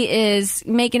 So he is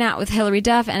making out with Hillary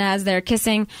Duff, and as they're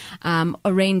kissing, a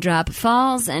raindrop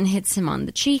falls and hits him on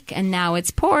the cheek, and now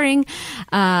it's pouring.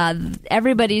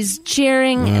 Everybody's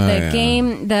cheering.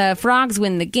 Game. The Frogs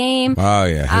win the game. Oh,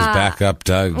 yeah. His backup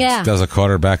does a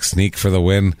quarterback sneak for the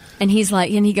win. And he's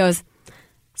like, and he goes,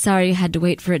 sorry you had to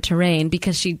wait for it to rain,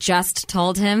 because she just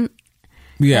told him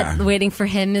that waiting for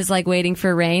him is like waiting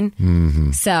for rain.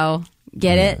 Mm-hmm. So...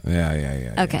 Get it?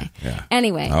 Yeah. Okay. Yeah.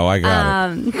 Anyway. Oh, I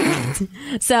got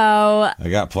it. So... I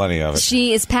got plenty of it.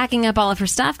 She is packing up all of her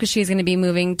stuff because she's going to be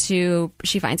moving to...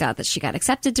 She finds out that she got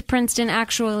accepted to Princeton,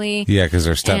 actually. Yeah, because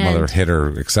her stepmother hit her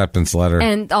acceptance letter.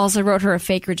 And also wrote her a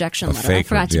fake rejection letter. I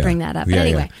forgot to bring that up. But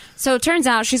anyway, so it turns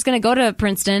out she's going to go to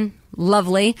Princeton.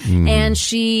 Lovely. And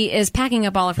she is packing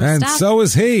up all of her stuff. And so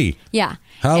is he. Yeah.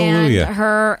 Hallelujah.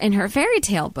 And in her fairy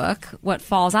tale book, what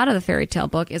falls out of the fairy tale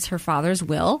book is her father's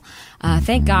will.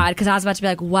 Thank God, because I was about to be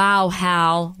like, wow,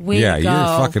 Hal, way to go. Yeah,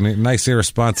 you're fucking nice,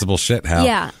 irresponsible shit, Hal.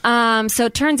 Yeah. So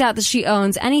it turns out that she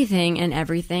owns anything and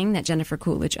everything that Jennifer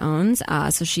Coolidge owns.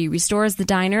 So she restores the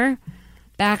diner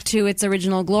back to its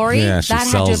original glory. Yeah, she that had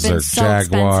to sells have been her so Jaguar.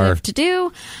 expensive to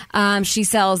do. She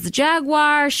sells the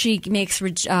Jaguar. She makes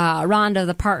Rhonda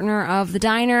the partner of the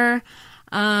diner.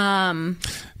 And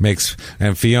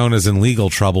Fiona's in legal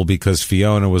trouble because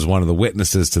Fiona was one of the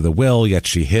witnesses to the will, yet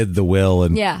she hid the will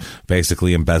and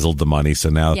basically embezzled the money. So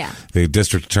now the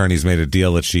district attorney's made a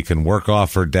deal that she can work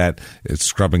off her debt. It's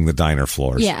scrubbing the diner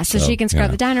floors. Yeah, so she can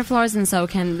scrub the diner floors, and so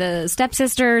can the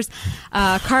stepsisters.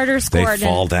 Carter scored. They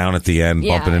fall down at the end,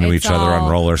 bumping into each other on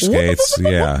roller skates.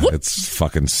 It's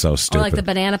fucking so stupid. Or like the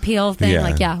banana peel thing.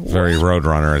 Very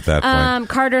Roadrunner at that point.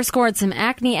 Carter scored some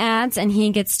acne ads, and he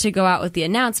gets to go out with the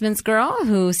announcements girl,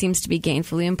 who seems to be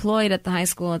gainfully employed at the high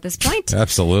school at this point.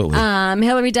 Absolutely.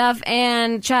 Hillary Duff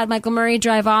and Chad Michael Murray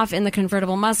drive off in the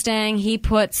convertible Mustang. He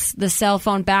puts the cell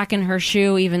phone back in her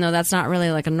shoe, even though that's not really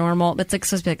like a normal. It's like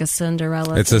supposed to be like a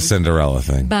Cinderella. It's a Cinderella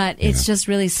thing, but it's just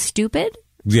really stupid.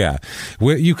 Yeah,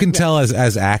 you can tell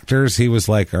as actors, he was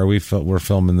like, "We're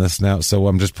filming this now?" So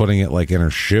I'm just putting it like in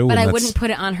her shoe. But I wouldn't put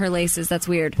it on her laces. That's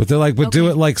weird. But they're like, do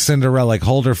it like Cinderella, like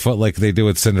hold her foot like they do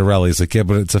with Cinderella. He's like, yeah,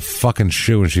 but it's a fucking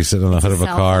shoe, and she's sitting on the hood of a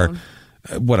car.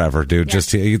 Whatever, dude. Yeah.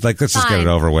 Just let's just get it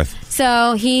over with.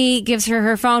 So he gives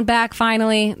her phone back.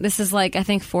 Finally, this is like I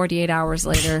think 48 hours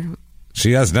later.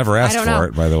 She has never asked for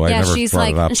it, by the way. Yeah, never she's brought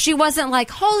like, it up. she wasn't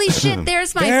like, holy shit,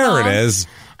 there's my there phone. There it is.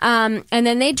 And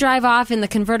then they drive off in the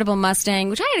convertible Mustang,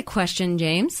 which I had a question,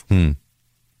 James.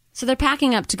 So they're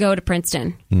packing up to go to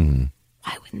Princeton.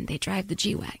 Why wouldn't they drive the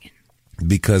G-Wagon?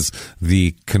 Because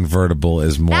the convertible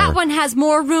is more... That one has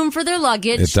more room for their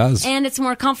luggage. It does. And it's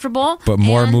more comfortable. But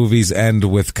more movies end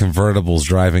with convertibles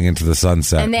driving into the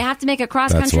sunset. And they have to make a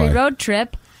cross-country road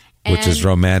trip. which is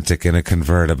romantic in a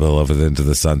convertible into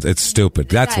the sun. It's stupid.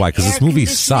 That's why, because this movie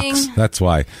sucks. That's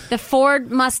why. The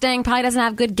Ford Mustang probably doesn't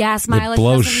have good gas mileage. It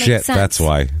blows doesn't make shit. sense. That's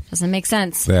why. Doesn't make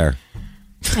sense. There.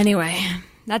 Anyway,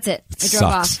 that's it. I drove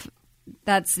sucks. off.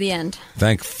 That's the end.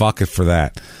 Thank fuck it for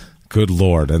that. Good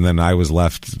Lord. And then I was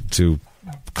left to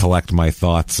collect my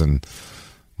thoughts and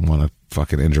want to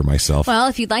fucking injure myself. Well,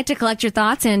 if you'd like to collect your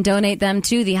thoughts and donate them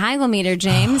to the Heigl Meter,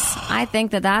 James, I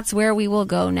think that's where we will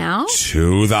go now.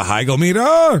 To the Heigl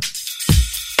Meter!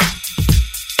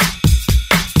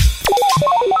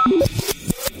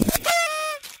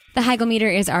 The Heigl Meter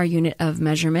is our unit of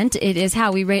measurement. It is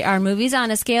how we rate our movies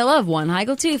on a scale of 1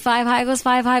 Heigl to 5 Heigls,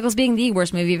 5 Heigls being the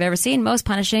worst movie you've ever seen, most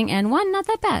punishing, and 1 not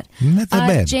that bad. Not that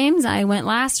bad. James, I went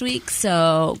last week,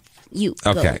 so you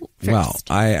okay. go first.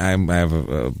 Well, I have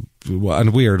a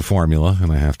weird formula,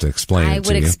 and I have to explain it to you. I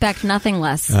would expect nothing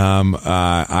less.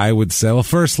 I would say, well,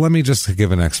 first, let me just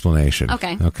give an explanation.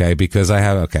 Okay. Okay, because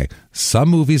some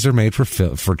movies are made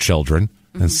for children,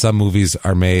 and some movies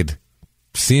are made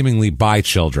seemingly by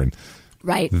children.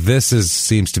 Right. This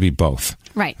seems to be both.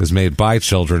 Right. It was made by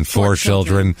children, for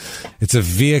children. It's a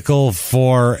vehicle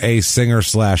for a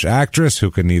singer/actress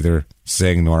who can neither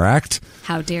sing nor act.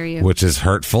 How dare you? Which is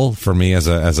hurtful for me as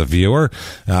a viewer.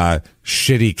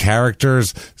 Shitty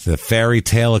characters, the fairy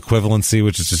tale equivalency,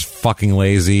 which is just fucking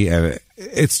lazy, and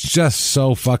it's just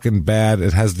so fucking bad.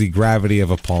 It has the gravity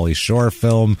of a Pauly Shore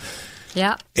film.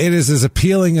 Yeah. It is as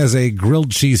appealing as a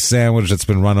grilled cheese sandwich that's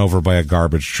been run over by a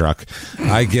garbage truck.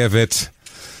 I give it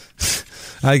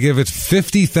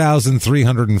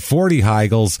 50,340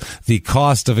 Heigls, the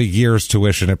cost of a year's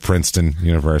tuition at Princeton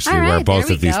University, all right, where both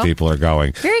of these people are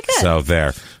going. Very good. So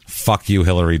there. Fuck you,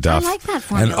 Hillary Duff. I like that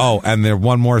formula. And there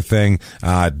one more thing.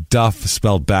 Duff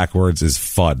spelled backwards is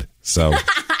FUD. So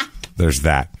there's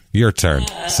that. Your turn.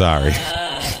 Sorry.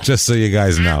 Just so you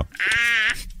guys know.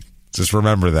 Just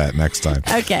remember that next time.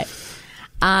 Okay.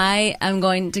 I am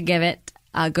going to give it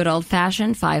a good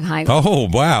old-fashioned 5 Heigls. Oh,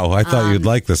 wow. I thought you'd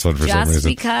like this one for some reason. Just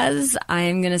because I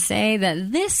am going to say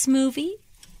that this movie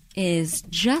is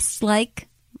just like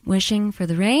Wishing for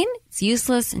the Rain. It's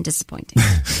useless and disappointing.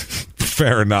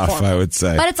 Fair enough, I would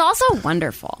say. But it's also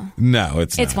wonderful. No,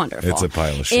 it's not. It's wonderful. It's a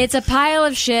pile of shit. It's a pile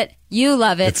of shit. You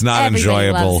love it. It's not Everybody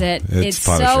enjoyable. Loves it. It's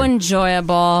so punishing.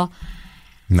 enjoyable.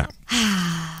 No.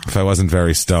 If I wasn't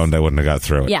very stoned, I wouldn't have got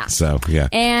through it. Yeah. So, yeah.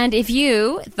 And if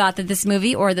you thought that this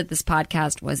movie or that this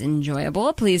podcast was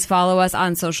enjoyable, please follow us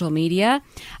on social media.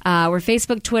 We're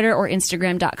Facebook, Twitter, or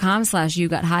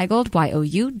Instagram.com/YouGotHeigold,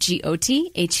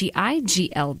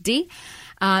 YOUGOTHEIGLD.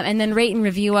 And then rate and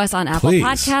review us on Apple Please.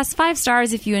 Podcasts. 5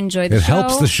 stars if you enjoyed the show. It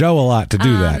helps the show a lot to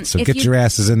do that. So get your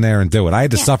asses in there and do it. I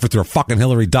had to suffer through a fucking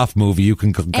Hillary Duff movie. You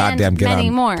can goddamn get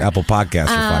on more. Apple Podcasts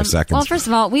for 5 seconds. Well, first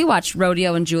of all, we watched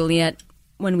Rodeo and Juliet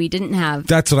when we didn't have.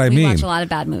 That's what I we mean. We watch a lot of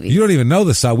bad movies. You don't even know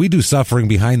this. We do suffering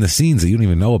behind the scenes that you don't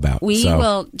even know about. We so.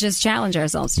 will just challenge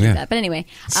ourselves to do that. But anyway,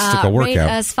 like a rate workout.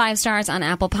 us 5 stars on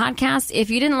Apple Podcasts. If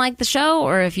you didn't like the show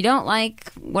or if you don't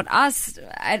like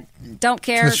I don't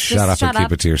care. Just shut up and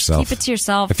keep it to yourself. Keep it to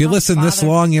yourself. If you Don't listen this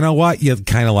bother. long, you know what? You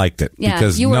kind of liked it. Yeah,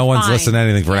 because you were no one's fine. listened to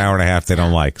anything for an hour and a half they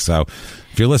don't like. So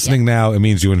if you're listening now, it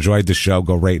means you enjoyed the show.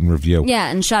 Go rate and review. Yeah,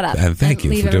 and shut up. And thank you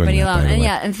leave for doing everybody that, by alone. the And way.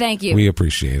 yeah, and thank you. We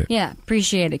appreciate it. Yeah,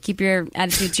 appreciate it. Keep your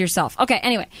attitude to yourself. Okay,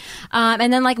 anyway.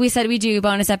 And then like we said, we do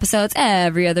bonus episodes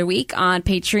every other week on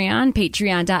Patreon,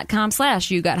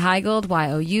 patreon.com/YouGotHeigold,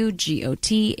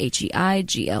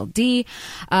 YOUGOTHEIGLD.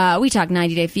 We talk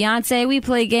 90 Day Fiancé. We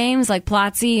play games like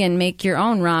Plotsy and Make Your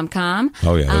Own Rom-Com.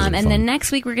 Oh, yeah, those are And fun. then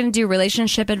next week we're going to do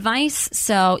relationship advice.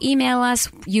 So email us,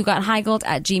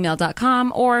 yougotHeigold@gmail.com,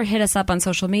 or hit us up on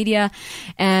social media.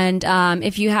 And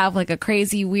if you have like a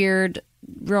crazy, weird,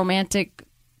 romantic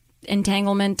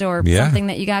entanglement or something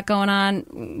that you got going on,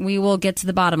 we will get to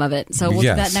the bottom of it. So we'll do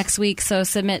that next week. So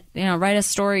submit, write us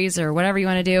stories or whatever you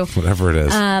want to do. Whatever it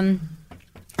is.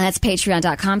 That's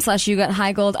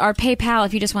patreon.com/YouGotHeigold. Our PayPal,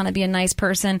 if you just want to be a nice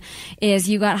person, is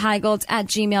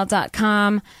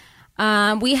YouGotHeigold@gmail.com.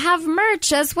 We have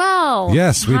merch as well.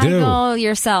 Yes, we do.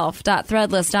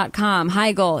 HeigelYourself.threadless.com.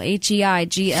 Heigl,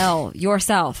 HEIGL,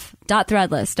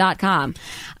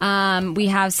 yourself.threadless.com. We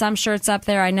have some shirts up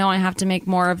there. I know I have to make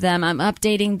more of them. I'm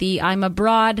updating the I'm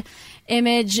Abroad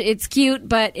image. It's cute,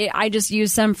 but I just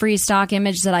used some free stock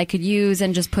image that I could use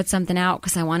and just put something out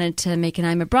because I wanted to make an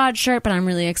I'm Abroad shirt, but I'm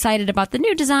really excited about the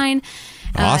new design.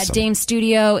 Awesome. Dame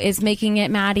Studio is making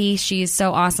it, Maddie. She's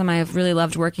so awesome. I have really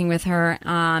loved working with her.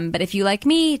 But if you like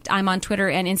me, I'm on Twitter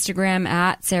and Instagram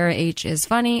at Sarah H is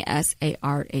funny,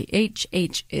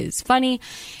 SarahH is funny.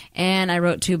 And I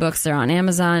wrote 2 books. They're on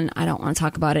Amazon. I don't want to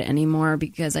talk about it anymore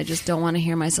because I just don't want to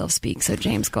hear myself speak. So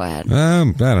James, go ahead. I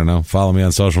don't know. Follow me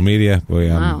on social media.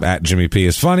 I'm at Jimmy P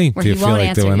is funny. Where if you he feel won't like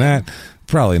answer doing you. that.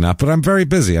 Probably not, but I'm very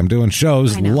busy. I'm doing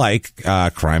shows I know. like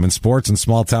Crime and Sports and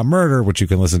Small Town Murder, which you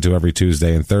can listen to every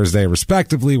Tuesday and Thursday,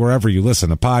 respectively, wherever you listen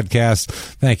to podcasts.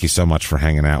 Thank you so much for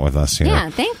hanging out with us here. Yeah,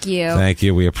 thank you. Thank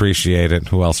you. We appreciate it.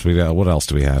 What else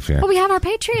do we have here? Well, we have our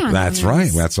Patreon. That's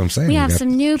right. That's what I'm saying. We have got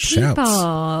some new shouts.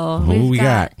 people. Who we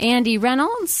got? Andy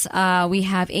Reynolds. We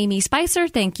have Amy Spicer.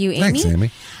 Thank you, Amy. Thanks,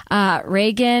 Amy.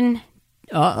 Reagan.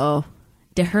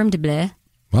 DeHermdeble.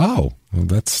 Oh, well,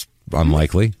 that's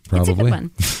unlikely, probably. It's a good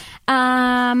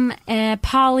one.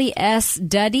 Polly S.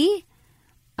 Duddy.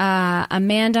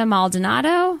 Amanda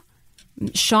Maldonado.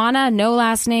 Shauna, no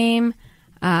last name.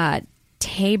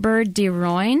 Tabor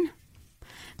DeRoyne.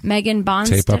 Megan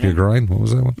Bonstetter. Tape up your groin? What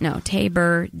was that one? No,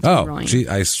 Tabor Oh, DeRoyne. gee,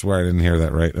 I swear I didn't hear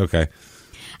that right. Okay.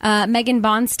 Megan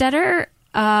Bonstetter.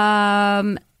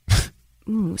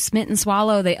 Smith and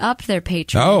Swallow, they upped their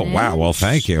Patreon. Oh, wow. Well,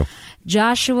 thank you.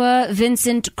 Joshua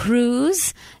Vincent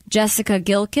Cruz, Jessica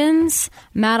Gilkins,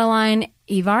 Madeline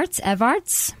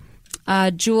Evarts,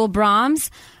 Jewel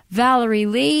Brahms, Valerie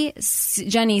Lee,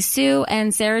 Jenny Sue,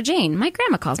 and Sarah Jane. My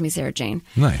grandma calls me Sarah Jane.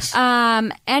 Nice.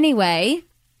 Anyway,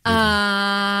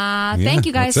 thank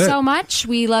you guys that's it. so much.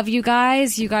 We love you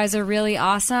guys. You guys are really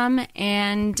awesome.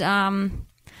 And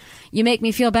you make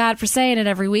me feel bad for saying it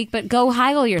every week, but go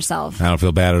Heigl yourself. I don't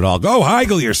feel bad at all. Go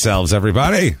Heigl yourselves,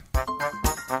 everybody.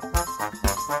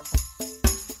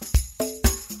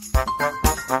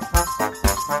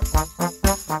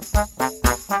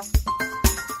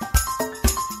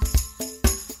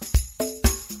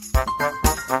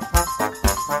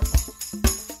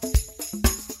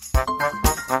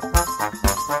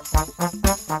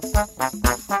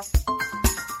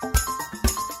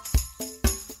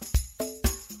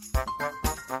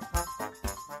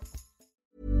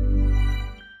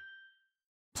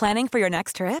 Planning for your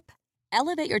next trip?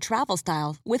 Elevate your travel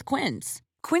style with Quince.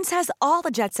 Quince has all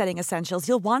the jet-setting essentials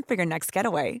you'll want for your next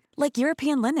getaway, like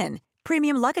European linen,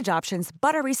 premium luggage options,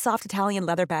 buttery soft Italian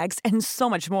leather bags, and so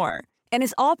much more. And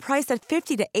is all priced at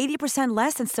 50 to 80%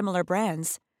 less than similar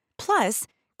brands. Plus,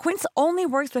 Quince only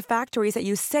works with factories that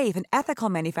use safe and ethical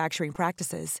manufacturing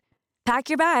practices. Pack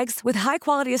your bags with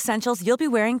high-quality essentials you'll be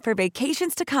wearing for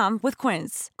vacations to come with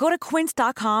Quince. Go to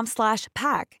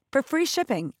quince.com/pack for free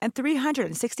shipping and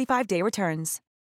 365-day returns.